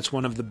think that's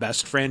one of the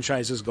best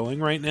franchises going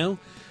right now.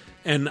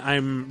 And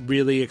I'm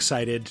really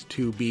excited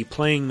to be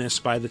playing this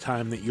by the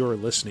time that you're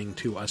listening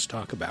to us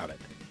talk about it.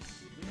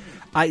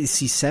 I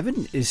see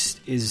 7 is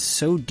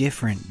so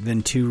different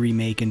than 2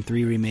 remake and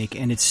 3 remake,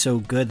 and it's so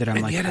good that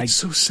I'm yet it's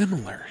so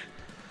similar.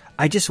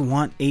 I just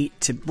want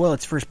 8 to. Well,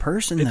 it's first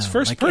person. It's though.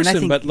 first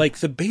person, but like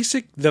the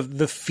basic,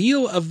 the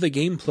feel of the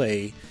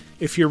gameplay.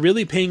 If you're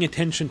really paying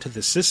attention to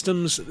the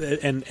systems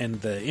and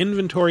the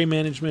inventory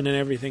management and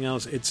everything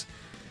else,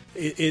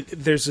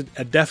 there's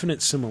a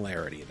definite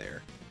similarity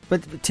there.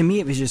 But to me,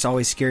 it was just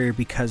always scarier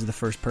because of the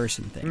first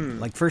person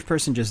thing. Like first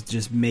person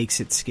just makes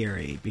it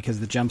scary because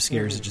the jump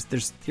scares are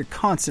just you're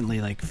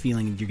constantly like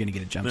feeling you're going to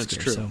get a jump That's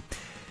scare. True.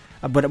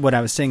 So, but what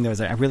I was saying though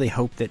is I really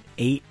hope that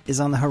 8 is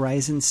on the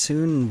horizon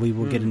soon. We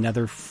will get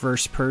another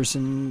first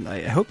person.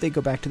 I hope they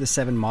go back to the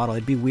 7 model.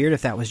 It'd be weird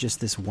if that was just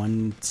this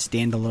one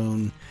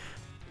standalone,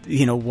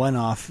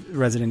 one-off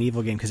Resident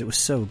Evil game because it was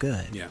so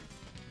good. Yeah.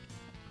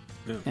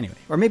 Anyway,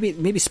 or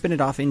maybe spin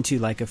it off into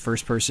like a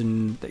first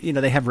person.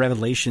 They have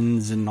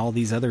Revelations and all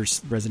these other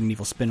Resident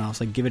Evil spin-offs.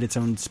 Like give it its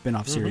own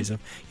spin-off series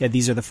of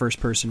these are the first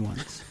person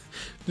ones.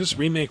 Just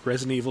remake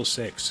Resident Evil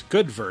 6,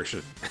 good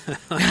version.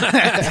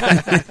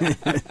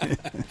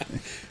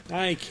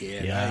 I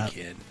kid.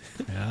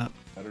 Yeah.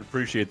 I'd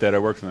appreciate that. I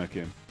worked on that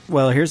game.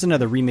 Well, here's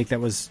another remake that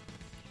was.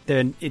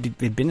 It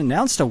had been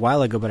announced a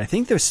while ago, but I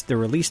think the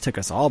release took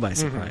us all by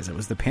surprise. It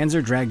was the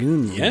Panzer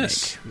Dragoon remake.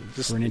 Yes.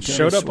 For Nintendo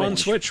showed up Switch. on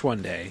Switch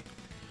one day.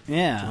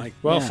 Yeah. Like,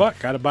 fuck,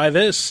 gotta buy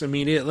this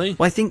immediately.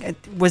 Well, I think it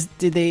was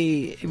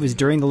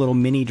during the little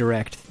mini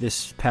direct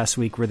this past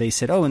week where they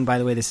said, oh, and by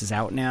the way, this is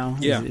out now?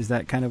 Yeah. Is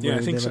that kind of where I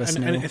think they so. let us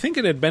And know? I think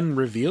it had been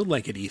revealed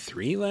like at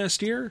E3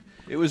 last year.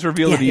 It was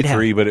revealed at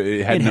E3, but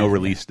it had no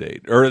release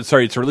date. Or,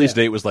 sorry, its release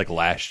date was like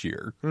last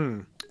year.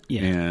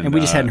 Yeah, and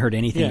we just hadn't heard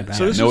anything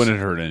about it. No one had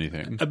heard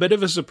anything. A bit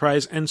of a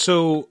surprise, and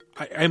so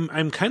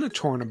I'm kind of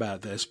torn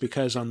about this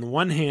because on the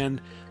one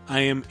hand,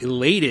 I am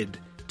elated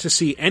to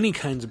see any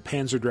kinds of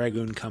Panzer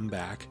Dragoon come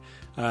back.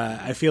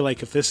 I feel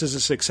like if this is a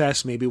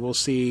success, maybe we'll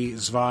see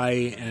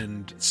Zwei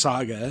and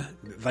Saga.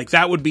 Like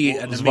that would be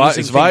an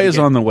amazing. Zwei is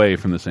on the way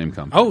from the same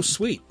company. Oh,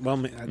 sweet!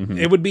 Well,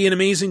 it would be an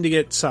amazing to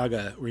get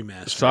Saga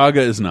remastered.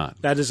 Saga is not.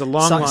 That is a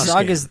long lost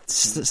game.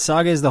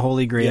 Saga is the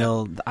holy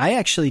grail. Yeah. I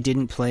actually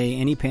didn't play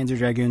any Panzer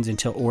Dragoons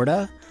until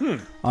Orta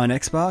on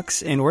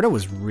Xbox, and Orta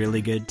was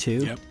really good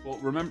too. Yep. Well,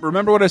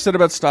 remember what I said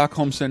about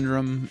Stockholm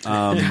Syndrome?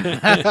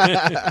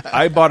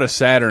 I bought a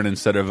Saturn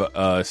instead of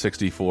a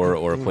 64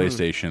 or a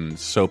PlayStation,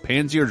 so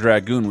Panzer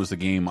Dragoon was the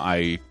game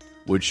I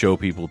would show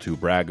people to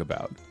brag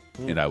about.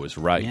 And I was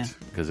right,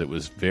 because it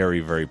was very,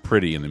 very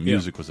pretty, and the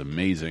music was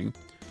amazing.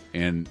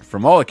 And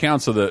from all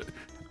accounts of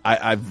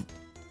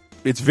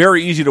it's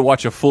very easy to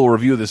watch a full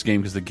review of this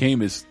game, because the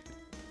game is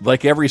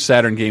like every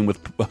Saturn game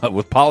with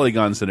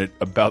polygons in it,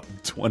 about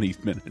 20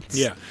 minutes.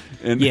 Yeah.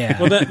 And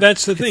Well,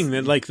 that's the thing.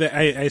 That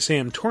I say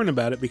I'm torn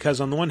about it, because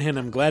on the one hand,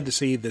 I'm glad to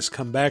see this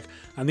come back.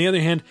 On the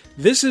other hand,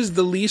 this is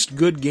the least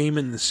good game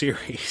in the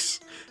series,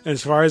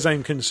 as far as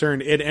I'm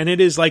concerned. It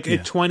is like a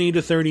 20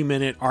 to 30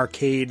 minute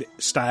arcade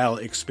style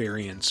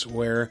experience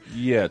where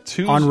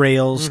on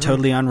rails,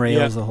 totally on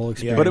rails, the whole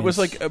experience. But it was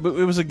it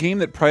was a game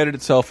that prided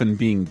itself in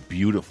being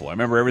beautiful. I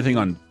remember everything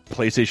on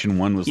PlayStation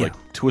 1 was like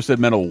Twisted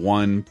Metal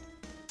 1,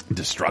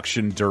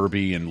 Destruction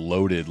Derby, and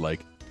Loaded.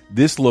 Like,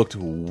 this looked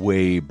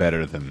way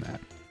better than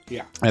that.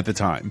 Yeah. At the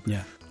time.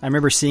 Yeah. I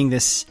remember seeing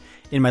this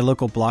in my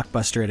local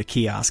Blockbuster at a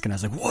kiosk, and I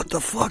was like, what the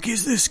fuck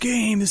is this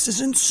game? This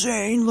is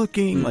insane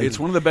looking. It's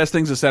one of the best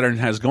things that Saturn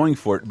has going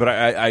for it, but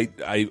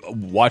I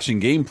watching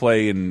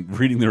gameplay and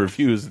reading the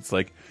reviews, it's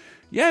like,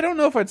 I don't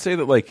know if I'd say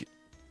that, like,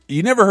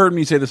 you never heard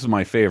me say this is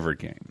my favorite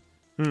game.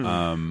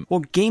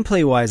 Well,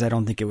 gameplay wise, I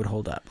don't think it would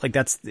hold up. Like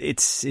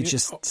it's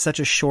just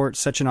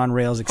such an on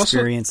rails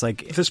experience. Also,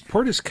 this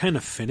port is kind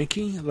of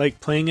finicky.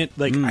 Like playing it,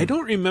 I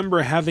don't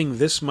remember having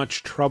this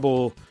much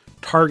trouble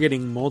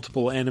targeting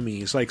multiple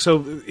enemies. Like,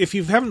 so if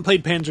you haven't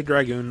played Panzer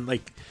Dragoon,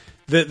 like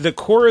the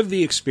core of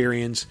the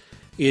experience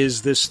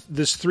is this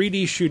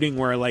 3D shooting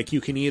where like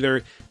you can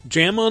either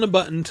jam on a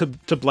button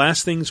to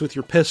blast things with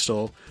your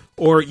pistol,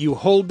 or you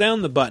hold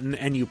down the button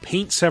and you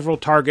paint several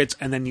targets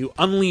and then you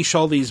unleash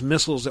all these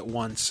missiles at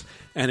once,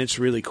 and it's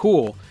really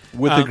cool.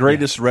 With the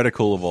greatest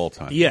reticle of all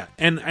time. Yeah,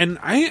 and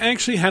I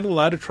actually had a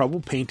lot of trouble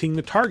painting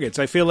the targets.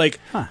 I feel like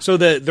so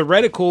the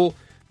reticle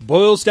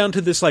boils down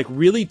to this like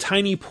really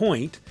tiny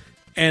point,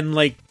 and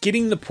like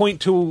getting the point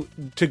to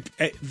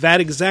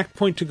that exact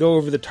point to go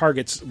over the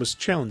targets was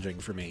challenging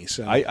for me.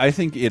 So I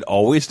think it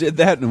always did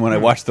that, and when I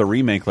watched the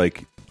remake,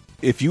 like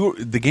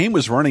the game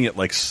was running at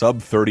like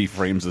sub 30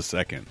 frames a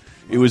second.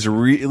 It was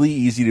really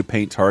easy to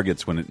paint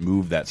targets when it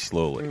moved that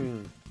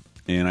slowly.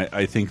 And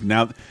I think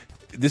now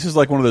this is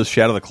like one of those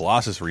Shadow of the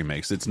Colossus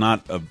remakes. It's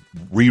not a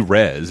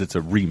re-res, it's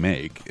a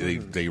remake.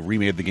 They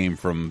remade the game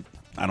from,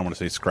 I don't want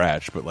to say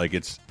scratch, but like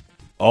it's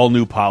all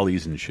new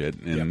polys and shit.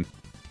 And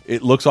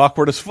it looks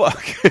awkward as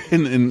fuck.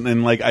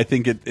 and like I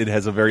think it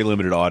has a very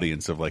limited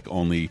audience of like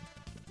only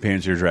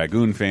Panzer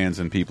Dragoon fans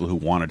and people who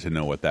wanted to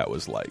know what that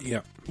was like.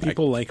 Yeah,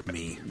 people like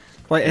me.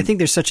 Well, I think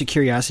there's such a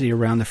curiosity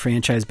around the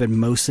franchise, but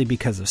mostly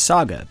because of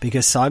Saga.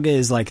 Because Saga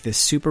is like this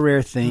super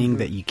rare thing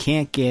that you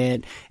can't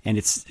get, and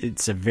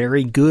it's a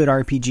very good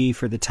RPG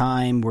for the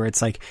time. Where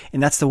it's like,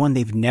 and that's the one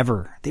they've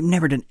never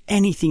done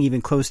anything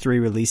even close to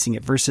re-releasing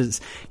it. Versus,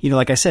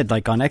 like I said,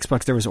 like on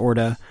Xbox there was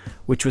Orta,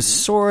 which was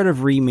sort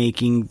of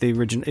remaking the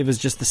original. It was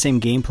just the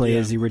same gameplay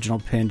as the original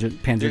Panzer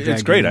Dragoon.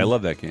 It's great. I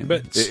love that game.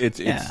 But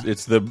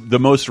it's the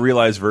most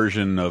realized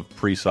version of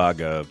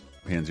pre-Saga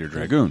Panzer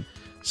Dragoon.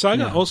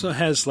 Saga also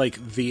has like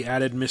the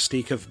added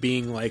mystique of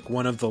being like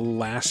one of the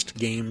last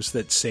games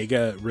that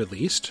Sega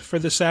released for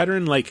the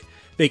Saturn. Like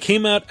they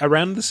came out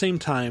around the same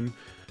time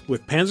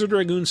with Panzer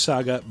Dragoon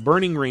Saga,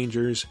 Burning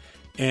Rangers,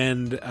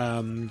 and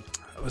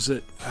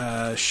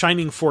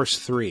Shining Force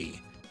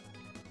 3,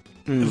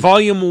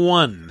 Volume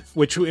 1,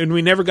 and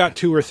we never got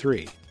 2 or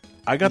 3.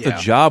 I got the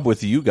job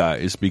with you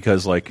guys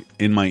because like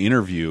in my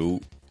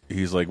interview,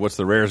 he's like, "What's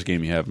the rarest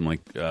game you have?" I'm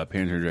like,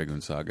 "Panzer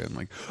Dragoon Saga." I'm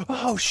like,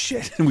 "Oh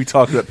shit!" And we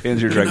talked about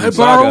Panzer Dragoon Saga.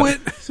 Can I borrow it?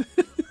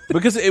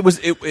 Because it was.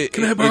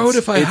 Can I borrow it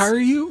if I hire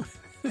you?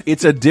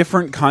 It's a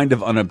different kind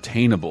of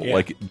unobtainable. Yeah.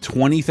 Like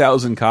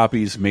 20,000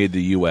 copies made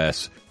the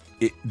U.S.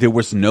 There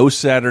was no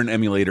Saturn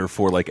emulator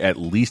for like at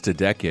least a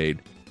decade.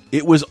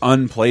 It was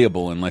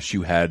unplayable unless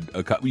you had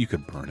a copy. You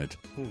could burn it,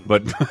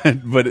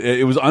 but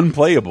it was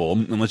unplayable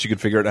unless you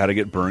could figure out how to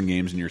get burn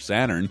games in your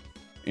Saturn.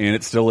 And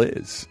it still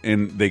is.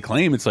 And they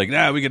claim it's like,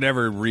 we could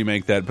never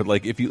remake that. But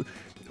like,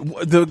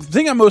 the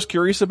thing I'm most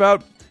curious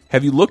about,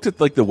 have you looked at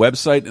like the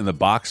website and the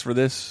box for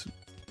this?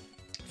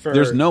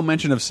 There's no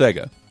mention of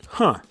Sega.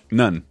 Huh.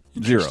 None.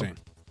 Zero.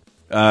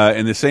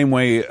 In the same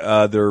way,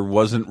 there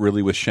wasn't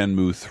really with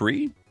Shenmue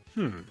 3.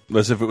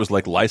 As if it was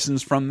like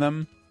licensed from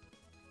them.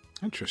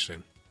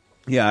 Interesting.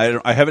 Yeah,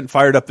 I haven't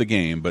fired up the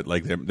game, but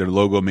like their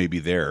logo may be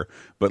there.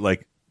 But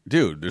like,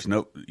 dude, there's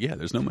no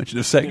mention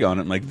of Sega on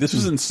it. Like this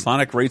was in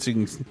Sonic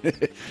Racing,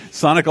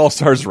 Sonic All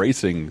Stars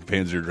Racing,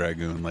 Panzer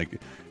Dragoon.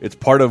 Like it's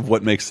part of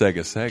what makes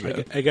Sega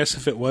Sega. I guess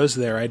if it was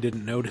there, I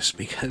didn't notice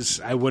because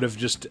I would have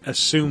just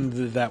assumed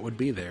that would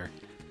be there.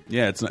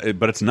 Yeah, it's not,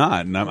 but it's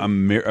not, and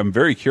I'm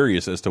very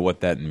curious as to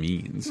what that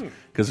means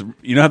because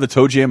you know how the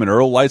Toe Jam and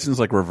Earl license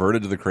like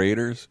reverted to the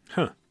creators.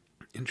 Huh.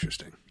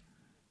 Interesting.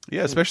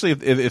 Yeah, especially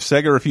if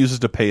Sega refuses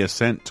to pay a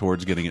cent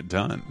towards getting it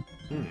done.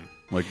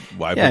 Like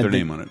why put their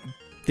name on it?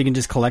 They can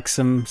just collect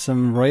some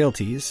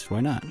royalties.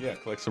 Why not? Yeah,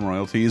 collect some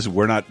royalties.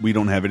 We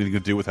don't have anything to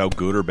do with how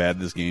good or bad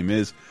this game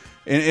is.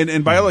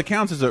 And by all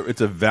accounts,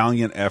 it's a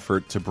valiant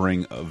effort to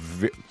bring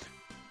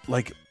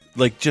like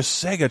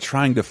just Sega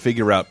trying to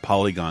figure out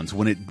polygons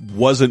when it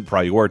wasn't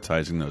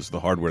prioritizing the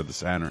hardware of the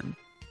Saturn.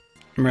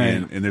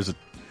 Right. And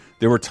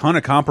there were a ton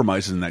of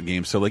compromises in that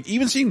game. So like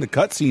even seeing the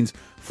cutscenes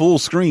full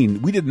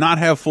screen, we did not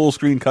have full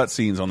screen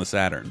cutscenes on the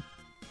Saturn.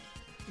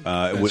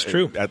 That's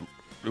true.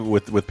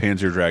 With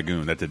Panzer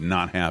Dragoon, that did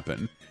not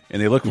happen,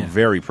 and they look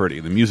very pretty.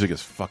 The music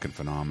is fucking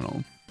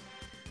phenomenal.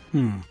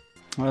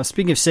 Well,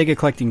 speaking of Sega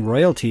collecting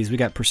royalties, we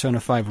got Persona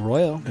 5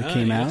 Royal that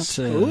came out.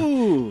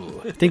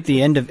 Ooh. I think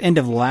the end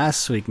of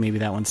last week, maybe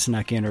that one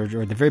snuck in, or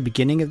the very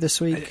beginning of this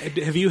week.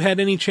 Have you had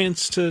any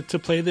chance to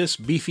play this,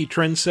 beefy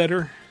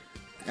trendsetter?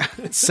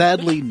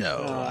 Sadly, no.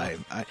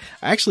 I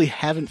actually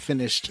haven't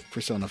finished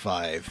Persona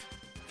 5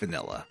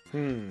 Vanilla,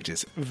 which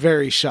is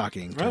very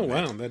shocking. Oh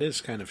wow, that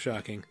is kind of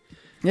shocking.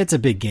 It's a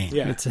big game.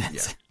 Yeah,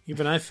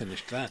 even I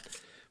finished that.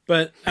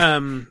 But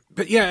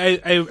yeah,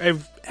 I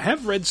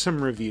have read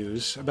some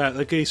reviews about,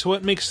 okay, so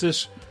what makes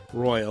this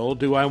royal?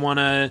 Do I want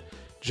to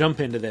jump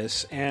into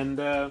this? And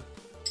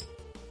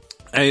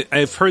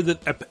I've heard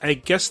that, I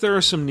guess there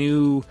are some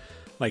new,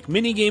 like,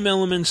 mini-game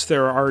elements.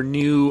 There are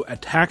new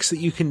attacks that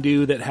you can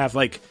do that have,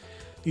 like,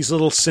 these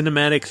little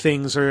cinematic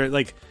things, or,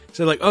 like,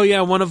 so, like, oh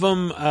yeah, one of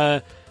them,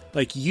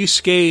 like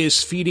Yusuke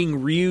is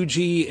feeding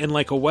Ryuji in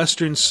like a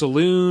Western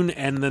saloon,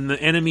 and then the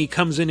enemy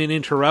comes in and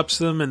interrupts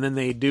them, and then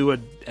they do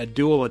a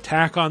dual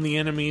attack on the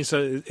enemy.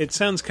 So it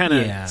sounds kind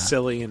of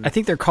silly. And I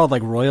think they're called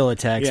like royal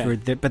attacks,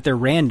 but they're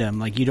random.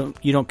 Like you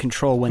don't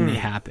control when they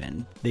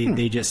happen.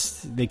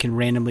 They can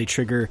randomly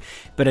trigger.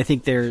 But I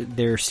think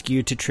they're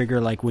skewed to trigger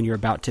like when you're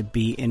about to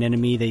beat an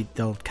enemy.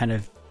 They'll kind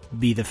of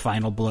be the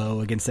final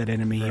blow against that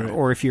enemy,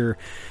 or if you're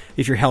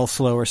health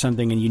slow or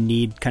something and you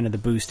need kind of the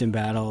boost in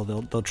battle,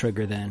 they'll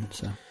trigger then.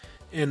 So,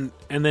 and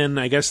then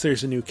I guess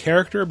there's a new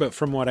character, but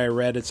from what I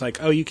read, it's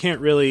like, oh, you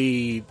can't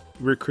really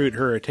recruit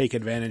her or take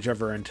advantage of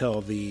her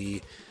until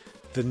the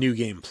new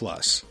game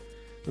plus.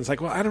 And it's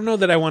like, well, I don't know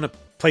that I want to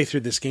play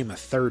through this game a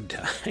third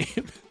time.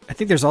 I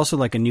think there's also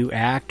like a new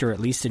act or at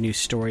least a new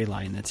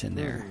storyline that's in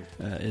there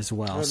as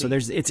well. So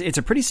it's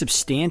a pretty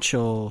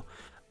substantial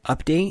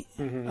update.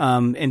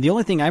 And the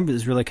only thing I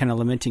was really kind of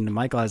lamenting to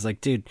Michael, I was like,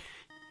 dude,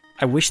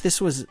 I wish this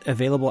was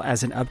available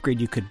as an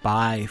upgrade you could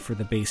buy for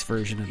the base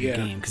version of the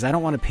game, because I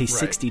don't want to pay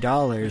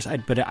 $60.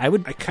 I'd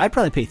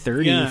probably pay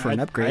 $30 for an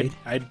upgrade.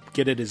 I'd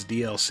get it as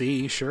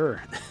DLC,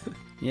 sure.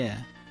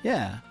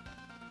 yeah.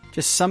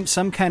 Just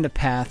some kind of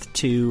path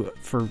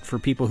for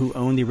people who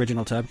own the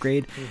original to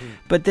upgrade.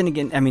 But then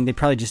again, I mean, they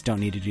probably just don't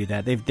need to do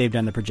that. They've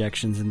done the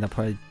projections, and they'll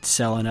probably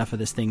sell enough of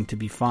this thing to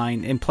be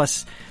fine. And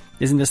plus,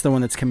 isn't this the one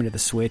that's coming to the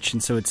Switch?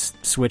 And so it's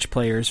Switch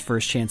players'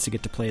 first chance to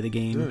get to play the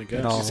game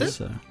at all.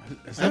 So.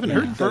 I haven't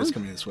heard that it's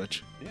coming to the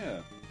Switch.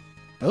 Yeah.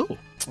 Oh, well,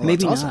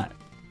 maybe awesome. not.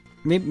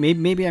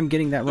 Maybe I'm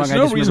getting that wrong. There's I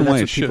no just reason remember why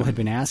that's it what people should. had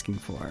been asking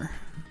for.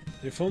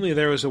 If only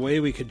there was a way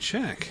we could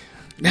check.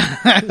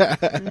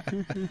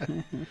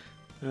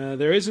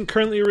 There isn't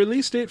currently a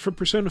release date for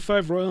Persona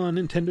 5 Royal on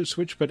Nintendo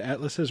Switch, but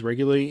Atlus has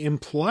regularly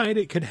implied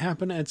it could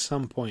happen at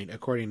some point,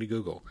 according to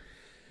Google.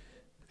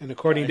 And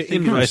according to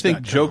Inverse.com. I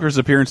think Joker's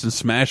appearance in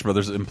Smash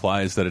Brothers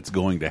implies that it's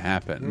going to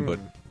happen, but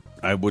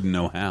I wouldn't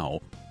know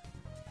how.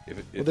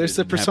 Well, there's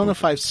the Persona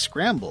 5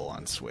 Scramble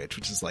on Switch,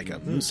 which is like a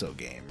Muso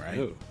game, right?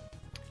 Oh.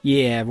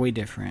 Yeah, way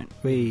different.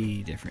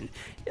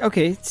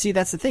 Okay, see,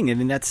 that's the thing. I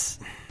mean, that's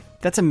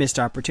a missed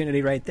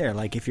opportunity right there.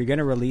 Like, if you're going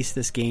to release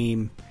this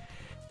game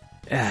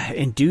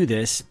and do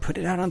this, put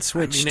it out on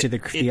Switch to the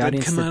audience. It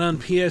did come out on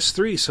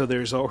PS3, so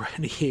there's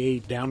already a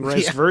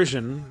down-res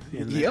version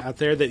out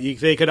there that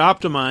they could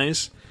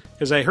optimize.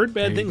 Because I heard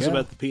bad things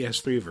about the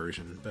PS3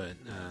 version, but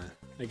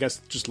I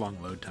guess just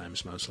long load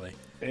times mostly.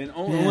 And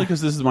only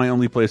because this is my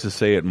only place to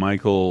say it,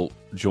 Michael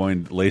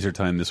joined Laser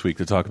Time this week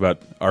to talk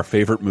about our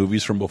favorite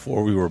movies from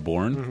before we were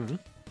born.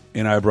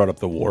 And I brought up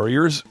The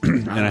Warriors,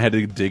 and I had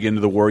to dig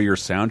into the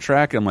Warriors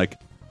soundtrack. I'm like,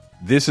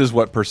 this is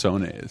what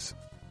Persona is.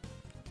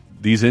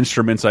 These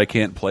instruments I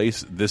can't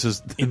place. That's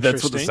what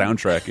the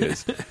soundtrack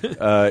is.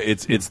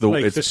 It's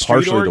like it's the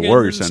partially the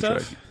Warriors soundtrack.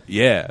 Stuff?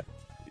 Yeah.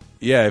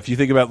 If you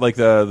think about like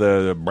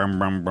the brum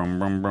brum brum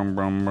brum brum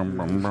brum brum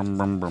brum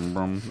brum brum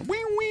brum.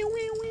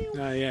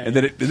 And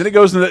then it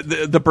goes to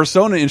the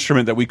Persona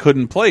instrument that we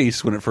couldn't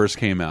place when it first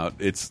came out.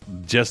 It's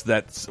just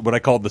that's what I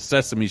call the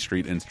Sesame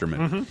Street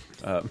instrument.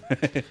 I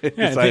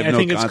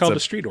think it's called the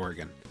street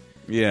organ.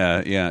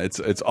 Yeah,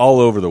 it's all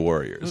over the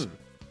Warriors.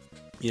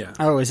 Yeah.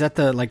 Oh, is that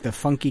the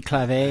funky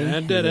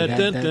clave? The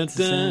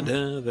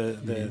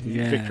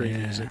victory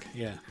music.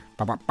 Yeah.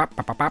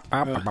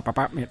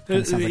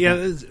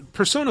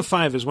 Persona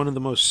 5 is one of the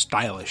most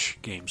stylish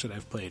games that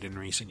I've played in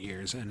recent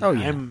years, and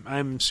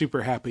I'm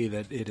super happy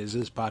that it is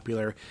as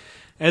popular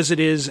as it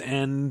is,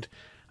 and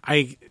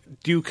I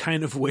do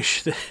kind of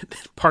wish that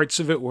parts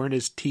of it weren't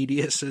as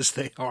tedious as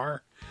they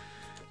are,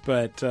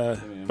 but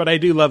I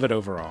do love it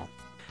overall.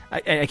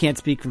 I can't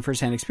speak from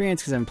first-hand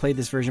experience because I haven't played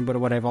this version, but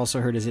what I've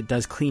also heard is it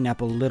does clean up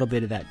a little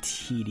bit of that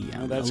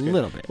tedium.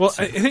 Little bit. Well,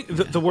 so. I think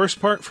the worst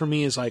part for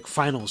me is like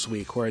finals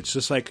week, where it's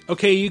just like,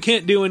 okay, you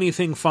can't do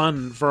anything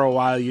fun for a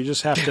while. You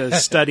just have to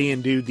study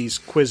and do these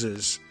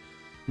quizzes.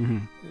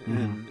 And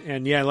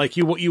yeah, like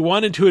you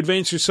wanted to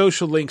advance your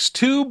social links.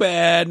 Too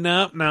bad.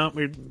 No,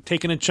 we're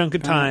taking a chunk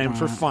of time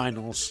for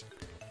finals.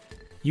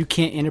 You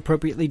can't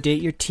inappropriately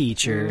date your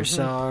teacher.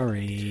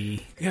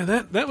 Sorry. Yeah,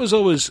 that was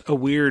always a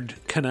weird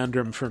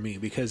conundrum for me,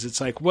 because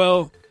it's like,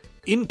 well,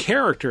 in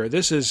character,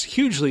 this is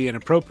hugely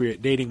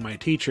inappropriate, dating my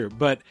teacher,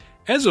 but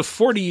as a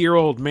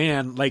 40-year-old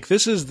man, like,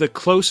 this is the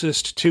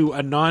closest to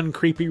a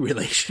non-creepy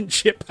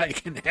relationship I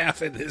can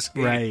have in this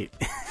game. Right.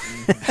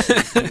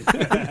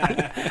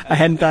 I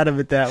hadn't thought of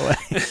it that way.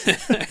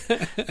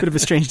 Bit of a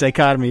strange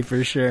dichotomy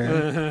for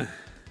sure.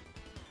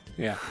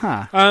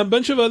 Yeah. A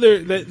bunch of other...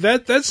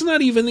 That's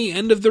not even the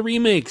end of the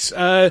remakes.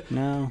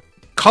 No.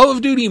 Call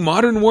of Duty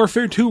Modern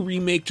Warfare 2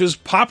 remake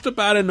just popped up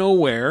out of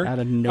nowhere.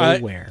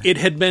 It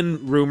had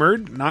been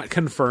rumored, not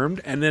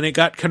confirmed, and then it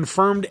got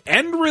confirmed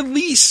and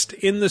released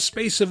in the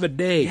space of a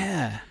day.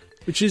 Yeah.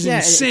 Which is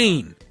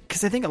insane.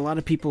 because I think a lot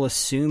of people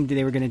assumed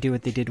they were going to do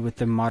what they did with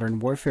the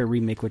Modern Warfare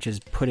remake, which is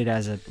put it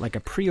as a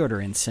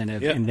pre-order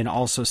incentive and then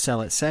also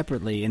sell it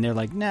separately. And they're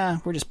like, nah,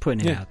 we're just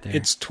putting it out there.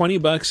 It's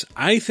 $20.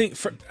 I think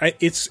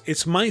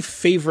it's my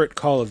favorite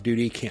Call of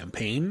Duty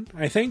campaign.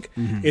 I think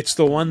it's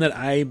the one that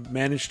I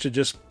managed to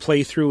just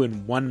play through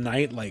in one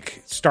night,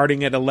 like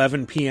starting at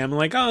 11 p.m.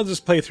 Like, I'll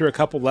just play through a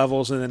couple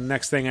levels, and then the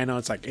next thing I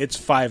know, it's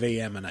 5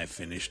 a.m. and I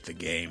finished the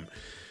game.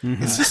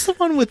 Is this the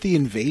one with the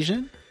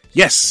invasion?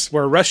 Yes,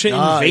 where Russia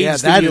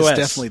invades the US. That is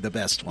definitely the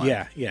best one.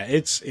 Yeah,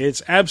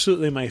 it's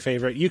absolutely my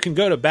favorite. You can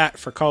go to bat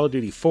for Call of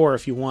Duty 4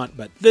 if you want,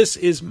 but this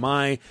is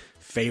my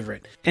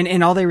favorite.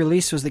 And all they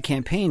released was the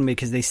campaign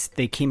because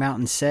they came out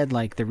and said,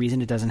 like, the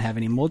reason it doesn't have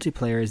any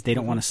multiplayer is they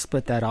don't want to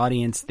split that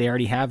audience. They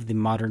already have the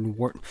Modern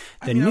War.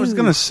 I was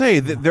going to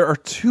say that there are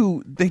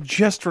two. They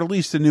just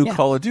released a new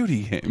Call of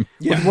Duty game.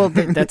 Yeah. Well,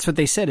 that's what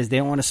they said is they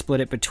don't want to split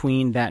it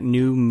between that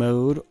new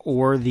mode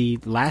or the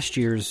last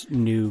year's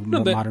new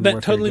Modern Warfare.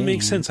 That totally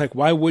makes sense. Like,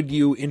 why would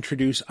you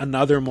introduce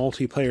another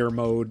multiplayer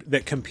mode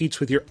that competes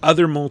with your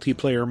other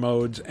multiplayer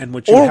modes and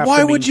which you have to maintain?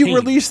 Or why would you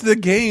release the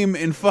game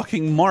in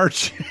fucking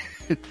March?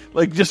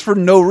 Like, just for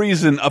no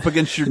reason up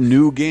against your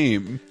new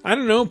game. I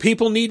don't know.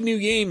 People need new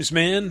games,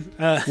 man.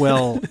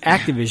 Well,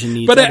 Activision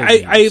needs but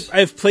games.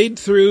 I've played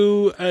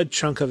through a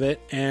chunk of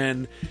it,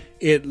 and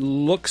it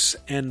looks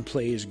and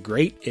plays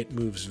great. It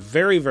moves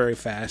very, very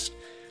fast.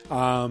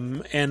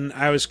 And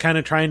I was kind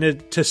of trying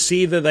to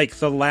see the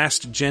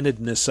last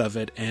genedness of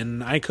it,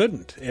 and I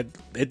couldn't.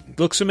 It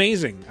looks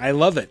amazing. I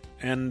love it.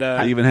 And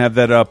I even have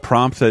that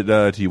prompt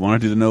that, do you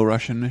want to do the no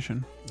Russian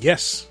mission?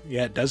 Yes.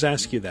 Yeah, it does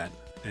ask you that.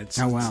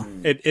 Oh, wow.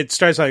 It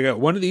starts like,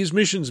 one of these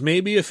missions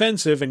may be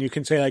offensive, and you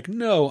can say, like,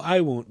 no,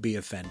 I won't be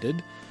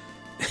offended,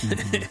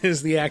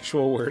 is the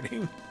actual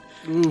wording.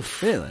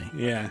 Oof. Really?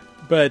 Yeah.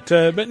 But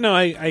no,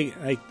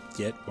 I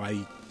get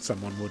why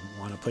someone wouldn't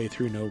want to play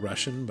through no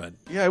Russian, but...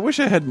 Yeah, I wish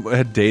I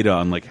had data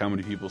on, like, how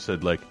many people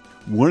said, like,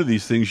 one of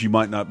these things you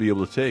might not be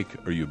able to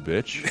take. Are you a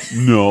bitch?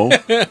 No.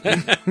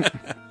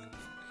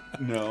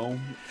 No.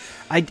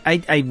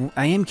 I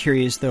am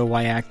curious, though,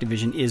 why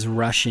Activision is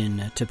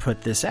Russian to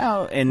put this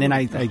out. And then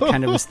I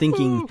kind of was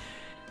thinking,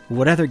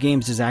 what other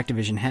games does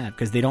Activision have?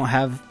 Because they don't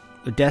have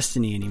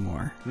Destiny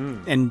anymore.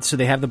 And so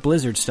they have the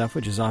Blizzard stuff,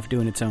 which is off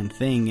doing its own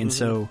thing. And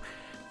so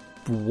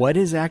what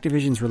is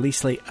Activision's release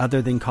slate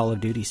other than Call of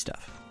Duty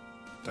stuff?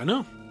 I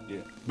know.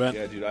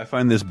 Yeah, dude, I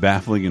find this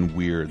baffling and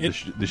weird.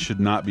 This should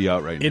not be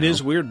out right now. It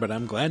is weird, but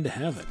I'm glad to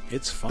have it.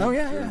 It's fun. Oh,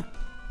 yeah.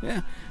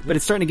 But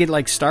it's starting to get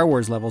like Star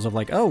Wars levels of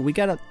like, oh, we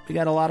got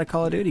a lot of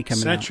Call of Duty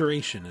coming out.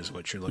 Saturation is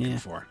what you're looking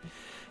for.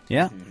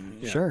 Yeah,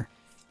 sure.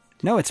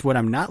 No, it's what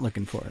I'm not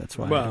looking for. That's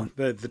why. Well,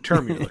 the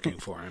term you're looking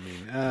for. I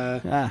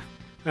mean,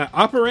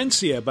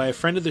 Operencia by a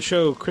friend of the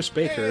show, Chris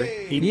Baker.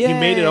 He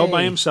made it all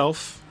by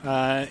himself.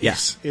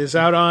 Is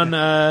out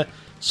on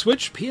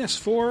Switch,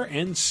 PS4,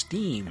 and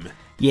Steam.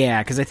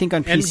 Yeah, because I think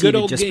on PC it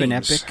had just been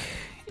Epic.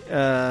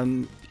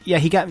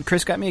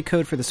 Chris got me a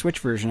code for the Switch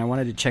version. I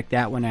wanted to check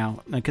that one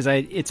out because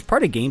it's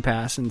part of Game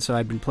Pass, and so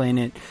I've been playing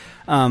it.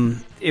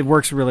 It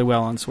works really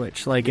well on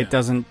Switch. Like it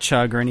doesn't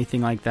chug or anything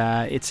like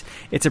that.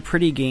 It's a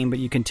pretty game, but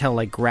you can tell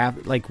like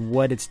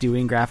what it's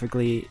doing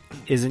graphically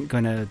isn't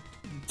going to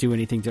do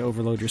anything to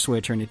overload your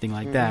Switch or anything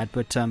like that.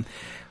 But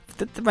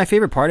my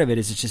favorite part of it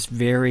is it's just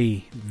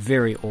very,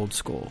 very old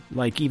school.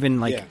 Like even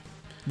like.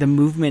 The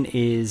movement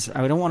is,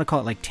 I don't want to call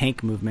it like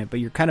tank movement, but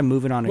you're kind of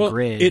moving on a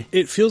grid.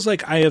 It feels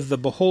like Eye of the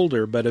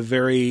Beholder, but a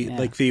very,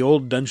 like the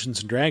old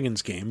Dungeons &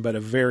 Dragons game, but a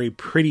very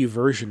pretty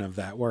version of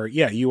that, where,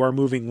 you are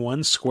moving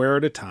one square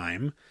at a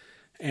time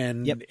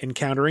and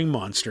encountering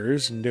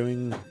monsters and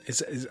doing...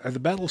 Are the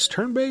battles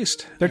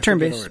turn-based? They're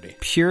turn-based.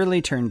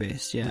 Purely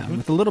turn-based,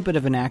 with a little bit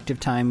of an active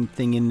time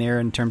thing in there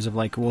in terms of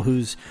like, well,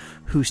 whose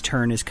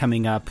turn is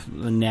coming up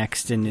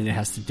next, and it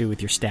has to do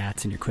with your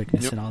stats and your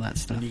quickness and all that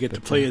stuff. And you get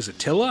to play as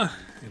Attila.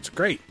 It's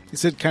great.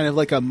 Is it kind of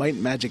like a Might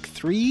and Magic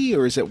 3,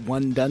 or is it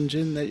one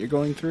dungeon that you're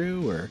going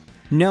through, or...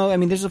 No, I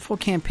mean, there's a full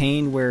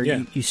campaign where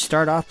you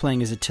start off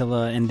playing as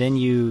Attila, and then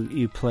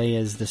you play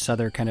as this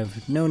other kind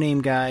of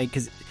no-name guy,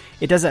 because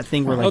it does that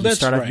thing where like you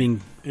start off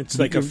being... It's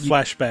like a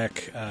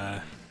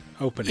flashback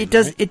opening.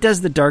 It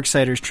does the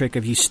Darksiders trick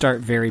of you start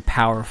very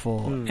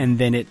powerful, and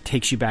then it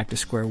takes you back to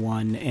square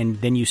one,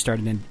 and then you start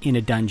in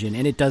a dungeon,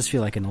 and it does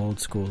feel like an old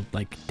school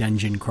like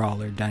dungeon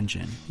crawler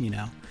dungeon,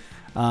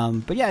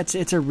 But yeah,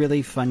 it's a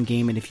really fun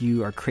game, and if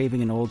you are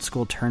craving an old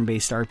school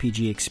turn-based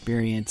RPG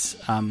experience,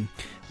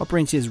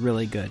 Operencia is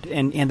really good.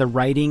 And the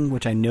writing,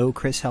 which I know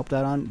Chris helped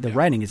out on, the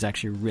writing is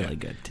actually really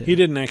good too. He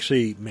didn't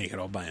actually make it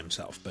all by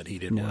himself, but he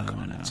did work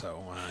on it.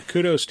 So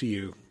kudos to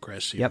you,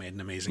 Chris. You made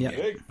an amazing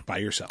game by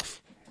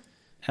yourself.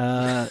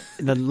 The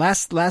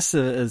last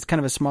is kind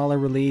of a smaller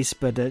release,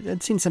 but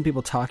I'd seen some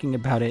people talking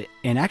about it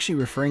and actually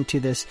referring to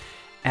this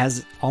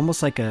as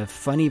almost like a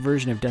funny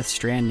version of Death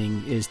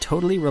Stranding, is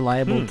Totally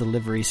Reliable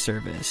Delivery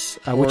Service,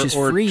 which is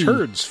free. Or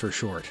turds for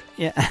short.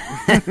 Yeah.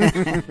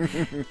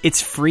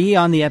 It's free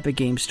on the Epic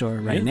Game Store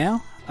right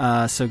now.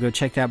 So go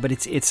check that out. But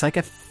it's like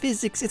a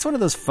physics. It's one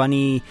of those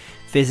funny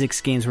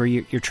physics games where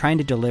you're trying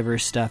to deliver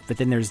stuff, but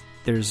then there's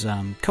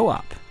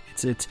co-op.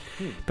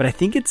 But I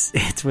think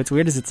it's what's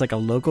weird is it's like a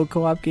local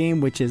co-op game,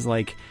 which is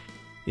like,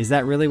 is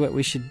that really what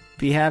we should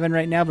be having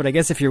right now? But I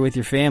guess if you're with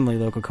your family,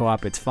 local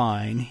co-op, it's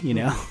fine, you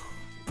know.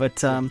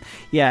 But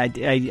yeah,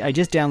 I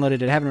just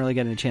downloaded it. I haven't really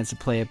gotten a chance to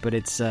play it, but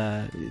it's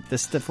the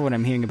stuff what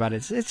I'm hearing about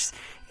it.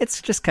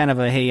 It's just kind of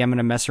a, hey, I'm going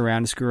to mess around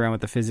and screw around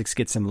with the physics,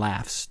 get some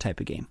laughs type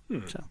of game.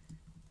 So.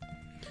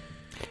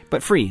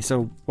 But free,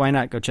 so why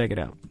not go check it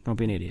out? Don't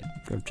be an idiot.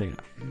 Go check it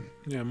out.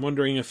 Yeah, I'm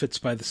wondering if it's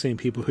by the same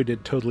people who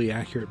did Totally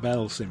Accurate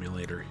Battle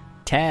Simulator.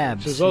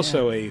 Tabs. Which is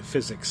also a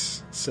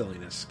physics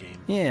silliness game.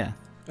 Yeah.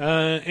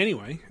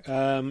 Anyway,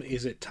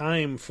 is it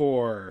time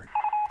for...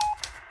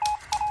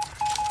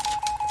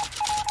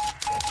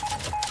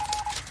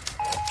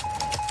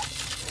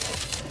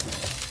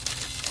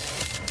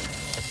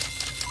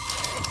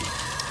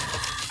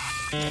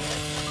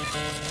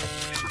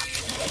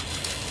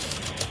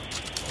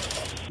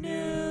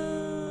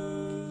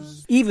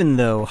 Even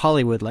though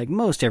Hollywood, like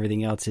most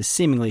everything else, is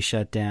seemingly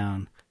shut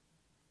down,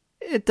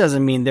 it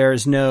doesn't mean there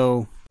is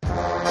no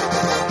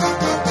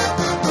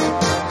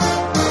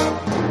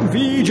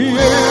VGA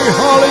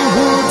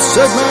Hollywood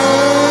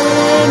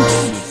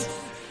segment.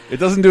 It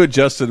doesn't do it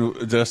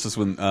justice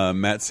when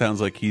Matt sounds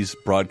like he's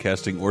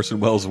broadcasting Orson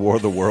Welles' War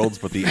of the Worlds,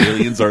 but the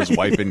aliens are his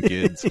wife and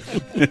kids.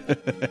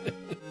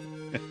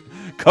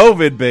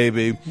 COVID,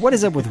 baby. What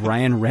is up with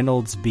Ryan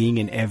Reynolds being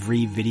in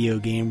every video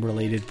game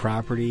related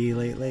property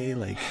lately?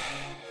 Like,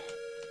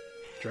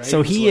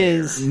 so he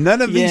is.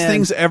 None of these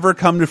things ever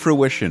come to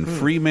fruition.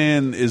 Free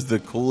Man is the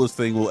coolest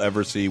thing we'll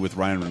ever see with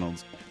Ryan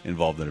Reynolds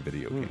involved in a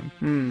video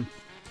game.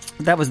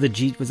 That was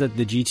was that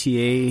the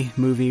GTA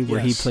movie where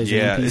he plays?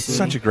 Yeah, an NPC? it's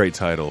such a great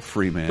title,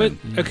 Free Man.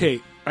 But okay,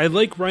 I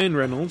like Ryan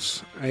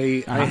Reynolds.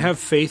 I have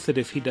faith that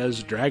if he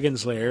does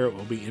Dragon's Lair, it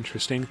will be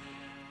interesting.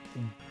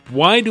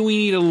 Why do we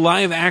need a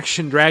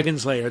live-action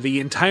Dragon's Lair? The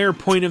entire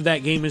point of that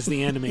game is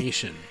the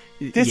animation.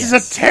 This is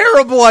a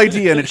terrible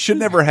idea, and it should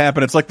never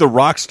happen. It's like The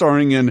Rock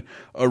starring in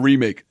a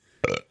remake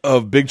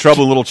of Big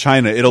Trouble in Little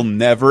China. It'll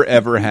never,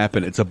 ever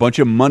happen. It's a bunch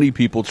of money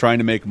people trying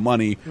to make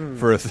money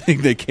for a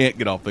thing they can't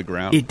get off the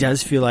ground. It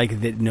does feel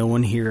like that no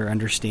one here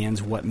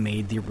understands what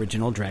made the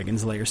original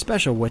Dragon's Lair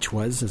special, which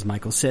was, as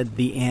Michael said,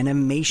 the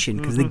animation.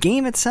 Because the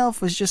game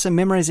itself was just a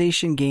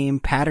memorization game,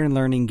 pattern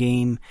learning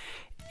game.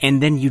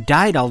 And then you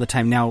died all the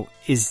time. Now,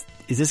 is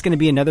this going to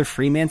be another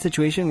Free Man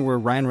situation where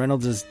Ryan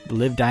Reynolds is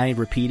live, die,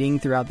 repeating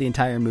throughout the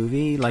entire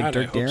movie, like God,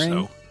 Dirk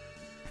Daring? So.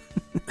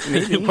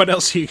 What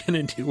else are you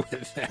going to do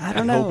with that? I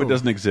don't know. I hope it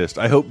doesn't exist.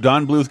 I hope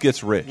Don Bluth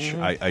gets rich.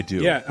 I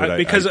do. Yeah,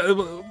 because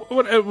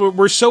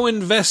we're so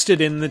invested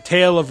in the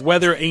tale of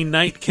whether a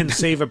knight can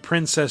save a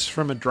princess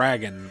from a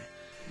dragon.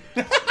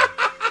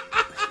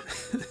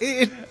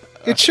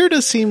 It sure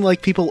does seem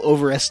like people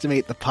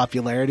overestimate the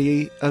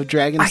popularity of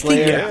Dragon's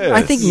Lair.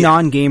 I think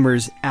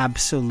non-gamers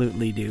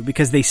absolutely do,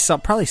 because they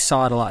probably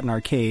saw it a lot in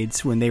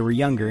arcades when they were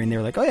younger, and they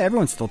were like, oh yeah,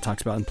 everyone still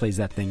talks about and plays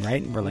that thing,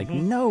 right? And we're like,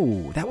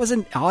 no, that was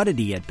an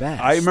oddity at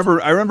best. I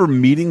remember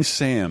meeting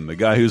Sam, the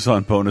guy who's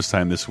on Bonus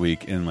Time this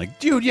week, and like,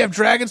 dude, you have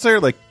Dragon's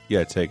Lair? Like,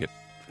 yeah, take it.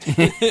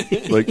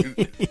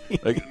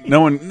 like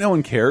no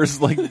one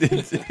cares. Like,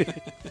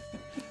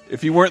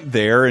 if you weren't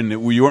there and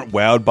you weren't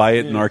wowed by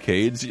it in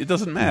arcades, it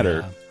doesn't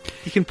matter. Yeah.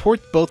 You can port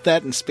both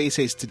that and Space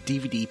Ace to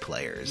DVD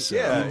players. So.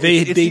 Yeah,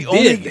 they did.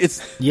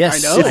 Yes,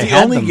 I know. It's the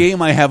only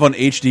game I have on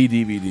HD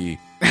DVD.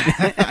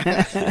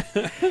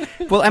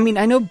 Well, I mean,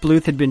 I know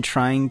Bluth had been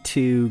trying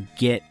to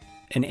get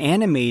an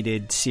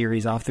animated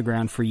series off the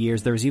ground for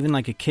years. There was even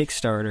like a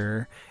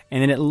Kickstarter,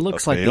 and then it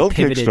looks like they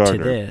pivoted to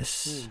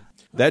this.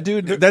 That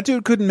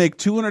dude couldn't make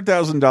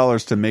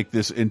 $200,000 to make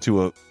this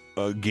into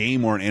a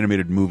game or an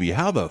animated movie.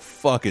 How the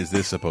fuck is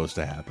this supposed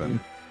to happen?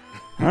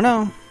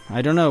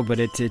 I don't know, but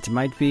it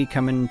might be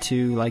coming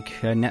to like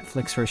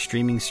Netflix or a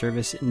streaming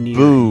service near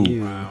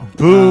you. Wow.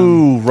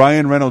 Boo!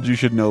 Ryan Reynolds, you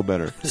should know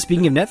better.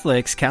 Speaking of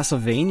Netflix,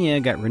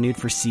 Castlevania got renewed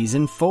for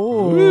season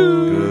 4.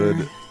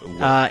 Good.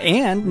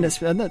 And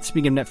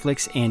speaking of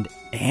Netflix and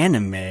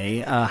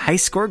anime, High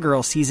Score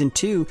Girl season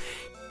 2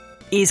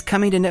 is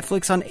coming to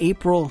Netflix on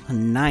April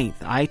 9th.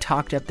 I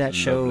talked up that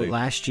show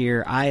last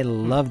year. I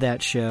love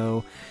that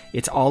show.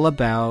 It's all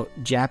about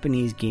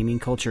Japanese gaming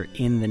culture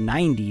in the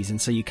 90s,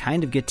 and so you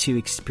kind of get to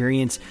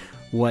experience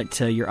what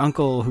your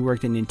uncle who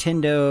worked at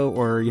Nintendo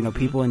or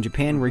people in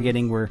Japan were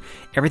getting, where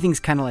everything's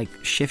kind of like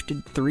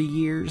shifted 3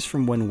 years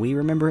from when we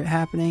remember it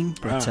happening.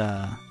 But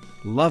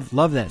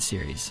love that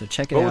series, so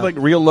check it out. But with like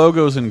real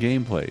logos and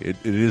gameplay, it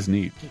is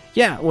neat.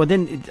 Yeah, well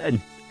then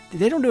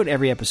they don't do it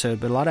every episode,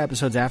 but a lot of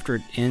episodes after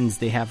it ends,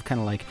 they have kind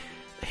of like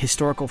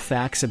historical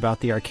facts about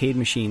the arcade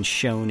machines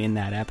shown in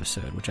that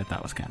episode, which I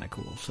thought was kind of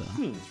cool. So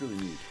it's really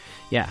neat.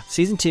 Yeah,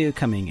 season 2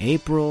 coming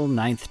April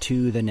 9th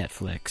to the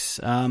Netflix.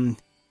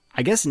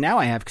 I guess now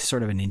I have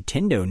sort of a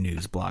Nintendo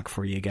news block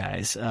for you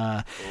guys.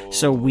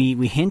 So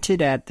we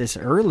hinted at this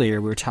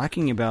earlier. We were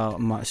talking about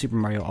Super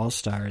Mario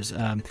All-Stars.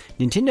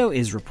 Nintendo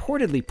is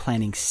reportedly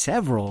planning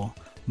several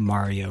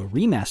Mario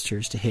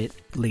remasters to hit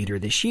later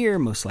this year,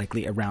 most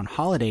likely around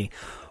holiday.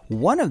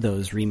 One of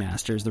those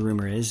remasters, the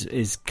rumor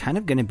is kind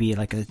of going to be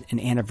like an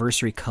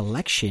anniversary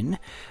collection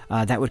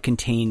that would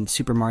contain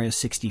Super Mario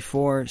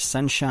 64,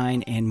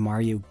 Sunshine, and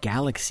Mario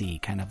Galaxy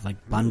kind of like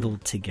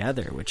bundled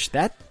together, which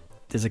that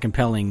is a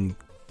compelling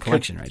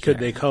collection right there.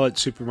 Could they call it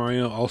Super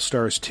Mario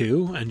All-Stars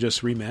 2 and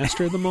just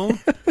remaster them all?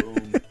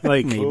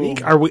 Like,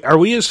 maybe. Are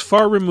we as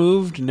far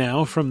removed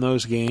now from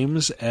those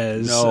games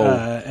as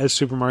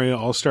Super Mario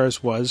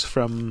All-Stars was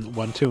from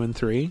 1, 2, and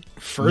 3?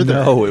 Further.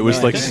 No, it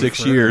was like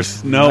 6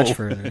 years. No. Much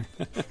further.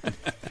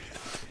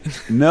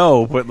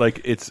 No, but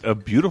like it's a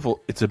beautiful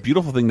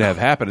thing to have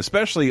happen,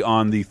 especially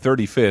on the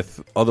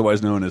 35th,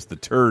 otherwise known as the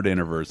Turd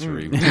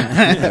anniversary.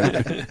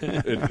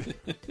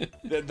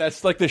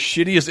 That's like the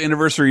shittiest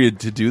anniversary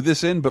to do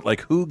this in, but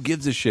like who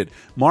gives a shit?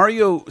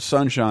 Mario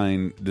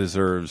Sunshine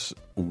deserves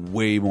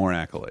way more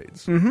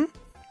accolades.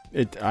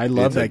 I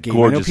love that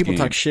game. I know people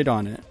talk shit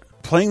on it.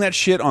 Playing that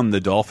shit on the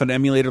Dolphin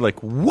emulator,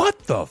 like what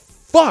the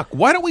fuck?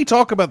 Why don't we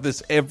talk about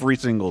this every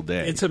single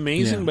day? It's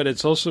amazing, but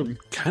it's also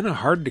kind of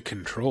hard to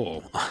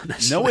control,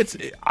 honestly. No,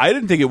 I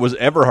didn't think it was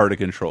ever hard to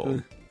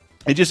control.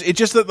 It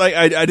just that like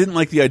I didn't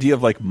like the idea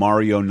of like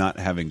Mario not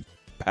having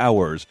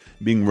powers,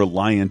 being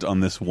reliant on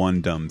this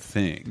one dumb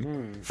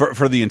thing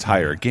for the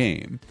entire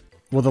game.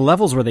 Well, the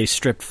levels where they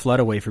stripped FLUDD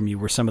away from you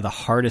were some of the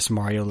hardest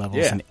Mario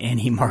levels in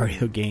any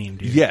Mario game,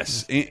 dude.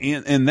 Yes,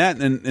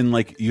 and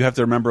like you have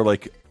to remember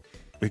like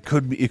it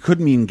could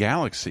mean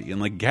Galaxy, and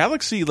like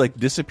Galaxy like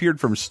disappeared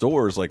from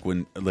stores like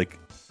when like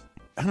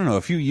I don't know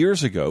a few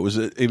years ago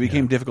it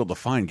became difficult to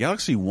find.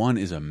 Galaxy 1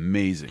 is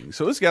amazing,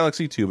 so is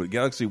Galaxy 2, but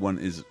Galaxy 1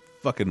 is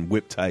fucking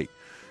whip tight,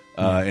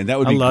 and that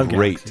would be great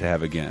Galaxy to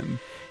have again.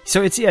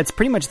 So it's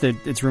pretty much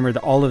it's rumored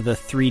that all of the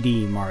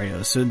 3D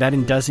Marios. So that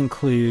does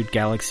include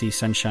Galaxy,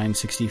 Sunshine,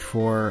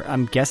 64.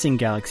 I'm guessing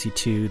Galaxy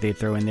 2 they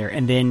throw in there,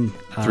 and then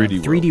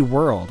 3D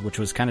World, which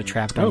was kind of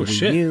trapped on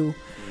Wii U.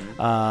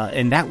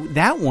 And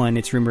that one,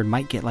 it's rumored,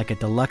 might get like a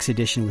deluxe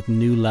edition with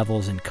new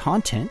levels and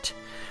content.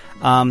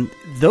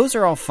 Those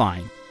are all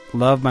fine.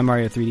 Love my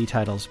Mario 3D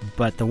titles,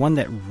 but the one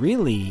that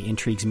really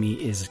intrigues me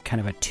is kind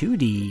of a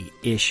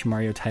 2D-ish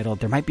Mario title.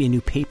 There might be a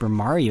new Paper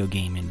Mario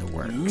game in the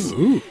works.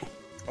 Ooh.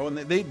 Oh, and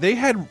they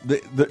had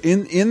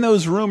in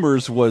those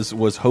rumors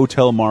was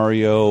Hotel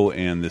Mario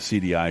and the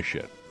CDI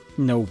shit.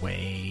 No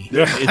way.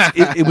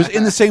 It was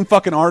in the same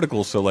fucking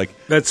article, so like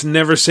that's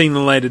never seen the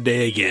light of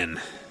day again.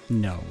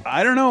 No,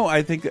 I don't know.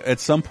 I think at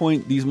some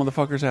point these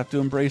motherfuckers have to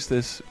embrace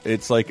this.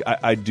 It's like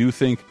I do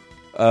think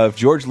if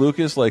George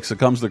Lucas like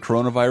succumbs to the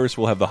coronavirus,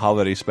 we'll have the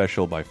holiday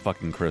special by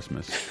fucking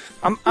Christmas.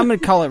 I'm going to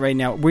call it right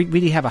now.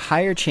 We have a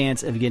higher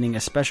chance of getting a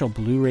special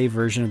Blu-ray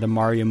version of the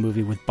Mario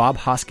movie with Bob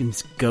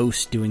Hoskins'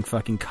 ghost doing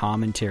fucking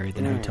commentary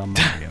than Hotel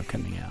Mario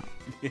coming out.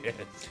 Yes.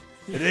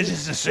 It is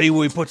just to see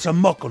we put some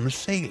muck on the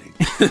ceiling.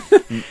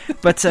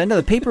 But no,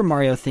 the Paper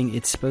Mario thing,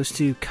 it's supposed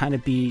to kind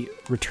of be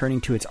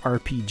returning to its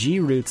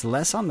RPG roots,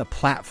 less on the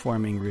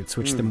platforming roots,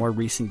 which the more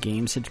recent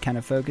games had kind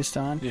of focused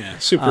on. Yeah,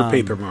 Super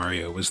Paper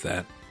Mario was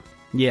that.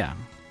 Yeah.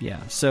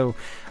 So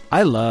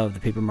I love the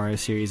Paper Mario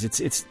series.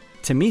 It's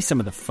to me some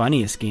of the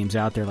funniest games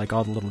out there, like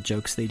all the little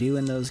jokes they do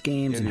in those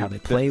games and how they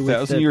play with it.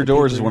 Thousand Year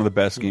Doors is one of the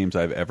best games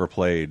I've ever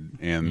played,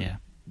 and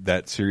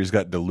that series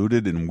got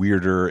diluted and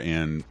weirder,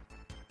 and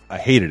I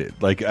hated it.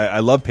 Like I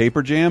love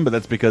Paper Jam, but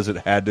that's because it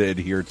had to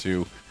adhere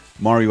to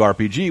Mario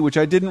RPG, which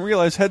I didn't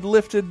realize had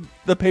lifted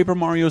the Paper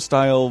Mario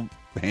style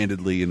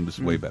handedly and was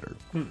way better.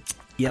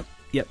 Yep.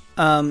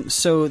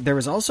 So there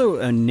was also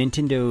a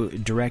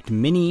Nintendo Direct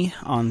Mini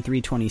on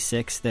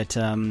 3/26 that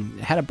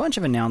had a bunch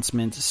of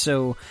announcements.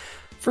 So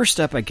first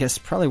up, I guess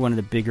probably one of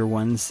the bigger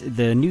ones,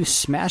 the new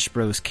Smash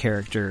Bros.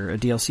 Character, a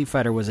DLC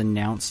fighter, was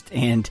announced,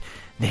 and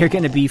they're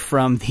going to be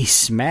from the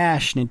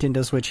Smash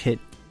Nintendo Switch hit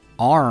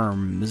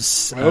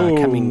ARMS,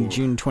 coming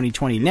June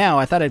 2020. Now,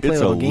 I thought I'd play a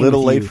little game with you. It's a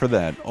little late for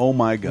that. Oh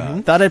my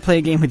god. Thought I'd play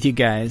a game with you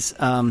guys.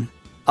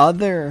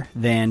 Other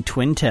than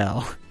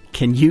Twintel,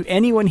 can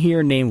anyone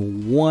here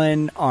name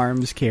one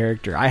ARMS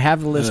character? I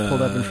have the list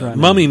pulled up in front of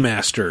me. Mummy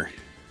Master.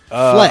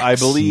 I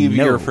believe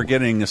you're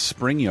forgetting a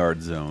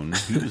Springyard Zone.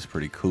 He was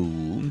pretty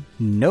cool.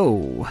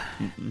 No.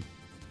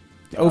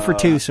 0 for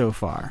 2 so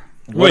far.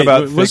 What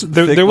about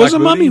there was a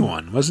Mummy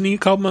one. Wasn't he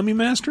called Mummy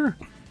Master?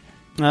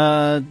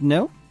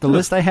 No. The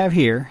list I have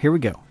here we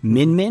go.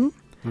 Min Min,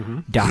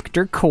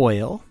 Dr.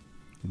 Coil,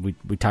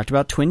 we talked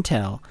about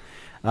Twintel,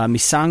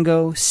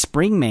 Misango,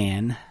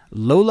 Springman,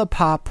 Lola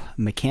Pop,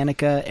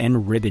 Mechanica,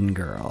 and Ribbon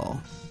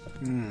Girl.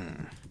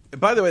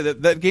 By the way,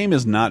 that game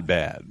is not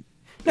bad.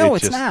 No,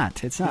 it's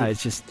not. It's not.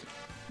 It's just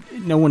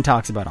no one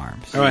talks about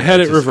ARMS. Oh, I had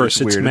it reversed.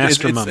 It's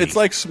Master Mummy. It's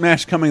like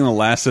Smash coming in the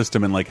last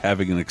system and like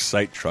having an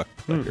Excite Truck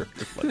player.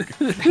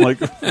 like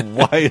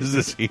why is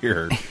this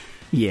here?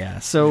 Yeah.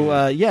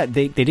 So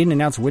they didn't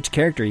announce which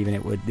character even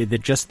it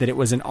would. Just that it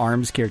was an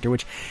ARMS character,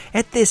 which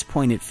at this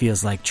point it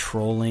feels like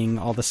trolling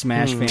all the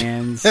Smash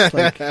fans.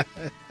 Like,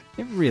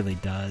 it really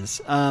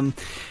does.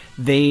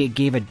 They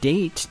gave a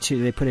date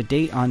they put a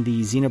date on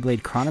the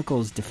Xenoblade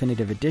Chronicles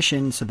Definitive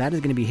Edition, so that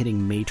is going to be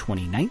hitting May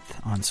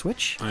 29th on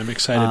Switch. I'm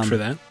excited for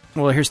that.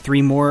 Well, here's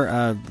 3 more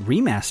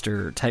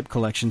remaster type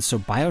collections. So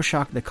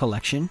BioShock the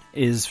Collection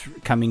is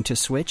coming to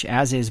Switch,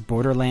 as is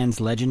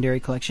Borderlands Legendary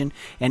Collection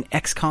and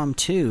XCOM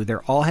 2.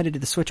 They're all headed to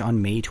the Switch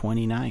on May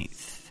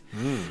 29th.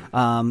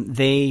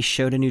 They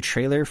showed a new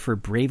trailer for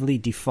Bravely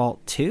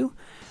Default 2.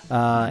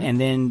 And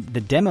then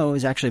the demo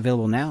is actually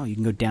available now. You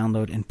can go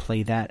download and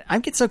play that. I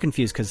get so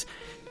confused because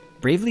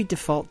Bravely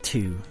Default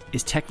 2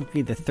 is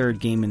technically the 3rd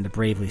game in the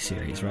Bravely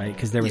series, right?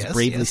 Because there was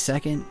Bravely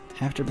 2nd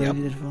after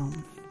Bravely Default.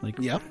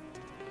 Yep.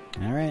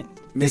 All right.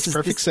 Makes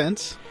perfect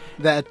sense.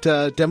 That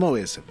demo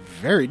is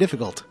very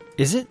difficult.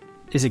 Is it?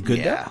 Is it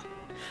good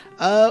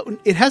though?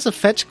 It has a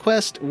fetch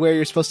quest where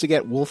you're supposed to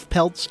get wolf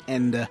pelts,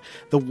 and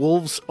the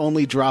wolves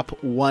only drop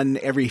 1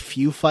 every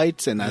few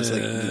fights. And I was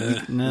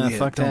like, no,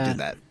 fuck don't that. do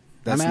that.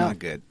 That's not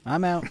good.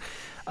 I'm out.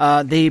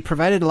 They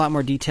provided a lot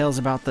more details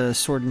about the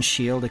Sword and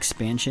Shield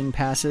expansion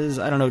passes.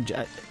 I don't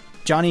know,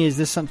 Johnny, is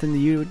this something that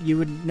you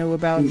would know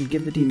about and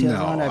give the details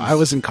on? No, I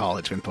was in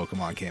college when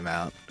Pokemon came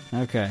out.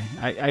 Okay.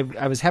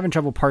 I was having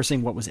trouble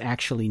parsing what was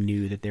actually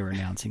new that they were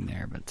announcing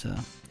there, but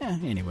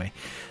anyway.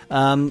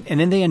 And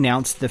then they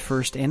announced the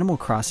first Animal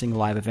Crossing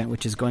live event,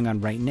 which is going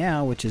on right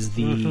now, which is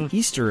the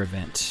Easter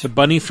event. The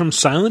bunny from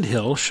Silent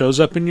Hill shows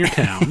up in your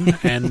town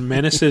and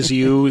menaces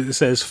you,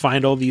 says,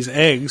 find all these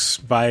eggs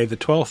by the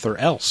 12th or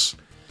else.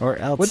 Or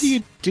else. What do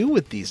you do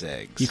with these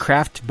eggs? You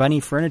craft bunny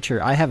furniture.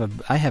 I have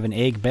an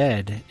egg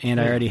bed, and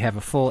I already have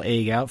a full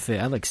egg outfit.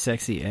 I look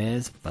sexy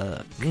as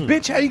fuck.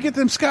 Bitch, how you get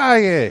them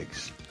sky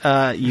eggs?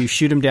 You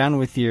shoot them down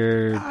with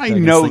your. I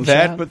know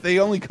that, but they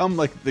only come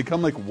like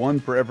 1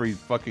 for every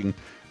fucking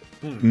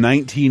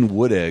 19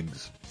 wood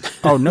eggs.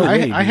 Oh no!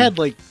 I had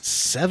like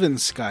 7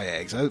 sky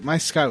eggs. My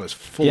sky was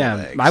full of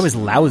eggs. I was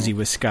lousy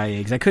with sky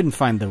eggs. I couldn't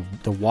find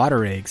the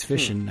water eggs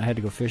fishing. I had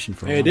to go fishing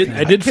for. I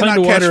did find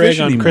a water egg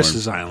on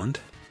Chris's island.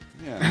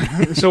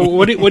 Yeah. So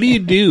what do you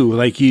do?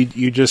 Like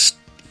you just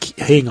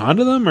hang on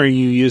to them, or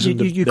you use them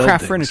to you build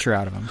craft things? Furniture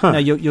out of them. Huh. No,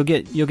 you'll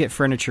get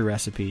furniture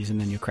recipes,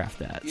 and then you craft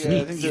that.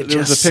 Yeah, I think there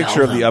was a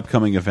picture of the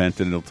upcoming event,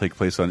 and it'll take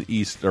place on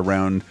or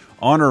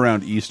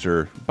around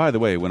Easter. By the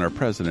way, when our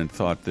president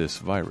thought this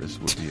virus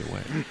would be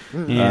away,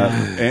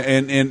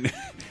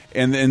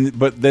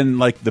 but then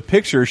like the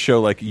pictures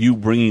show like you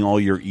bringing all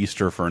your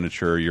Easter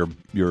furniture,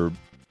 your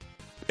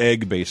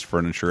egg-based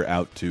furniture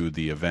out to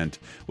the event,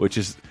 which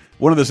is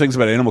one of those things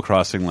about Animal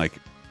Crossing. Like,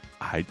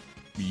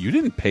 you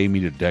didn't pay me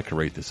to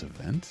decorate this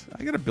event.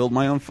 I got to build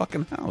my own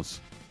fucking house.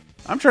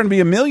 I'm trying to be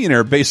a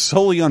millionaire based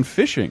solely on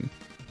fishing.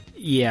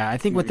 Yeah, I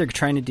think what they're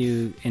trying to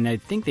do, and I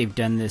think they've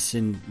done this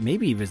in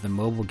maybe even the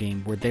mobile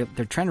game, where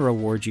they're trying to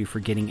reward you for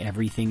getting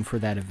everything for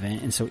that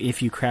event. And so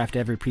if you craft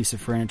every piece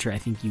of furniture, I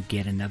think you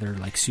get another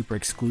like super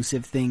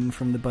exclusive thing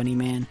from the Bunny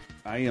Man.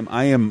 I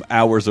am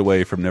hours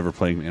away from never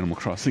playing Animal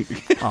Crossing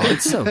again. Oh,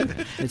 it's so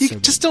good.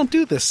 Just don't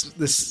do this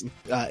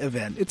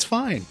event. It's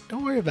fine.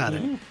 Don't worry about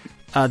it.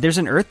 There's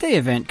an Earth Day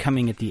event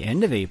coming at the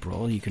end of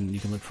April. You can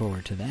look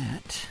forward to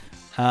that.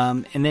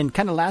 And then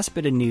kind of last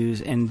bit of news,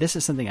 and this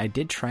is something I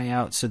did try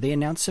out. So they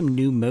announced some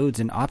new modes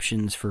and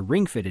options for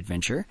Ring Fit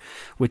Adventure,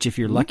 which if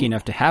you're lucky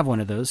enough to have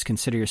one of those,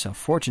 consider yourself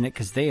fortunate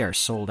because they are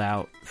sold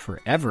out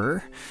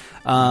forever.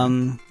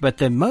 But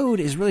the mode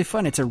is really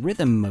fun. It's a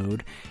rhythm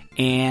mode,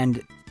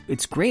 and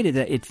it's great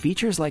that it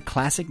features like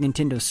classic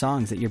Nintendo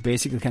songs that you're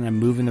basically kind of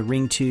moving the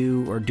ring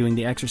to, or doing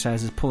the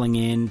exercises, pulling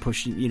in,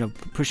 pushing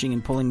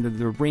and pulling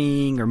the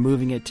ring, or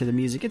moving it to the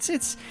music.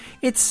 It's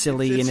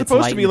silly and it's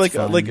supposed light to be and like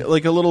fun.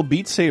 like a little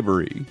Beat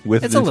Saber-y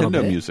with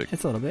Nintendo music.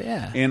 It's a little bit,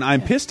 yeah. And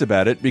I'm pissed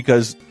about it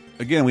because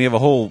again we have a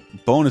whole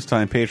bonus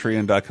time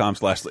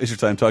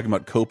patreon.com/lasertime talking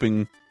about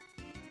coping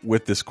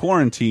with this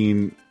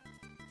quarantine.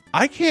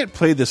 I can't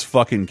play this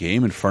fucking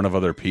game in front of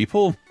other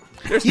people.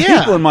 There's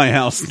people in my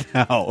house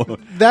now.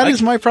 That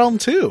is my problem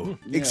too.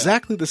 Yeah.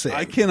 Exactly the same.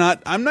 I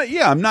cannot. I'm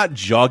not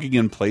jogging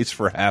in place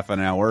for half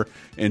an hour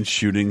and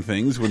shooting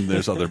things when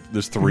there's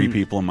 3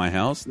 people in my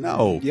house.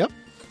 No. Yep.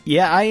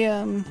 Yeah,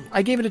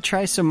 I gave it a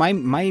try. So my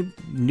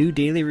new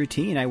daily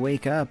routine, I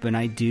wake up and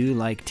I do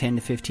like 10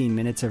 to 15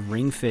 minutes of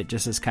Ring Fit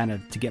just as kind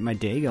of to get my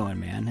day going,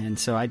 man. And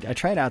so I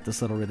tried out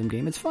this little rhythm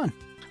game. It's fun.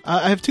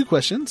 I have 2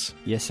 questions.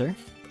 Yes, sir.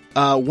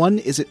 One,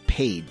 is it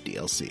paid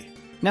DLC?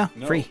 No.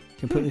 Free.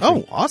 Completely free.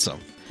 Oh, awesome.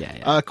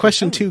 Yeah.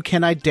 Question 2,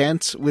 can I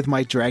dance with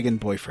my dragon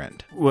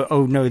boyfriend? Well,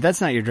 oh, no,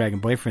 that's not your dragon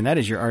boyfriend. That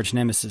is your arch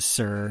nemesis,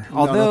 sir.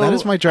 No, that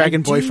is my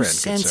dragon boyfriend. I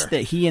sense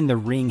that he and the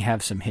ring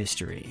have some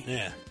history.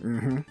 Yeah.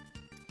 Mm-hmm.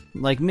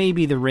 Like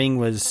maybe the ring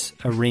was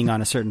a ring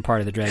on a certain part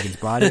of the dragon's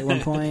body at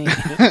one point.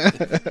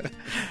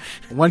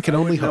 One can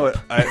only hope.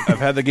 I've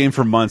had the game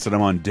for months, and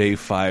I'm on day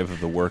 5 of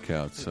the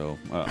workout, so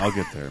I'll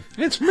get there.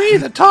 It's me,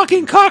 the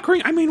talking cock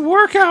ring. I mean,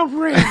 workout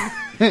ring.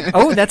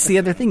 Oh, that's the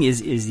other thing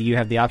is you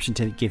have the option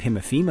to give him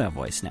a female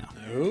voice now.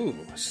 Oh,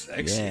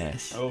 sexy.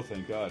 Yes. Oh,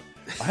 thank God.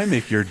 I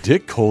make your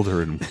dick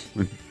colder in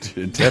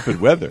tepid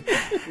weather.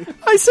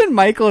 I sent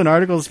Michael an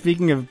article,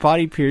 speaking of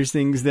body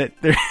piercings, that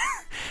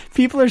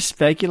people are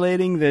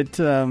speculating that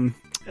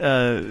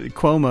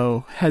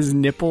Cuomo has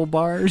nipple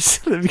bars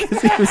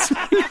because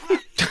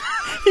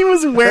he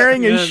was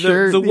wearing a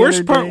shirt. The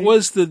worst part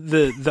was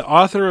the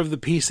author of the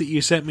piece that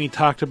you sent me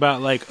talked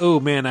about, like, oh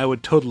man, I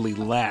would totally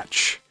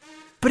latch.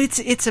 But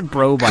it's a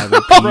bro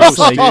Bible piece.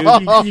 Like,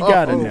 you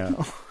gotta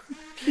know.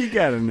 You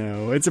gotta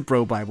know. It's a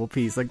bro Bible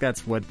piece. Like,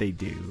 that's what they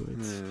do.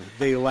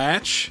 They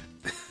latch?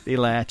 They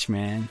latch,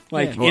 man.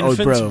 Like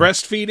infants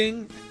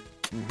breastfeeding?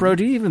 Bro,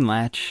 do you even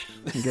latch?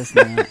 I guess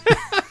not.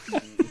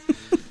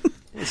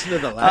 Listen to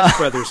the Latch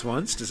Brothers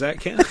once. Does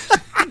that count?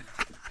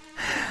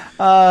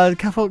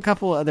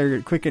 Couple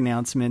other quick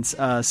announcements.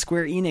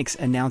 Square Enix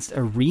announced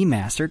a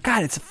remaster.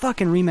 God, it's a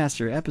fucking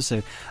remaster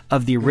episode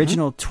of the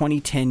original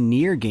 2010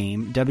 Nier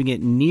game, dubbing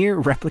it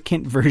Nier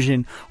Replicant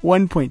version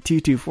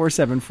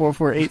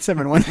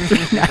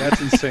 1.2247448713.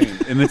 That's insane.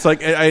 And it's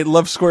like, I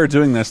love Square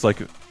doing this. Like,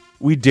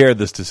 we dare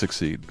this to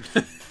succeed.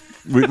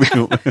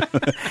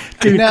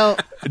 Dude, now,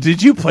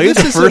 did you play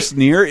the first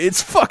Nier?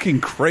 It's fucking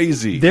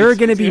crazy. There are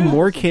going to be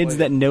more kids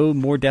that know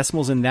more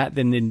decimals in that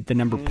than the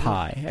number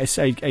pi. I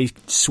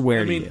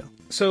swear to you.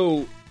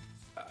 So,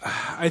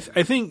 I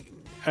think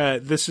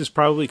this is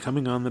probably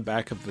coming on the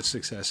back of the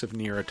success of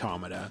Nier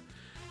Automata,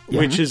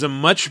 which is a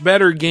much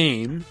better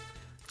game.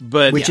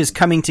 But which is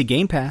coming to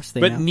Game Pass.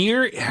 But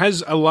Nier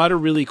has a lot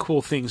of really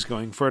cool things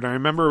going for it. I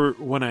remember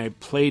when I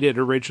played it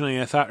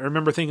originally, I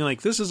remember thinking,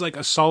 like, this is like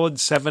a solid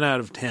 7 out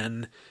of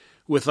 10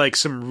 with like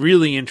some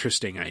really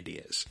interesting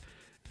ideas.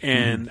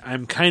 And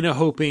I'm kind of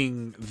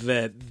hoping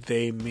that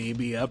they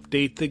maybe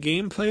update the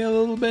gameplay a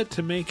little bit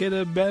to make it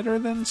a better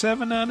than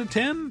 7 out of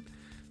 10.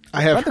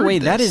 By the way,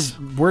 that is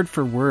word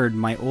for word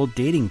my old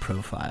dating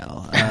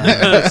profile.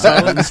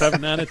 Solid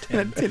 7 out of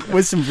 10.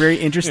 With some very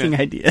interesting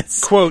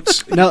ideas.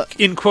 Quotes. Now,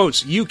 in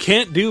quotes, you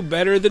can't do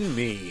better than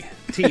me.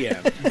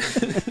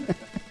 TM.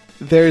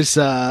 There's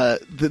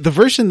the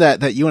version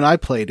that you and I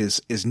played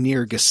is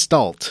Nier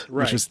Gestalt,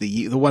 which was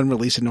the one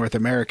released in North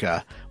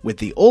America with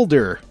the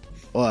older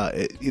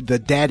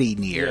the Daddy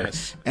Nier.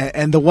 Yes.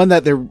 And the one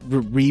that they're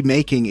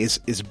remaking is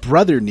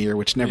Brother Nier,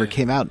 which never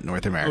came out in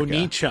North America.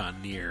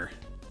 Onichan Nier.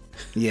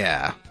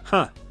 Yeah.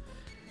 Huh.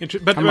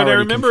 But I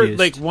remember, confused.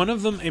 Like, one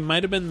of them, it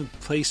might have been the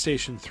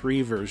PlayStation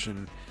 3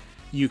 version,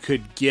 you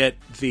could get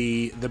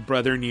the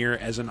Brother Nier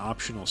as an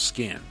optional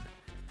skin.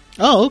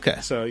 Oh, okay.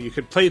 So you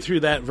could play through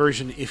that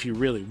version if you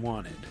really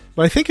wanted.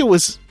 But I think it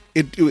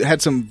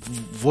had some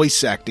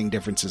voice acting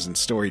differences and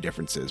story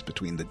differences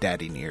between the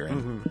Daddy Nier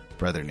and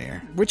Brother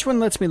Nier. Which one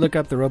lets me look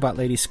up the robot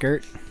lady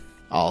skirt?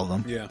 All of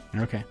them. Yeah.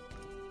 Okay.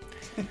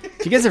 Do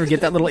you guys ever get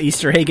that little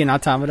Easter egg in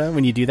Automata?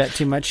 When you do that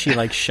too much, she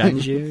like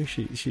shuns you.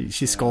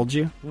 She scolds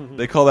you.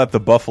 They call that the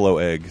buffalo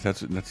egg.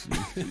 That's combine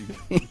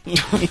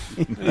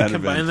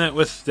that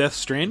with Death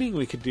Stranding.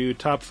 We could do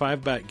top 5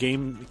 about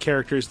game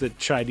characters that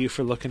chide you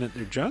for looking at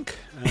their junk.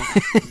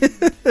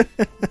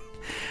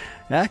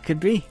 That could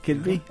be.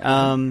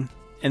 And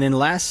then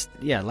last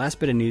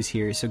bit of news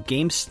here. So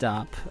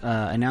GameStop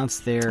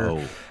announced their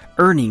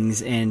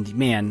earnings, and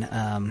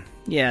man,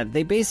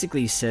 they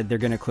basically said they're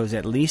going to close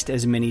at least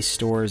as many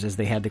stores as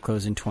they had to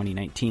close in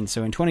 2019.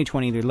 So in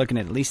 2020, they're looking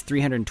at least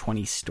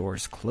 320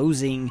 stores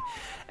closing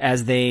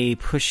as they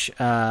push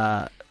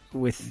they're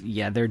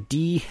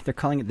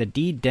calling it the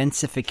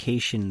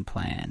de-densification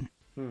plan.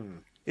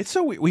 It's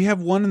so we have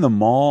one in the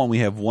mall, and we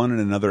have one in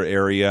another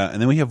area, and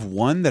then we have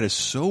one that is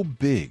so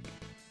big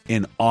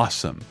and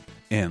awesome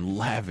and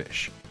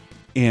lavish,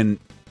 and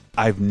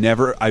I've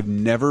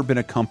never been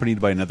accompanied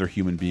by another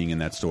human being in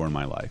that store in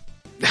my life.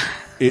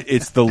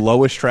 It's the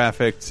lowest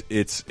trafficked.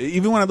 It's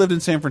even when I lived in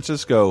San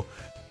Francisco,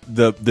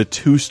 the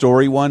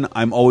 2-story one,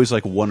 I'm always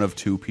like one of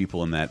 2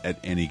 people in that at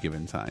any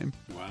given time.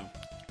 Wow.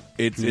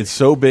 It's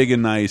so big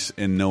and nice,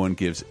 and no one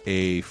gives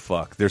a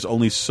fuck. There's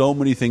only so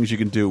many things you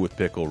can do with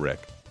Pickle Rick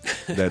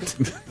that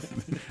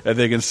that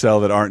they can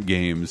sell that aren't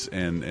games,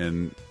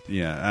 and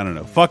yeah, I don't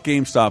know. Fuck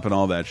GameStop and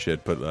all that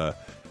shit, but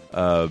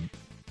I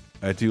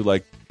do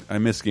like. I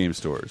miss game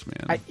stores,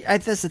 man.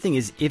 That's the thing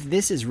is, if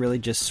this is really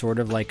just sort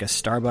of like a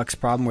Starbucks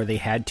problem where they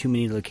had too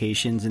many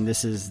locations and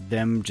this is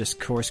them just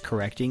course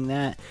correcting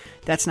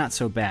that's not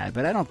so bad.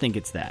 But I don't think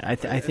it's that.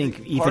 I think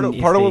even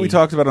part of what we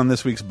talked about on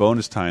this week's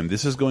bonus time,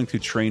 this is going to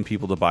train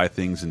people to buy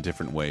things in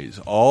different ways.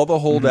 All the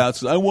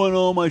holdouts, I want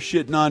all my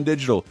shit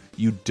non-digital.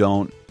 You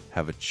don't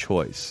have a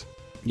choice.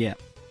 Yeah.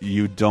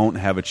 You don't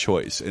have a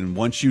choice. And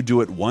once you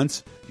do it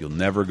once, you'll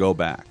never go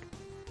back.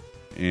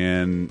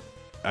 And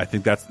I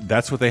think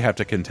that's what they have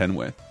to contend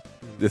with.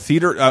 The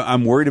theater,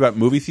 I'm worried about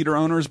movie theater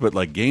owners, but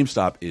like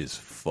GameStop is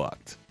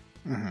fucked.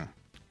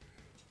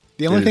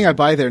 The only thing I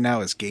buy there now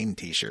is game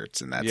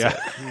T-shirts, and that's it.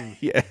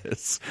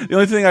 Yes. The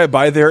only thing I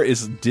buy there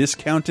is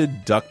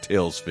discounted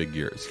DuckTales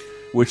figures,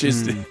 which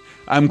is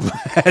I'm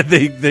glad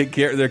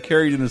they're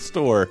carried in a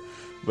store,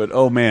 But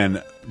oh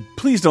man,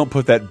 please don't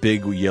put that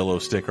big yellow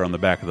sticker on the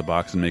back of the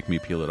box and make me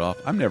peel it off.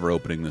 I'm never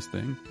opening this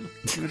thing.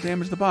 It's going to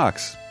damage the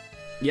box.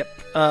 Yep.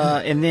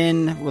 And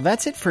then, well,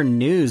 that's it for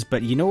news.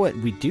 But you know what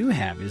we do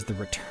have is the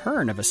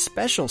return of a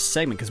special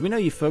segment, because we know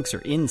you folks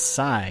are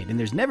inside, and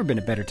there's never been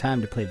a better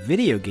time to play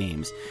video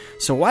games.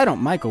 So why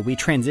don't, Michael, we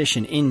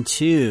transition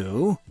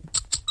into...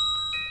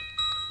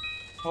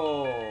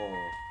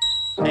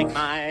 Take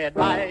my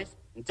advice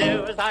and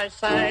do as I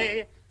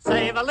say.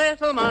 Save a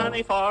little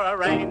money for a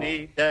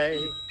rainy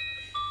day.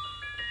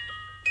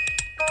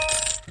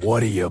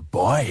 What are you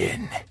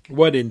buying?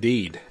 What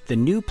indeed? The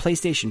new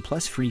PlayStation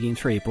Plus free games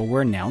for April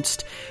were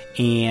announced,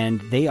 and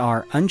they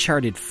are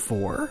Uncharted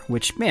 4,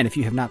 which, man, if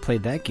you have not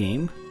played that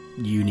game,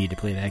 you need to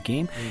play that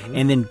game. Mm-hmm.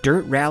 And then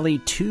Dirt Rally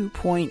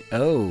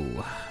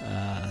 2.0.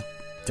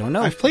 Don't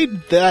know. I've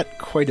played that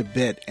quite a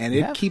bit, and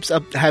it keeps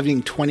up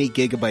having 20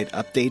 gigabyte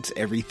updates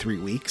every 3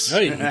 weeks,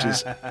 which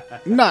is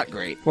not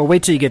great. Well,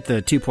 wait till you get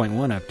the 2.1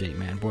 update,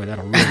 man. Boy,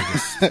 that'll really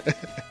just...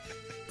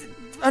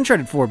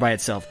 Uncharted 4 by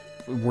itself,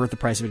 worth the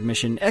price of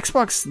admission.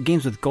 Xbox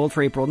games with gold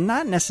for April,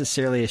 not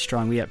necessarily as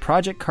strong. We got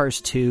Project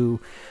Cars 2,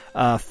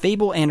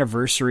 Fable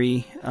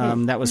Anniversary.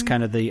 That was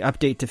kind of the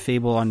update to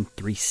Fable on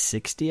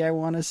 360, I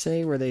want to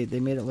say, where they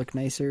made it look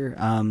nicer.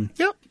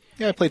 Yep.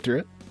 Yeah, I played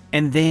through it.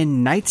 And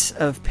then Knights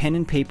of Pen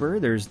and Paper.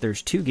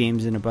 There's 2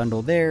 games in a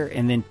bundle there.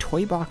 And then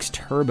Toy Box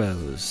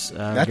Turbos.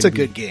 That's a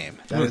good game.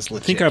 That is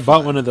legit. I think I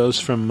bought one of those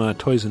from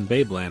Toys in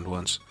Babeland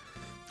once.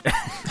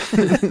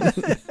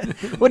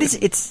 What is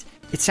it?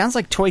 It sounds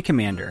like Toy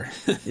Commander.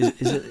 Is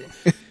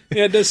it?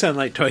 Yeah, it does sound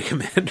like Toy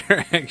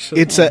Commander,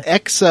 actually. It's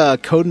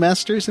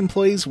ex-Codemasters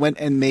employees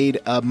went and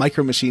made a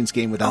Micro Machines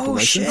game without the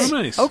license. Shit.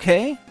 Oh, nice.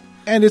 Okay.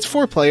 And it's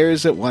 4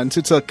 players at once.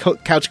 It's a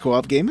couch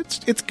co-op game.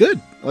 It's good.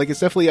 Like,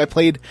 it's definitely, I've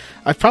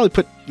probably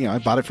put, I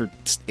bought it for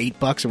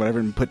 $8 or whatever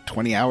and put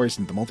 20 hours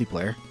into the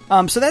multiplayer.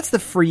 So that's the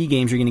free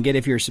games you're going to get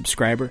if you're a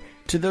subscriber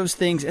to those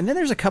things. And then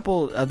there's a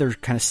couple other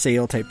kind of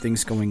sale type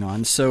things going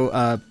on.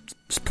 So,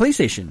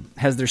 PlayStation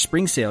has their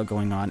spring sale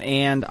going on,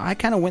 and I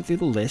kind of went through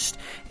the list,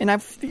 and I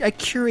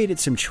curated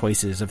some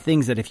choices of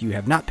things that if you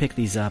have not picked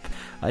these up,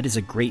 it is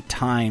a great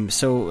time.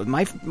 So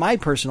my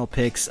personal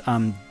picks,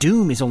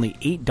 Doom is only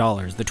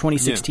 $8, the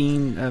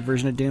 2016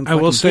 version of Doom. I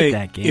will say,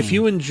 that game. If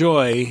you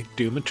enjoy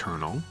Doom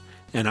Eternal,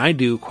 and I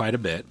do quite a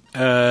bit,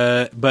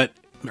 but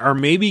are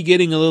maybe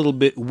getting a little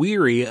bit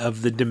weary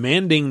of the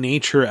demanding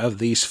nature of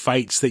these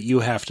fights, that you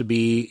have to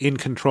be in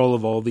control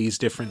of all these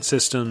different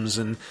systems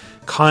and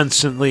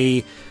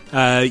constantly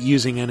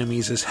using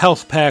enemies as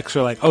health packs,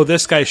 or like, oh,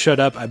 this guy showed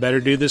up, I better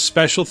do this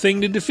special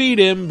thing to defeat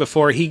him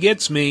before he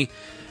gets me.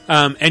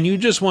 And you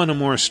just want a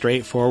more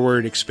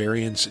straightforward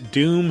experience.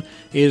 Doom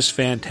is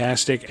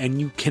fantastic,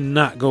 and you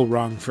cannot go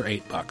wrong for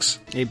 $8.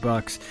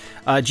 $8.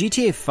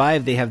 GTA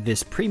 5, they have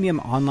this premium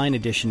online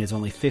edition, is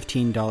only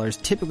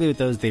 $15. Typically with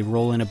those, they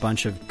roll in a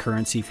bunch of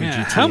currency for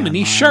GTA How many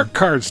Online. shark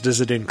cards does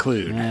it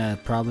include?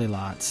 Probably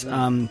lots.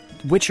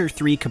 Witcher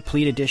 3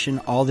 Complete Edition,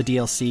 all the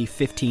DLC,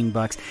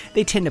 $15.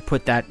 They tend to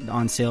put that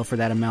on sale for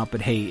that amount,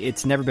 but hey,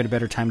 it's never been a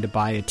better time to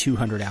buy a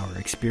 200-hour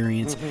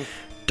experience. Mm-hmm.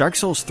 Dark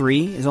Souls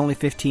 3 is only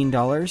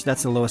 $15.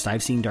 That's the lowest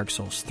I've seen Dark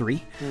Souls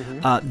 3.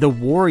 Mm-hmm. The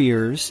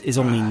Warriors is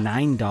only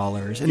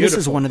 $9. And this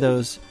is one of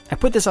those... I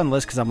put this on the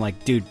list because I'm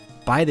like, dude,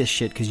 buy this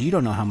shit because you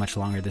don't know how much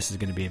longer this is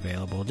going to be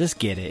available. Just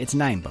get it. It's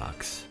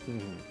 $9.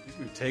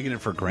 We've taken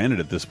it for granted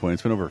at this point.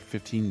 It's been over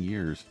 15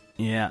 years.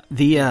 Yeah.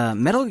 The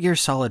Metal Gear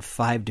Solid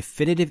 5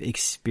 Definitive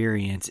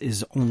Experience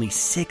is only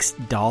 $6.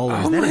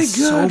 Oh that my is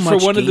God, so much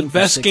for one of the game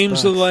best for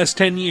games of $6. the last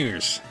 10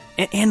 years.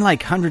 And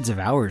like hundreds of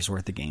hours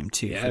worth of game,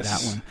 too, for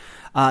that one.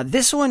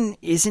 This one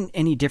isn't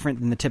any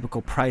different than the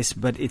typical price,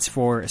 but it's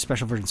for a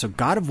special version. So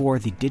God of War,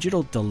 the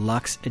Digital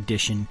Deluxe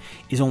Edition,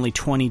 is only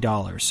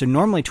 $20. So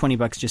normally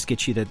 $20 just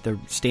gets you the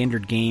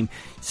standard game.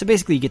 So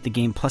basically you get the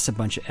game plus a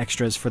bunch of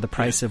extras for the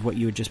price of what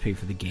you would just pay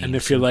for the game. And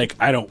if you're like,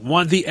 I don't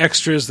want the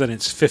extras, then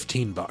it's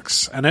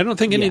 $15. And I don't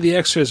think any of the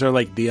extras are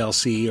like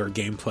DLC or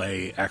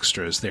gameplay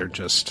extras. They're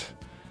just...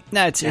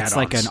 No, it's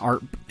like an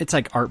art. It's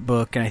like art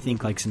book, and I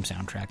think like some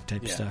soundtrack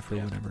type stuff or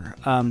whatever.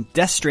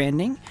 Death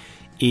Stranding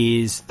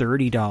is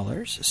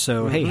 $30,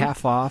 so hey,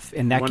 half off.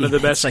 And that one game, of the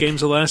best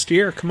games of last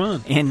year. Come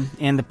on,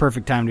 and the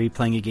perfect time to be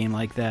playing a game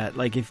like that.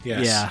 Like if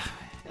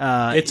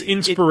it's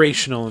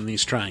inspirational in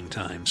these trying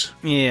times.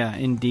 Yeah,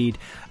 indeed.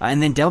 And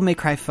then Devil May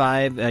Cry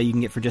 5, you can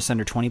get for just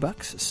under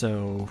 $20,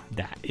 so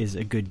that is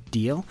a good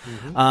deal.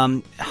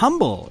 Mm-hmm.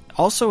 Humble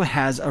also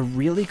has a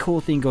really cool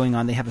thing going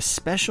on. They have a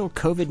special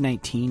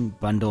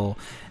COVID-19 bundle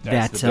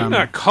they're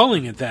not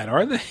calling it that,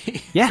 are they?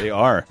 Yeah, they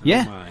are.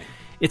 Yeah. Oh my.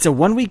 It's a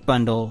 1-week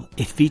bundle.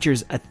 It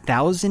features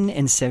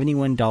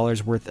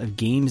 $1,071 worth of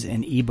games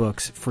and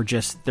ebooks for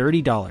just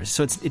 $30.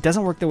 So it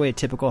doesn't work the way a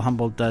typical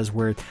Humble does,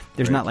 where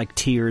there's not like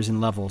tiers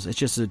and levels. It's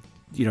just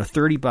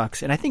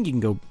 $30, and I think you can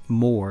go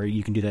more.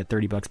 You can do that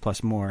 $30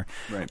 plus more.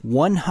 Right.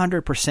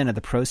 100% of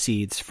the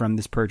proceeds from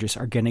this purchase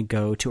are going to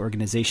go to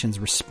organizations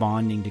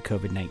responding to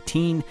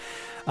COVID-19.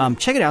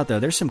 Check it out though.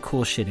 There's some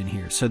cool shit in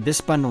here. So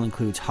this bundle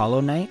includes Hollow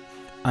Knight,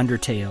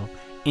 Undertale,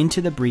 Into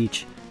the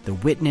Breach, The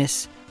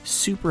Witness,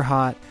 Super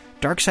Hot,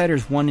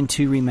 Darksiders 1 and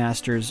 2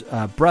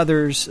 remasters,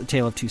 Brothers, A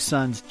Tale of Two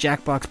Sons,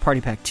 Jackbox Party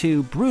Pack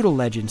 2, Brutal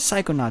Legend,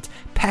 Psychonauts,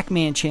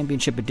 Pac-Man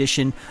Championship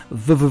Edition,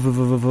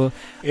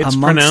 It's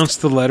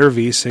pronounced the letter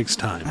V 6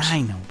 times.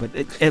 I know, but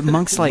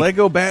amongst like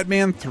Lego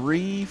Batman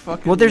 3,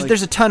 fucking. Well,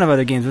 there's a ton of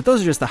other games, but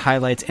those are just the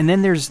highlights. And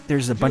then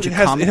there's a bunch of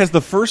comics. It has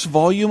the first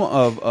volume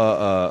of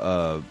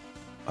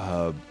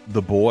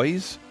The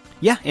Boys.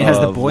 Yeah, it has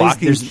The Boys.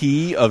 Lock and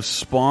Key, of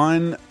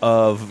Spawn,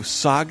 of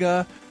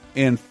Saga,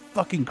 and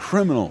fucking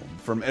Criminal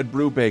from Ed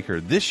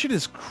Brubaker. This shit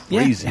is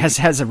crazy. Yeah, it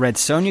has a Red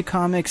Sonja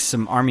comics,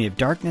 some Army of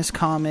Darkness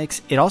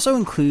comics. It also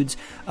includes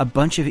a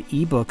bunch of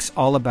ebooks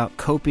all about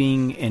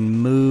coping and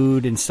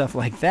mood and stuff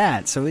like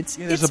that. So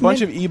there's a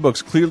bunch of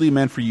ebooks clearly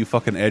meant for you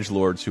fucking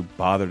edgelords who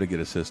bother to get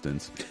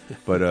assistance.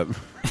 But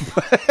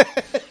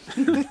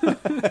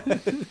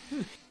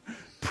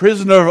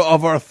Prisoner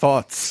of Our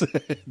Thoughts,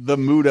 the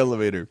mood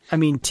elevator. I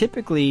mean,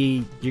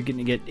 typically you're going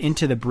to get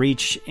Into the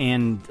Breach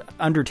and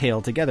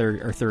Undertale together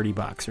are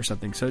 $30 or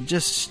something. So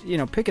just,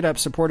 pick it up,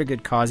 support a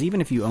good cause.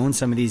 Even if you own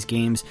some of these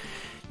games,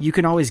 you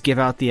can always give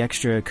out the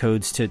extra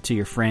codes to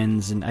your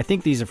friends. And I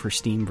think these are for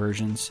Steam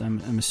versions.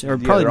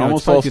 They're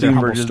almost all Steam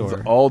versions,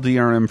 all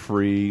DRM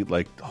free.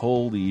 Like,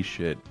 holy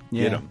shit.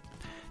 Yeah. Get them.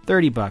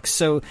 $30.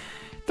 So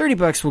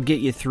 $30 will get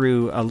you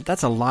through.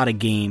 That's a lot of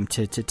game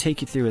to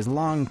take you through as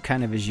long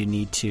kind of as you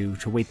need to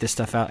wait this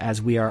stuff out,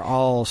 as we are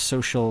all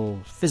social,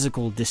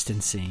 physical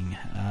distancing.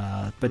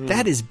 But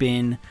that has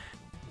been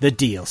the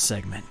deal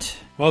segment.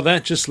 Well,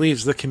 that just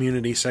leaves the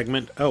community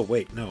segment. Oh,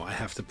 wait, no, I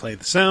have to play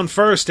the sound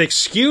first.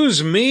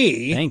 Excuse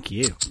me. Thank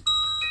you.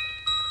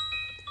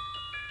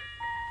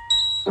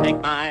 Take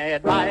my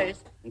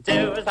advice and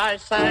do as I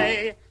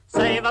say.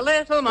 Save a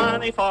little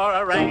money for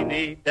a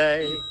rainy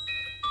day.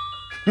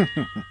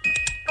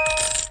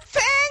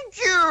 Thank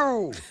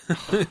you!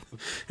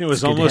 It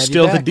was almost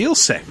still the deal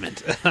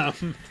segment.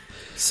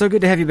 So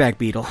good to have you back,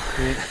 Beetle.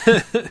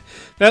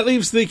 That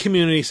leaves the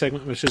community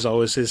segment, which is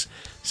always is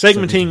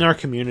segmenting our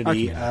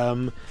community.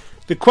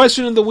 The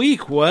question of the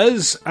week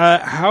was,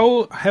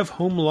 how have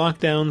home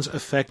lockdowns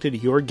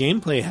affected your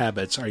gameplay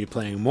habits? Are you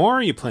playing more?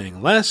 Are you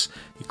playing less?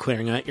 Are you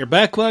clearing out your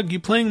backlog? Are you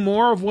playing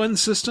more of one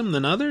system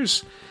than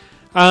others?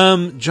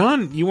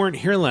 John, you weren't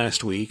here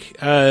last week.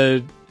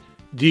 Do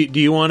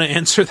you want to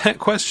answer that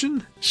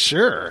question?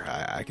 Sure,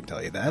 I can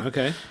tell you that.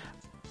 Okay.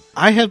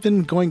 I have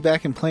been going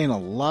back and playing a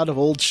lot of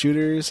old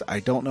shooters.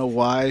 I don't know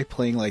why.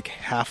 Playing like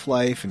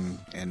Half-Life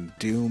and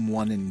Doom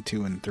 1 and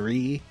 2 and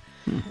 3.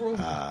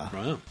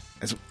 Wow.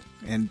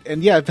 And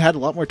yeah, I've had a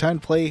lot more time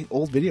to play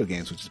old video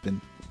games, which has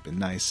been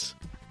nice.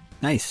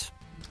 Nice.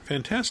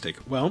 Fantastic.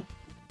 Well,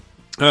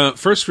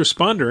 first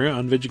responder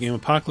on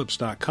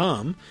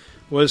VidjagameApocalypse.com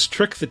was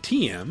Trick the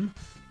TM,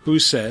 who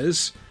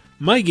says,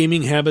 my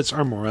gaming habits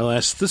are more or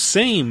less the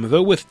same,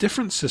 though with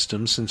different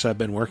systems since I've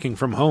been working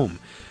from home.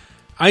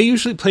 I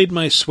usually played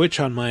my Switch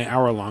on my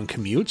hour-long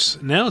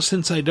commutes. Now,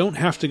 since I don't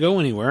have to go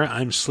anywhere,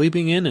 I'm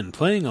sleeping in and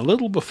playing a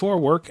little before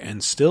work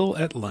and still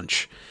at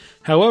lunch.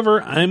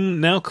 However, I'm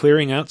now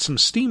clearing out some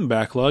Steam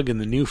backlog in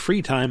the new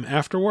free time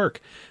after work.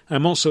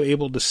 I'm also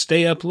able to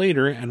stay up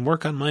later and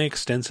work on my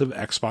extensive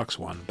Xbox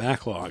One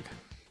backlog.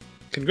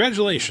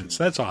 Congratulations,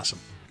 that's awesome.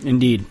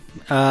 Indeed.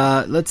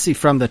 Let's see,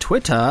 from the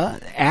Twitter,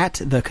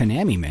 at the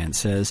Konami Man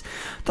says,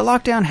 the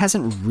lockdown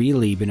hasn't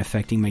really been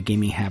affecting my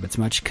gaming habits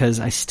much because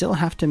I still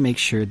have to make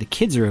sure the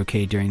kids are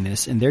okay during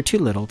this and they're too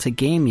little to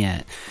game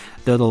yet.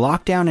 Though the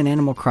lockdown and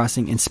Animal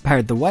Crossing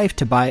inspired the wife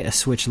to buy a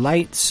Switch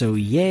Lite, so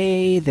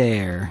yay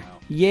there.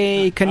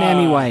 Yay,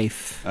 Konami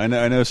wife. I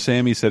know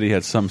Sammy said he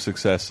had some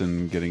success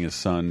in getting his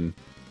son,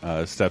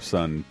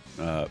 stepson,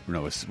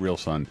 his real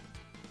son,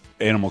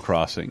 Animal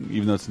Crossing,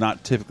 even though it's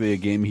not typically a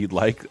game he'd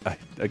like.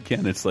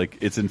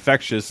 It's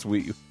infectious.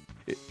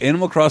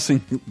 Animal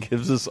Crossing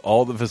gives us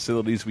all the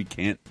facilities we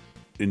can't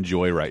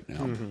enjoy right now.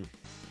 Mm-hmm.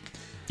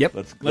 Yep.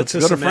 Let's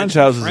go to friends'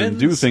 houses and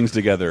do things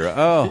together.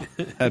 Oh,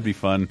 that'd be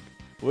fun,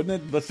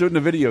 wouldn't it? Let's do it in a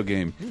video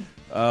game.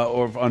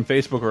 Or on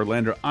Facebook,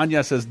 Orlando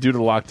Anya says, due to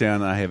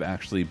lockdown, I have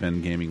actually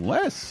been gaming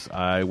less.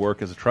 I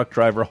work as a truck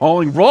driver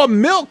hauling raw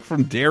milk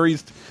from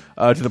dairies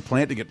to the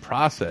plant to get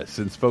processed.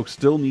 Since folks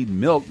still need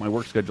milk, my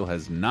work schedule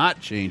has not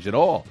changed at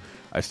all.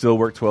 I still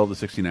work 12 to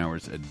 16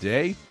 hours a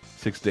day,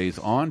 6 days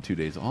on, 2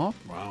 days off.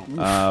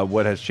 Wow.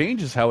 What has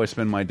changed is how I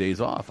spend my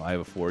days off. I have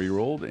a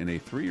 4-year-old and a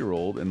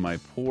 3-year-old, and my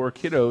poor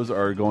kiddos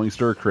are going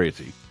stir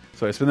crazy.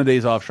 So I spend the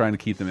days off trying to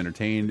keep them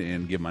entertained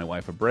and give my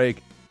wife a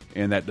break,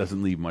 and that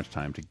doesn't leave much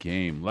time to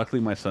game.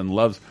 Luckily, my son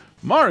loves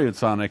Mario and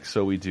Sonic,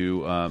 so we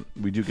do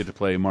get to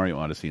play Mario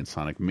Odyssey and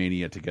Sonic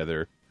Mania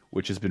together,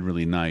 which has been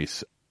really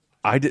nice.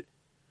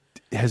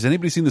 Has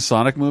anybody seen the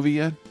Sonic movie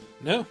yet?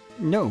 No.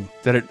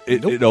 That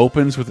it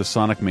opens with the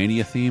Sonic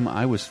Mania theme.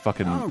 I was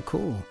fucking... Oh,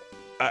 cool.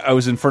 I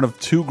was in front of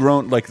two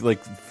grown, like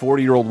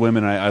 40-year-old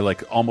women. I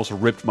almost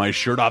ripped my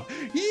shirt off.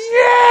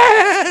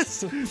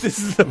 Yes! This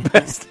is the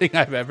best thing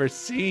I've ever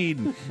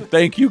seen.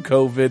 Thank you,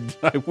 COVID.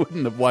 I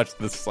wouldn't have watched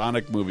the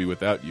Sonic movie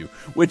without you,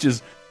 which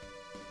is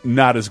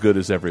not as good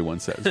as everyone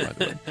says, by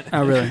the way.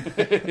 Oh, really?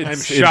 I'm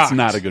shocked. It's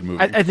not a good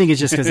movie. I think it's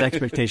just because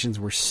expectations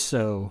were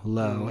so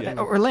low. Yeah.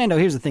 Orlando,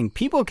 here's the thing.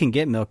 People can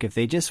get milk if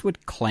they just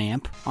would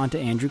clamp onto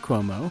Andrew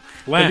Cuomo.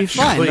 Latch, they'll be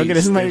fine. please. They'll get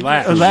his money.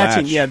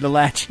 Latch. Yeah, the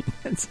latching.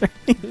 That's right.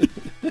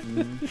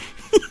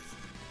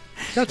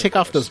 You gotta take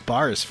off those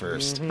bars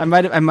first. I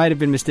might have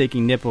been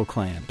mistaking nipple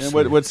clamps.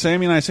 And what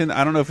Sammy and I saying,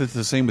 I don't know if it's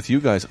the same with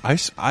you guys.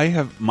 I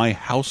have my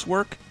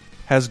housework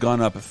has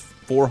gone up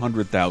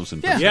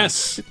 400,000%. Yeah.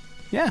 Yes.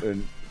 Yeah.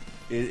 And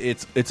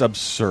it's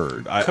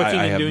absurd. I Cooking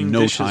and have doing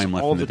no dishes time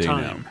left all in the the day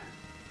time. now.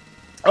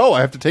 Oh,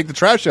 I have to take the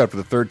trash out for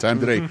the third time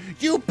today. Mm-hmm.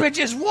 You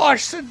bitches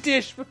wash the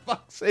dish, for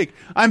fuck's sake.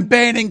 I'm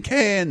banning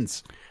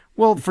cans.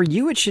 Well, for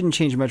you, it shouldn't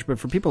change much, but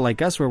for people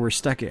like us where we're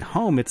stuck at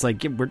home, it's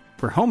like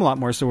we're home a lot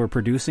more, so we're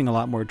producing a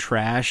lot more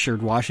trash or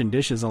washing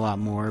dishes a lot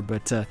more.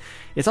 But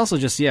it's also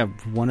just,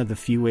 one of the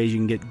few ways you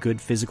can get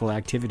good physical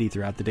activity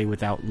throughout the day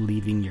without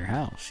leaving your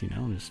house.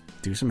 Just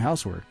do some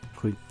housework.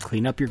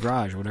 Clean up your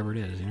garage, whatever it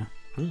is,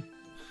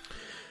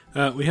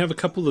 We have a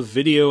couple of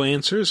video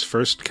answers.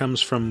 First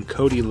comes from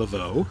Cody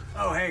Laveau.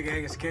 Oh, hey,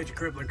 gang, it's Cage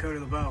Crippler, Cody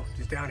Laveau.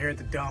 Just down here at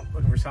the dump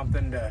looking for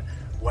something to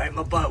wipe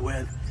my butt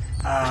with.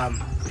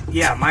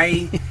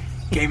 My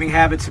gaming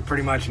habits are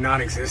pretty much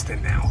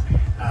non-existent now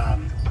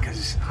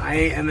because I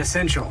am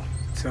essential.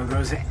 So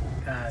those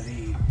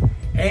the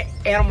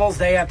animals,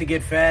 they have to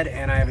get fed,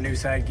 and I have a new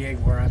side gig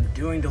where I'm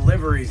doing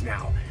deliveries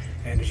now.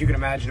 And as you can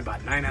imagine,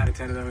 about 9 out of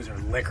 10 of those are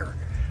liquor.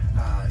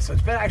 So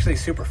it's been actually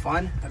super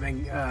fun. I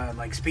mean,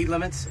 like speed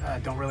limits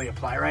don't really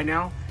apply right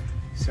now.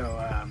 So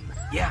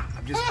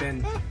I've just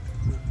been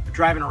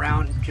driving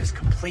around just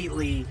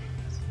completely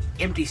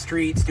empty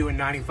streets, doing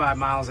 95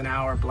 miles an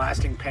hour,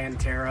 blasting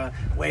Pantera,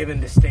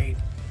 waving to state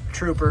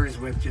troopers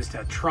with just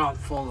a trunk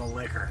full of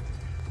liquor.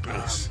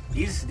 Nice.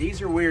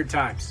 These are weird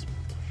times,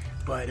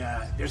 but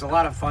there's a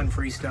lot of fun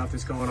free stuff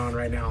that's going on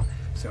right now.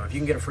 So if you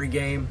can get a free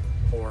game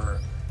or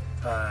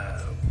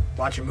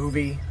watch a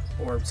movie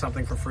or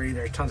something for free,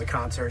 there's tons of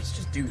concerts.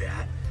 Just do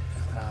that.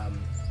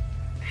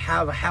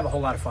 Have a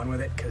whole lot of fun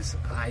with it because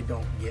I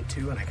don't get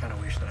to, and I kind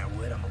of wish that I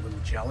would. I'm a little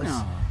jealous.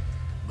 Aww.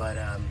 But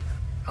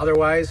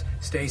otherwise,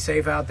 stay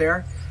safe out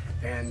there.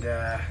 And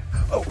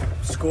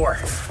score.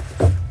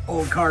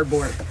 Old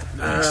cardboard.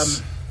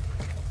 Nice.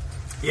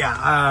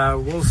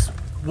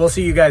 We'll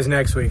see you guys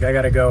next week. I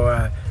gotta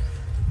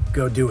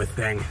go do a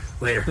thing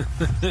later.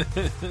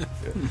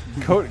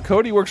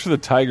 Cody works for the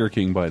Tiger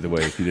King, by the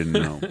way, if you didn't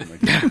know.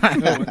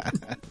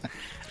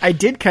 I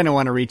did kind of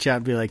want to reach out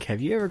and be like, have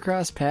you ever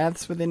crossed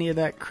paths with any of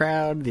that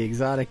crowd, the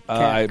exotic cat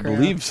I crowd?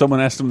 believe someone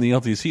asked him in the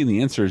LTC, and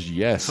the answer is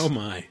yes. Oh,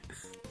 my.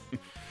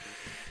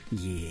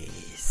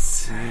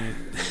 Yes.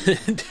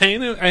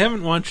 Diana, I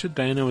haven't watched it.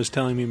 Diana was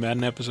telling me about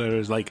an episode. It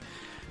was like,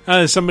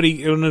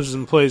 somebody, one of his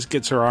employees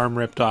gets her arm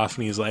ripped off,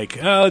 and he's like,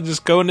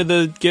 just go into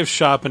the gift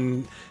shop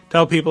and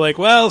tell people, like,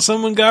 well,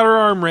 someone got her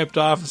arm ripped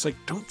off. It's like,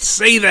 don't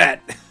say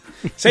that.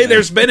 Say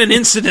there's been an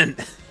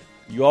incident.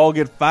 You all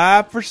get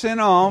 5%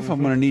 off.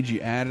 I'm going to need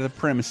you out of the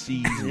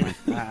premises in like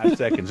 5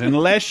 seconds.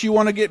 Unless you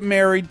want to get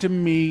married to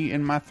me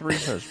and my 3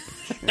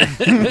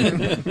 husbands.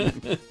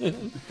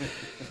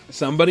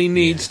 Somebody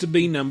needs to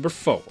be number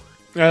 4.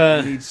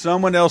 I need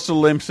someone else to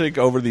lip sync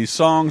over these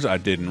songs I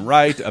didn't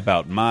write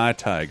about my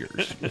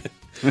tigers.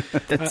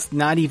 That's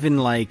not even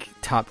like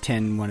top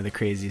 10 one of the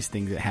craziest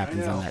things that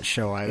happens on that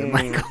show either,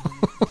 Michael.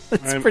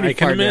 It's pretty I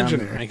can far down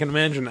imagine. there. I can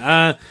imagine.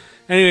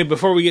 Anyway,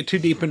 before we get too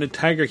deep into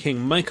Tiger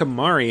King, Mike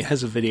Amari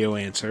has a video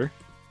answer.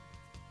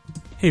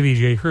 Hey,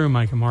 VGA crew,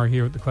 Mike Amari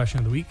here with the question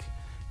of the week.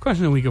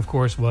 Question of the week, of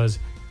course, was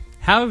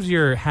how have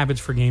your habits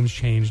for games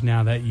changed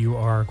now that you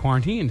are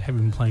quarantined? Have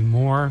you been playing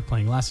more,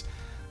 playing less?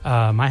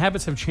 My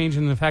habits have changed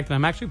in the fact that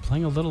I'm actually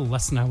playing a little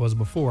less than I was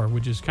before,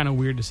 which is kind of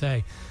weird to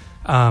say.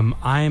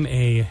 I am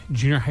a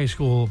junior high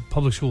school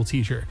public school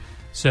teacher,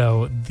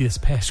 so this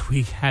past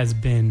week has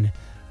been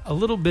a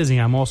little busy.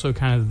 I'm also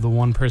kind of the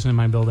one person in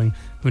my building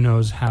who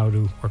knows how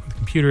to work with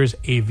computers,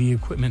 AV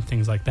equipment,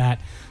 things like that.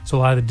 So a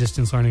lot of the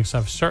distance learning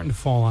stuff is starting to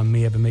fall on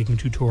me. I've been making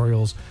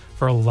tutorials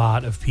for a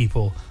lot of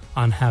people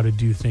on how to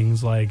do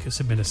things like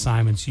submit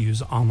assignments,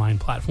 use online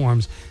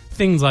platforms,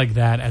 things like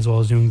that, as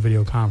well as doing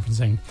video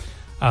conferencing.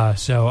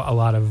 So a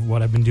lot of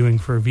what I've been doing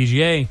for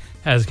VGA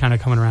has kind of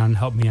come around and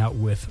helped me out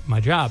with my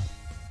job.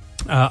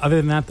 Other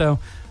than that, though,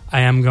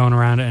 I am going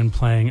around and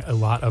playing a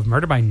lot of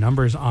Murder by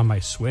Numbers on my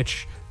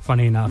Switch.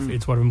 Funny enough,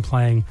 it's what I've been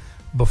playing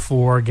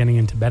before getting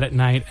into bed at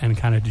night and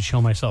kind of to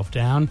chill myself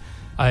down.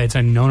 It's a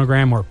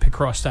nonogram or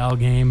Picross style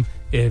game,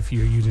 if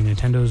you're using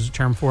Nintendo's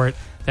term for it.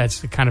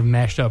 That's kind of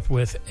mashed up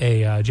with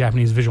a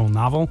Japanese visual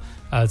novel.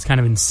 It's kind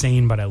of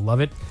insane, but I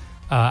love it.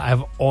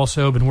 I've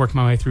also been working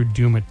my way through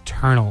Doom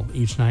Eternal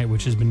each night,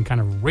 which has been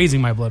kind of raising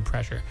my blood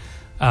pressure.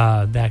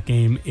 That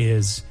game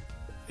is,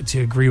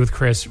 to agree with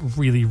Chris,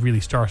 really,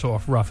 really starts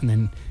off rough and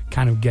then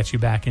kind of gets you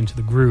back into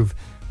the groove.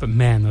 But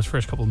man, those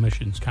first couple of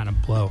missions kind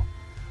of blow.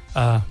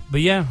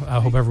 But yeah, I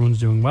hope everyone's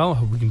doing well. I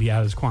hope we can be out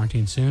of this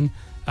quarantine soon.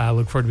 I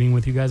look forward to being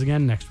with you guys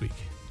again next week.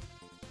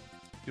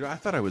 You know, I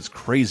thought I was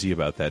crazy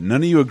about that.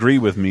 None of you agree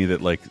with me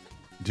that, like,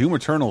 Doom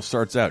Eternal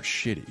starts out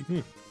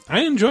shitty.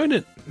 I enjoyed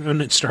it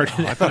when it started.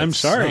 I'm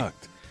sorry.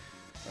 Sucked.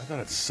 I thought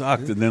it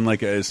sucked, and then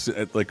like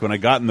when I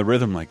got in the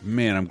rhythm, like,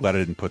 man, I'm glad I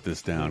didn't put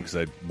this down because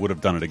I would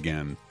have done it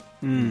again.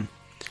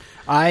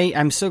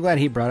 I'm so glad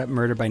he brought up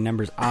Murder by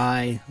Numbers.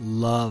 I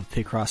love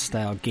Picross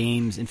style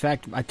games. In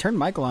fact, I turned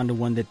Michael onto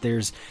one that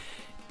there's,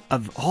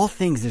 of all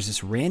things, there's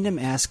this random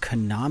ass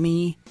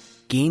Konami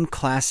Game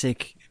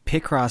Classic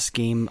Picross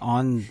game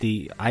on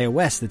the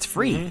iOS that's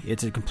free.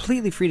 It's a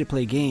completely free to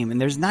play game, and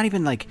there's not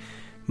even like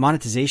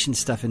monetization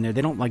stuff in there.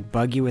 They don't like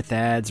bug you with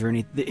ads or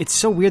anything. It's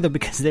so weird though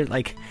because they're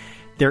like,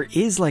 there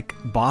is like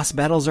boss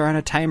battles are on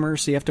a timer,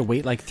 so you have to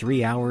wait like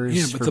 3 hours.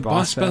 Yeah, but for the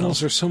boss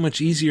battles are so much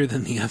easier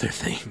than the other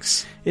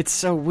things. It's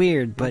so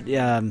weird, but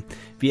yeah,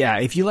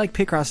 if you like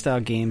Picross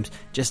style games,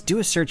 just do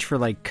a search for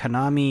like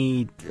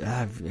Konami.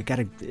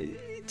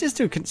 Just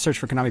do a search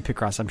for Konami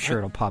Picross. I'm sure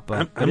it'll pop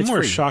up. I'm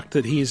more shocked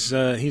that he's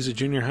a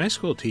junior high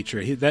school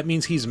teacher. That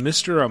means he's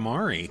Mr.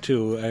 Amari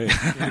to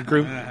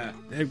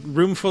a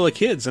room full of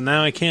kids, and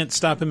now I can't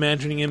stop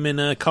imagining him in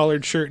a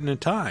collared shirt and a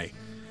tie,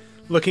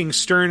 looking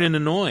stern and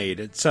annoyed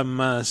at some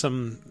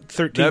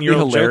 13-year-old That'd be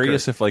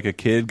hilarious joker. if like a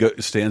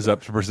kid stands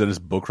up to present his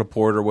book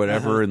report or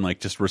whatever and like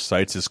just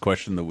recites his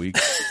question of the week.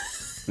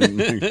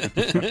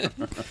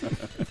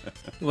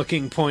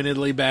 Looking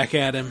pointedly back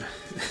at him.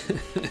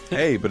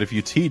 Hey, but if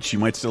you teach, you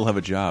might still have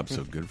a job,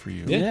 so good for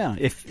you. Yeah.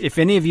 If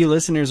any of you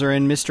listeners are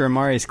in Mr.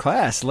 Amari's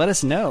class, let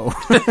us know.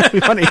 We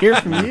want to hear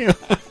from you.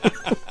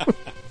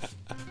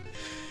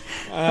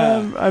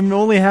 I'm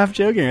only half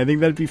joking. I think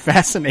that'd be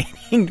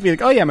fascinating to be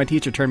like, oh yeah, my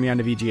teacher turned me on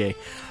to VGA.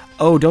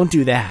 Oh, don't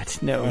do that.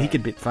 No, he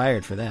could be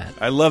fired for that.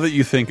 I love that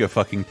you think a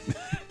fucking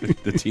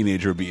the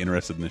teenager would be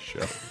interested in this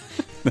show.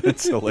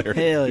 That's hilarious.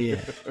 Hell yeah.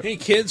 Hey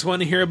kids,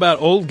 want to hear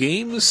about old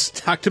games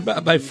talked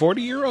about by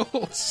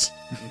 40-year-olds?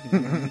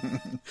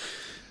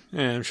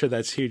 Yeah, I'm sure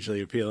that's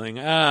hugely appealing.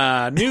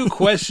 New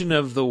question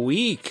of the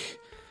week.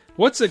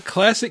 What's a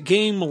classic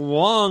game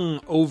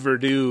long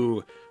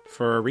overdue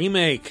for a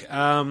remake?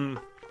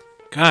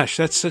 Gosh,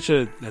 that's such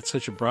a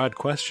broad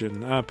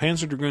question.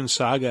 Panzer Dragoon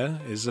Saga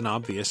is an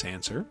obvious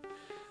answer.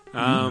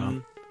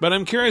 But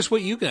I'm curious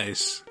what you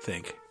guys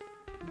think.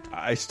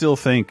 I still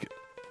think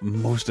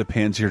most of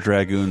Panzer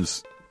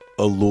Dragoon's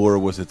allure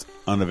was its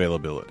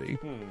unavailability.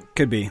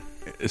 Could be.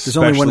 There's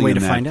only one way to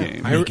find out.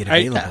 Make it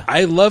available.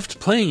 I loved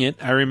playing it.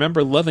 I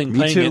remember loving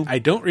playing too. it. I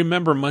don't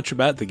remember much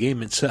about the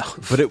game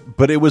itself.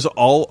 But it was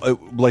all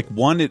like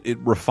one. It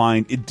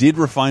refined. It did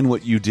refine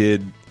what you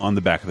did on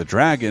the Back of the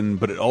Dragon,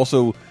 but it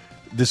also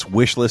this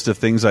wish list of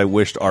things I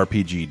wished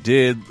RPGs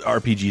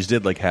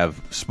did, like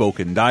have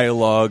spoken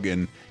dialogue,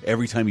 and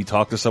every time you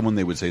talk to someone,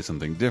 they would say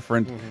something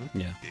different.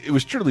 Yeah, it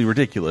was truly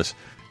ridiculous.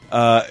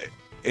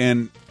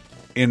 And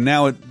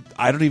now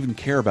I don't even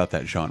care about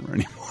that genre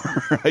anymore.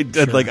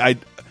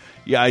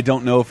 I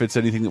don't know if it's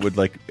anything that would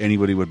like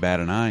anybody would bat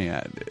an eye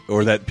at,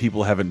 or that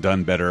people haven't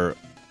done better.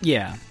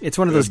 Yeah, it's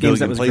one of those games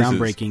that was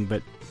groundbreaking,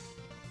 but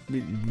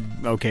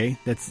okay,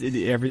 that's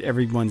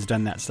everyone's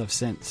done that stuff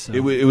since. So.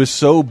 It was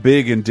so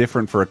big and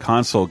different for a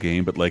console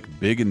game, but like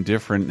big and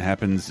different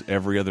happens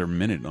every other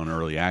minute on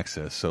early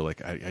access. So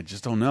like I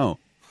just don't know.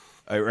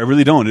 I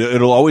really don't.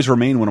 It'll always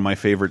remain one of my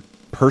favorite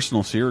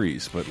personal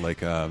series. But like,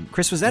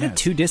 Chris, was that a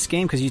 2-disc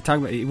game? Because you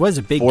talked about it was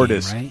a big 4 game,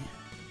 disc. right?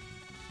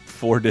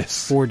 4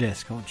 discs. 4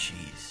 disc. Oh,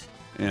 jeez.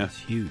 Yeah, it's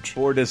huge.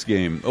 4 disc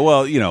game.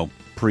 Well,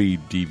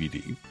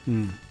 pre-DVD.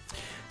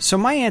 So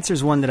my answer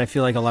is one that I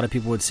feel like a lot of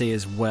people would say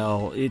as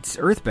well. It's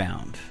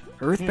Earthbound.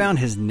 Earthbound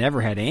has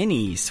never had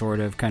any sort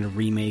of kind of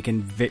remake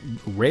and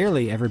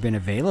rarely ever been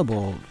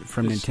available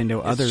from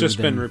Nintendo. It's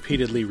just been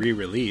repeatedly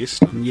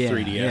re-released on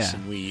 3DS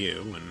and Wii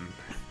U, and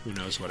who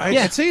knows what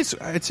else.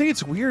 I'd say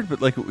it's weird,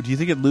 but like, do you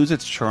think it'd lose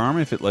its charm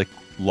if it like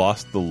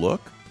lost the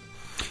look?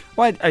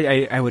 Well,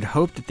 I would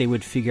hope that they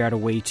would figure out a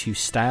way to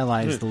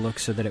stylize the look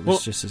so that it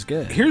was just as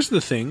good. Here's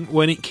the thing.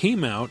 When it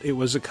came out, it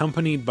was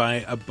accompanied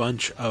by a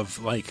bunch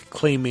of like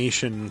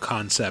claymation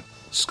concept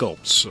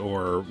sculpts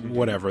or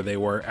whatever they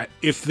were.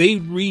 If they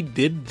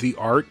redid the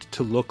art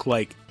to look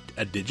like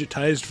a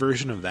digitized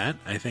version of that,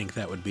 I think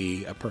that would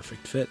be a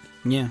perfect fit.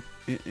 Yeah.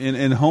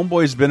 And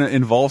Homeboy's been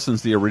involved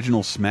since the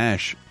original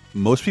Smash.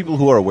 Most people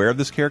who are aware of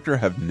this character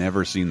have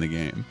never seen the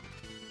game.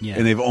 Yeah.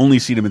 And they've only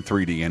seen him in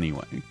 3D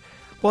anyway.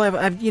 Well,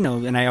 I've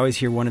and I always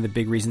hear one of the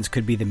big reasons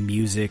could be the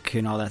music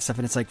and all that stuff,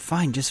 and it's like,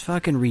 fine, just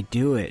fucking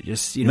redo it.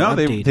 Just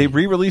update they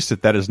re-released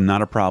it. That is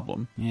not a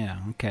problem. Yeah.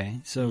 Okay.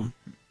 So,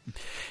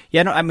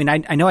 yeah. No, I mean,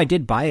 I know I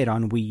did buy it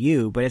on Wii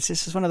U, but it's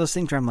just one of those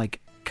things where I'm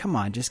like, come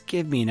on, just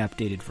give me an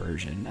updated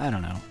version. I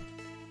don't know.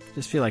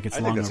 Just feel like it's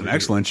long. I think that's overdue. an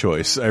excellent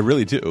choice. I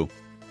really do.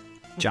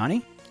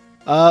 Johnny?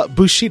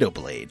 Bushido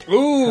Blade.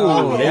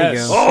 Ooh,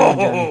 yes.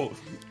 Oh,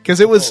 because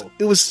it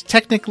was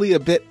technically a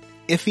bit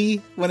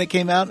iffy when it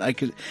came out. I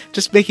could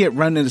just making it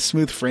run at a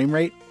smooth frame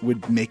rate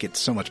would make it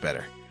so much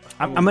better.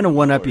 I'm going to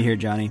one up you here,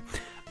 Johnny.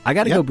 I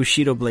got to go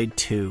Bushido Blade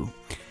 2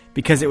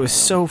 because it was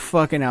so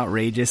fucking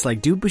outrageous.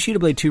 Like, do Bushido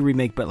Blade 2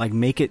 remake, but like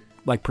make it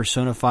like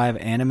Persona 5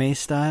 anime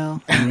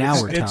style. And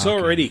now we're talking. It's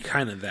already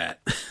kind of that.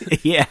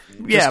 yeah,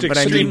 but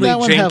didn't that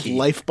one have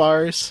life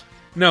bars?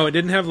 No, it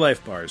didn't have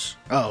life bars.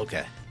 Oh,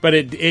 okay. But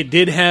it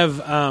did have,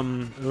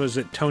 was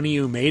it Tony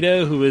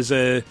Umeda, who is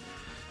a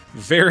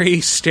very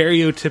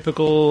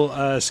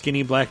stereotypical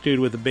skinny black dude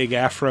with a big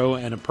afro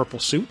and a purple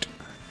suit.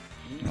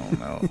 Oh,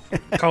 no.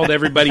 Called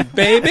everybody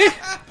baby.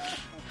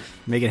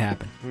 Make it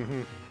happen.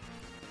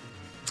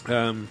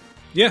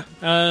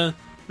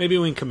 Maybe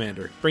Wing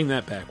Commander. Bring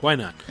that back. Why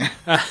not?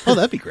 Oh,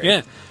 that'd be great.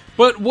 Yeah.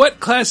 But what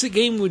classic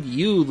game would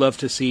you love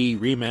to see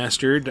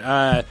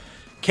remastered?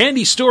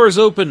 Candy stores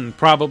open,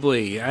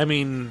 probably. I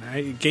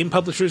mean, game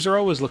publishers are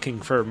always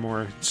looking for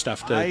more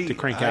stuff to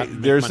crank out.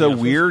 And there's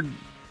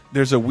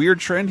a weird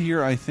trend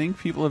here. I think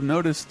people have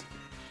noticed.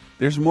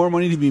 There's more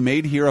money to be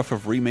made here off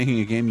of remaking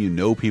a game you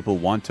know people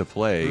want to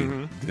play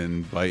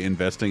than by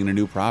investing in a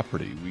new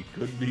property. We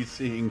could be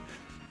seeing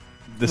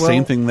the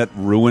same thing that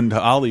ruined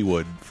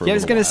Hollywood for a I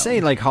was going to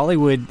say, like,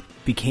 Hollywood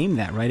became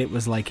that, right? It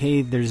was like,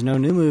 hey, there's no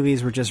new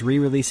movies. We're just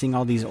re-releasing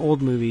all these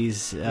old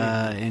movies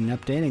and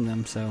updating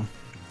them, so...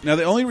 Now,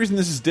 the only reason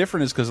this is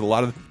different is because a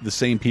lot of the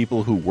same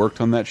people who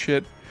worked on that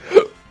shit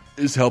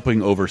is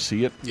helping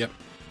oversee it. Yep.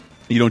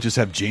 You don't just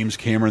have James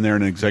Cameron there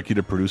in an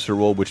executive producer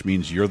role, which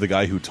means you're the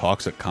guy who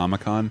talks at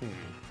Comic-Con.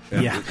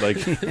 Yeah. Like,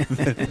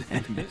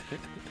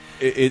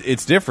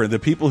 it's different. The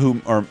people who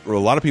are, or a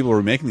lot of people who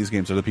are making these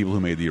games are the people who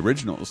made the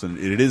originals. And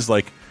it is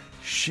like,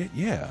 shit,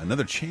 yeah,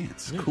 another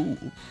chance. Yeah. Cool.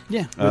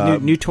 Yeah.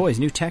 With new toys,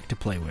 new tech to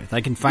play with.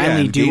 I can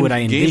finally do what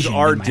I envisioned. Games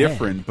are in my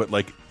different, head. but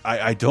like,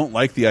 I don't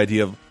like the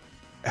idea of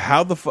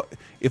how the fuck.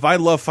 If I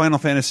love Final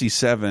Fantasy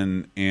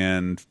VII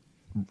and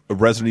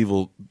Resident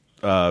Evil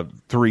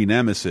 3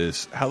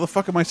 Nemesis, how the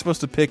fuck am I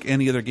supposed to pick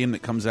any other game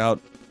that comes out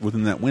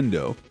within that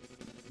window?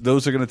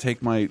 Those are going to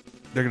take my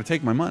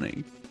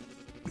money.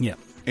 Yeah,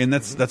 and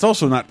that's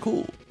also not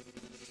cool,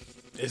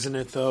 isn't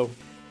it? Though.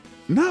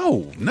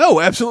 No,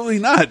 absolutely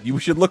not. You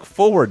should look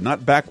forward,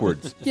 not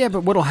backwards. Yeah,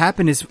 but what'll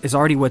happen is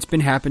already what's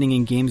been happening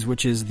in games,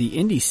 which is the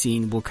indie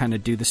scene will kind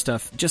of do the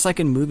stuff, just like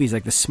in movies,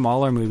 like the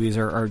smaller movies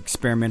are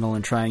experimental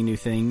and trying new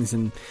things,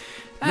 and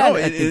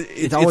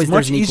it's always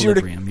much an easier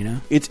equilibrium, you know?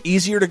 It's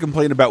easier to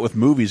complain about with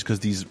movies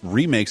because these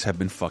remakes have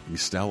been fucking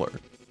stellar.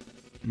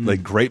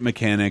 Like, great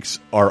mechanics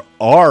are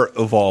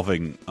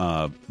evolving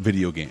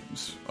video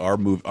games,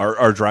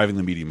 are driving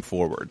the medium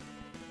forward,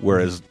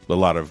 whereas a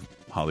lot of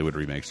Hollywood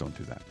remakes don't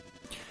do that.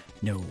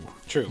 No.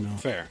 True. No.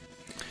 Fair.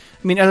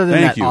 I mean, other than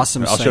Thank that you.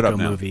 awesome I'll Psycho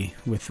movie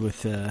with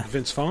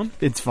Vince Vaughn?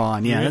 Vince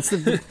Vaughn, yeah. That's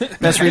the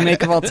best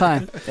remake of all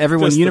time.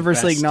 Everyone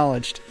universally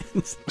acknowledged.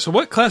 So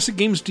what classic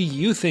games do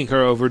you think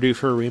are overdue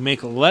for a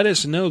remake? Let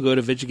us know. Go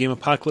to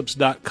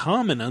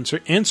VidjagameApocalypse.com and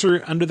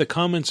answer under the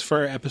comments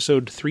for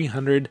episode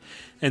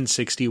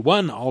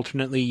 361.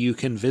 Alternately, you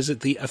can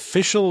visit the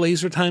official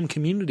LaserTime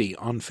community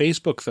on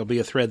Facebook. There'll be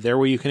a thread there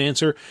where you can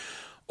answer.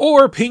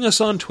 Or ping us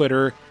on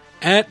Twitter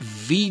at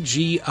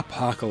VG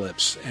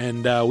Apocalypse,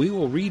 and we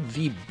will read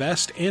the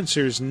best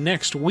answers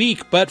next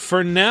week. But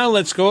for now,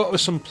 let's go out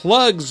with some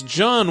plugs.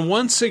 John,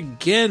 once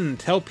again,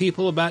 tell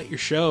people about your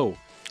show.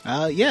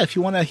 If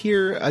you want to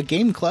hear a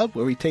game club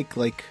where we take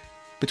like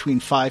between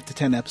 5 to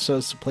 10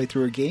 episodes to play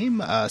through a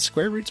game,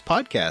 Square Roots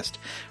Podcast.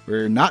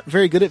 We're not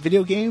very good at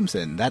video games,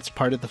 and that's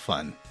part of the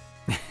fun.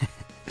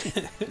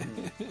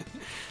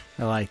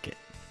 I like it.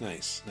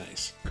 Nice.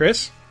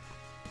 Chris?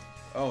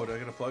 Oh, do I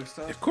got to plug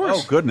stuff? Of course.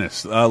 Oh,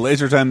 goodness.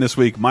 Laser Time this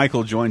week.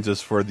 Michael joins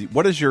us for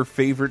what is your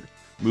favorite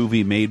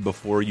movie made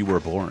before you were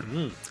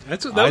born? I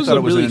thought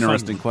it was an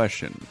interesting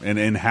question.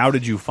 And how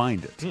did you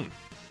find it?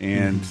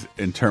 And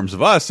in terms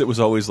of us, it was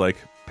always like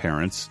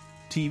parents,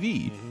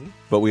 TV.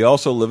 But we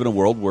also live in a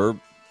world where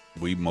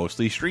we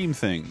mostly stream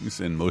things,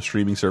 and most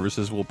streaming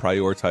services will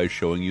prioritize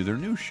showing you their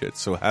new shit.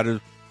 So how do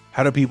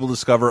people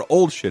discover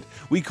old shit?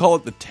 We call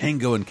it the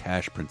Tango and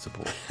Cash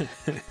principle.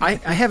 I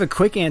have a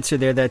quick answer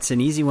there that's an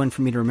easy one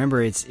for me to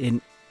remember. It's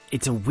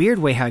a weird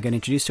way how I got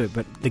introduced to it,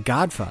 but The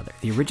Godfather,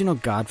 the original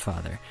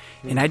Godfather.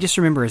 And I just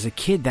remember as a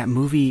kid, that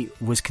movie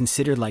was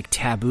considered like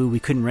taboo. We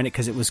couldn't rent it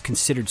because it was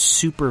considered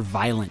super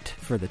violent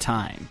for the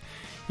time,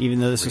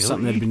 even though this was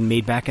something that had been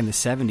made back in the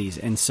 70s.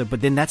 And so,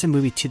 but then that's a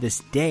movie to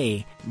this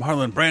day.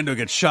 Marlon Brando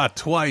gets shot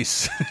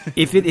twice.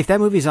 If that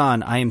movie's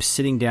on, I am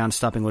sitting down,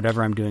 stopping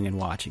whatever I'm doing and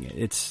watching it.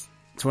 It's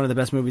one of the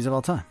best movies of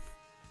all time.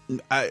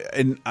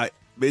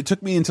 It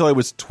took me until I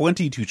was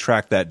 20 to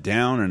track that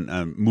down,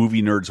 and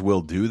movie nerds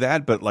will do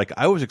that. But like,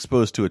 I was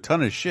exposed to a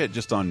ton of shit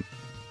just on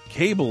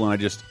cable, and I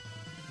just,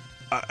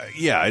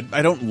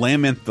 I don't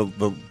lament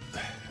the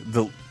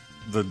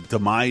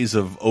demise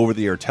of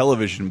over-the-air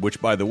television,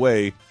 which, by the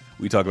way,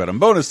 we talk about in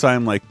bonus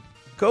time. Like,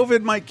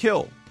 COVID might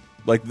kill.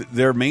 Like,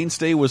 their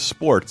mainstay was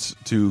sports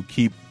to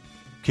keep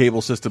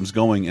cable systems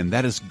going, and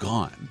that is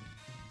gone.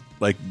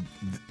 Like,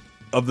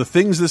 of the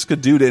things this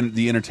could do to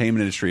the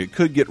entertainment industry, it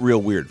could get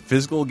real weird.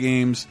 Physical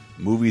games,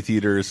 movie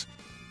theaters,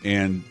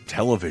 and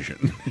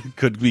television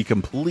could be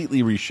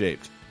completely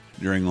reshaped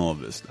during all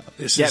of this stuff.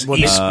 This is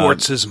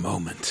esports'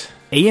 moment.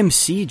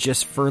 AMC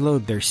just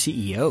furloughed their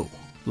CEO,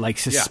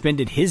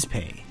 suspended his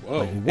pay.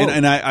 Whoa.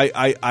 And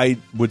I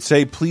would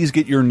say, please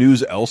get your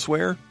news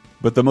elsewhere.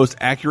 But the most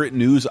accurate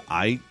news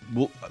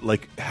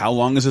how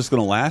long is this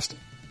going to last?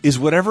 is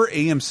whatever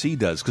AMC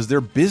does, because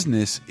their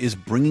business is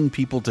bringing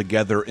people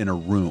together in a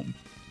room,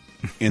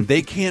 and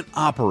they can't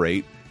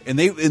operate. And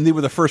they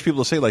were the first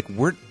people to say, like,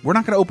 we're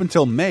not going to open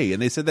till May,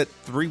 and they said that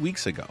 3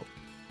 weeks ago.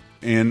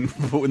 And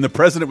when the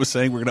president was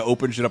saying we're going to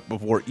open shit up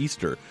before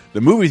Easter,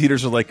 the movie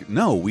theaters are like,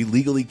 no,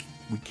 we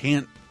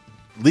can't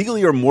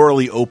legally or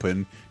morally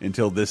open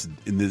until this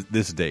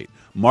date.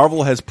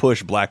 Marvel has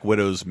pushed Black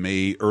Widow's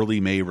early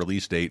May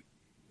release date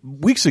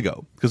weeks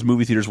ago because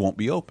movie theaters won't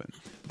be open.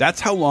 That's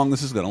how long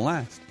this is going to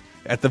last,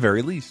 at the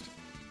very least.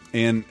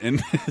 And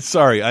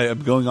sorry,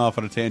 I'm going off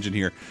on a tangent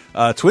here.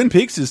 Twin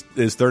Peaks is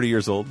 30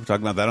 years old. We're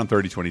talking about that on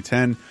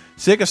 30-2010.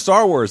 Sick of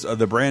Star Wars,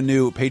 the brand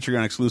new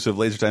Patreon exclusive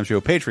LaserTime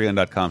show,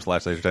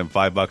 patreon.com/LaserTime,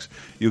 $5.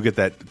 You'll get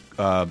that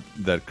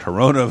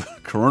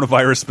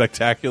coronavirus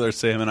spectacular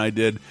Sam and I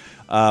did.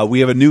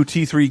 We have a new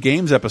T3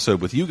 Games episode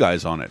with you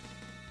guys on it.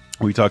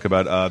 We talk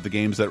about the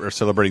games that are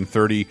celebrating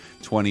 30,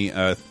 20,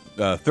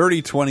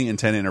 and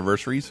 10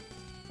 anniversaries.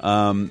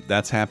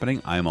 That's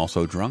happening. I am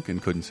also drunk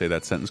and couldn't say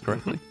that sentence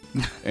correctly.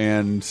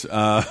 And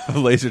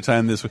Laser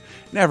Time this week.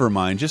 Never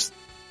mind. Just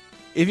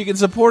if you can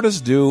support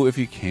us, do. If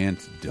you can't,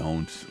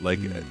 don't.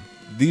 Like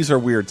these are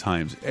weird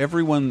times.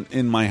 Everyone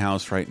in my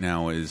house right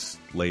now is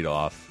laid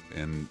off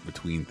and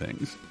between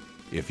things.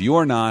 If you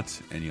are not,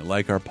 and you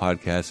like our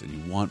podcast and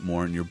you want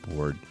more and you're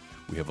bored,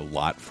 we have a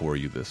lot for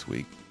you this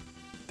week.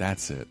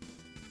 That's it.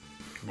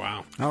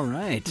 Wow. All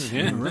right.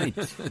 Yeah. All right.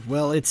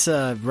 Well, it's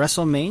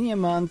WrestleMania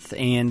month,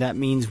 and that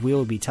means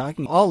we'll be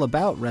talking all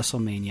about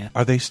WrestleMania.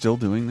 Are they still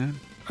doing that?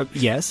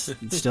 Yes,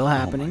 it's still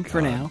happening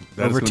for now.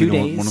 That over is 2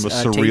 gonna be days. one of the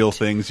surreal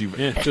things you.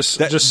 Yeah,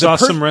 just saw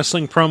some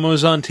wrestling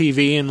promos on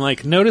TV and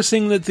like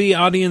noticing that the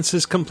audience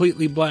is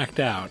completely blacked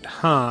out.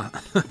 Huh.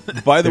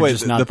 By the way,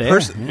 just not there.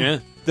 Yeah.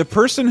 The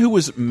person who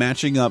was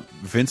matching up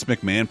Vince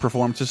McMahon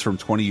performances from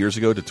 20 years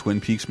ago to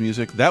Twin Peaks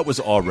music, that was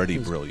already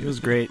brilliant. It was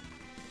great.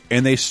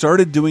 And they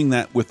started doing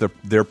that with the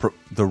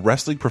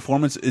wrestling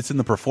performance. It's in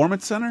the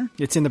Performance Center?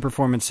 It's in the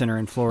Performance Center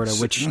in Florida,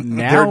 which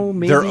now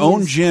maybe their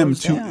own is gym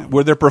closed down.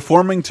 where they're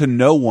performing to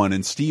no one,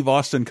 and Steve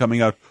Austin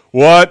coming out,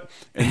 what?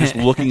 And just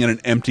looking at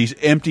an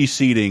empty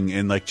seating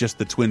and like just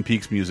the Twin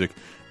Peaks music.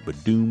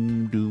 But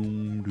doom,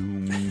 doom,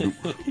 doom, doom.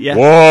 Yeah.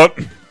 What?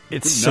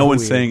 It's no so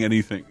one's weird. saying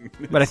anything.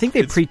 But I think they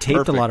It's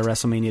pre-taped a lot of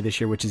perfect. WrestleMania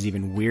this year, which is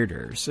even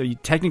weirder. So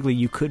technically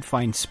you could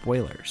find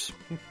spoilers.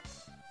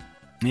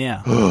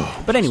 Yeah.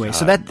 But anyway,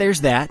 so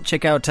there's that.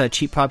 Check out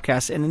Cheap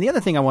Podcast. And then the other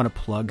thing I want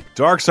to plug.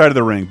 Dark Side of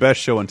the Ring, best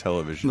show on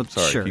television.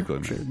 Sorry, Sure, keep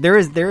going. sure. There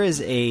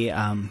is a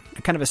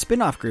kind of a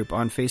spin-off group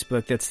on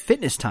Facebook that's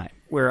Fitness Time,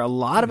 where a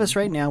lot of us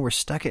right now, we're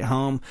stuck at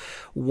home.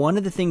 One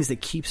of the things that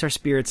keeps our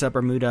spirits up,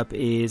 our mood up,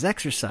 is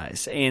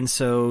exercise. And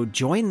so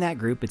join that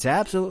group. It's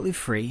absolutely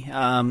free.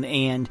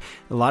 And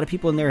a lot of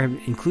people in there,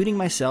 including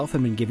myself,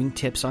 have been giving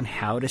tips on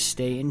how to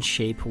stay in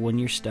shape when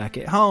you're stuck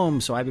at home.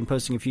 So I've been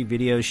posting a few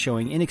videos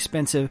showing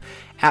inexpensive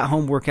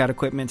at-home workout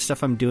equipment,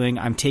 stuff I'm doing.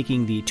 I'm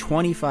taking the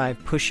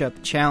 25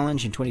 push-up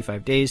challenge in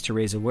 25 days to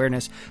raise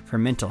awareness for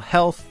mental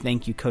health.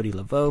 Thank you, Cody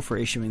Laveau, for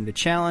issuing the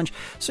challenge.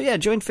 So yeah,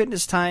 join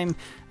Fitness Time.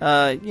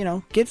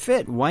 Get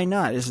fit. Why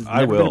not? This has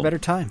never been a better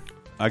time.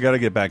 I got to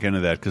get back into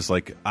that because,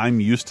 like,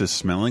 I'm used to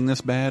smelling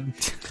this bad,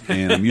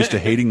 and I'm used to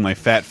hating my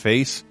fat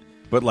face.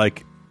 But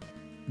like,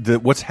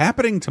 what's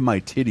happening to my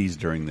titties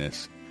during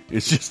this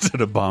is just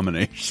an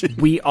abomination.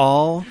 We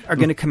all are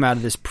going to come out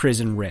of this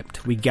prison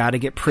ripped. We got to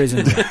get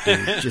prison ripped,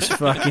 dude. Just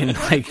fucking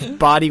like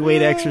body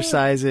weight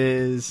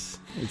exercises.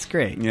 It's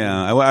great.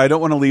 Yeah, I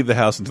don't want to leave the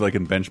house until I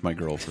can bench my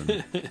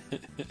girlfriend.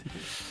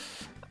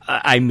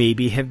 I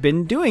maybe have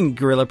been doing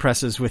gorilla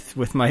presses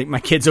with my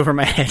kids over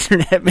my head.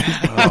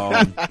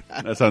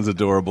 That sounds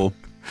adorable.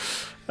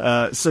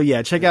 So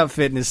yeah, check out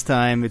Fitness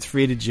Time. It's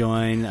free to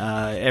join.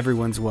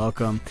 Everyone's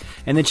welcome.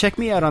 And then check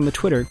me out on the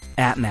Twitter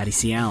at Matty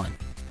C. Allen.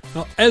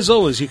 Well, as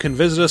always, you can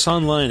visit us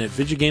online at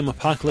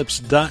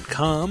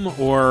VideoGameApocalypse.com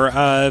or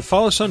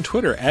follow us on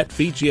Twitter at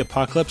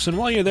VGApocalypse. And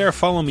while you're there,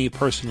 follow me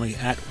personally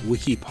at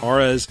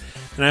Wikiparas,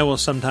 and I will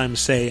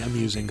sometimes say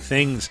amusing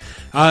things.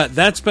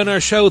 That's been our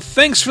show.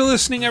 Thanks for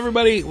listening,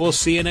 everybody. We'll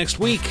see you next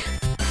week.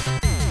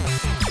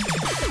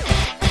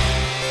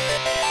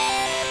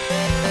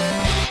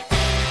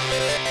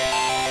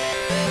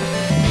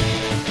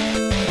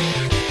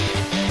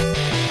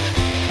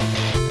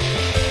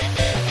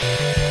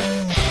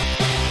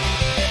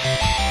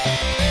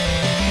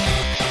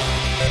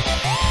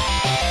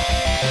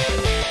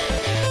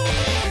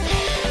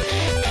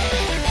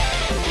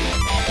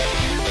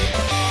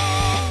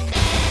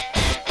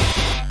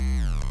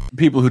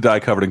 People who die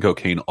covered in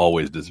cocaine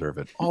always deserve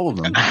it. All of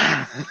them.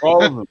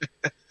 All of them.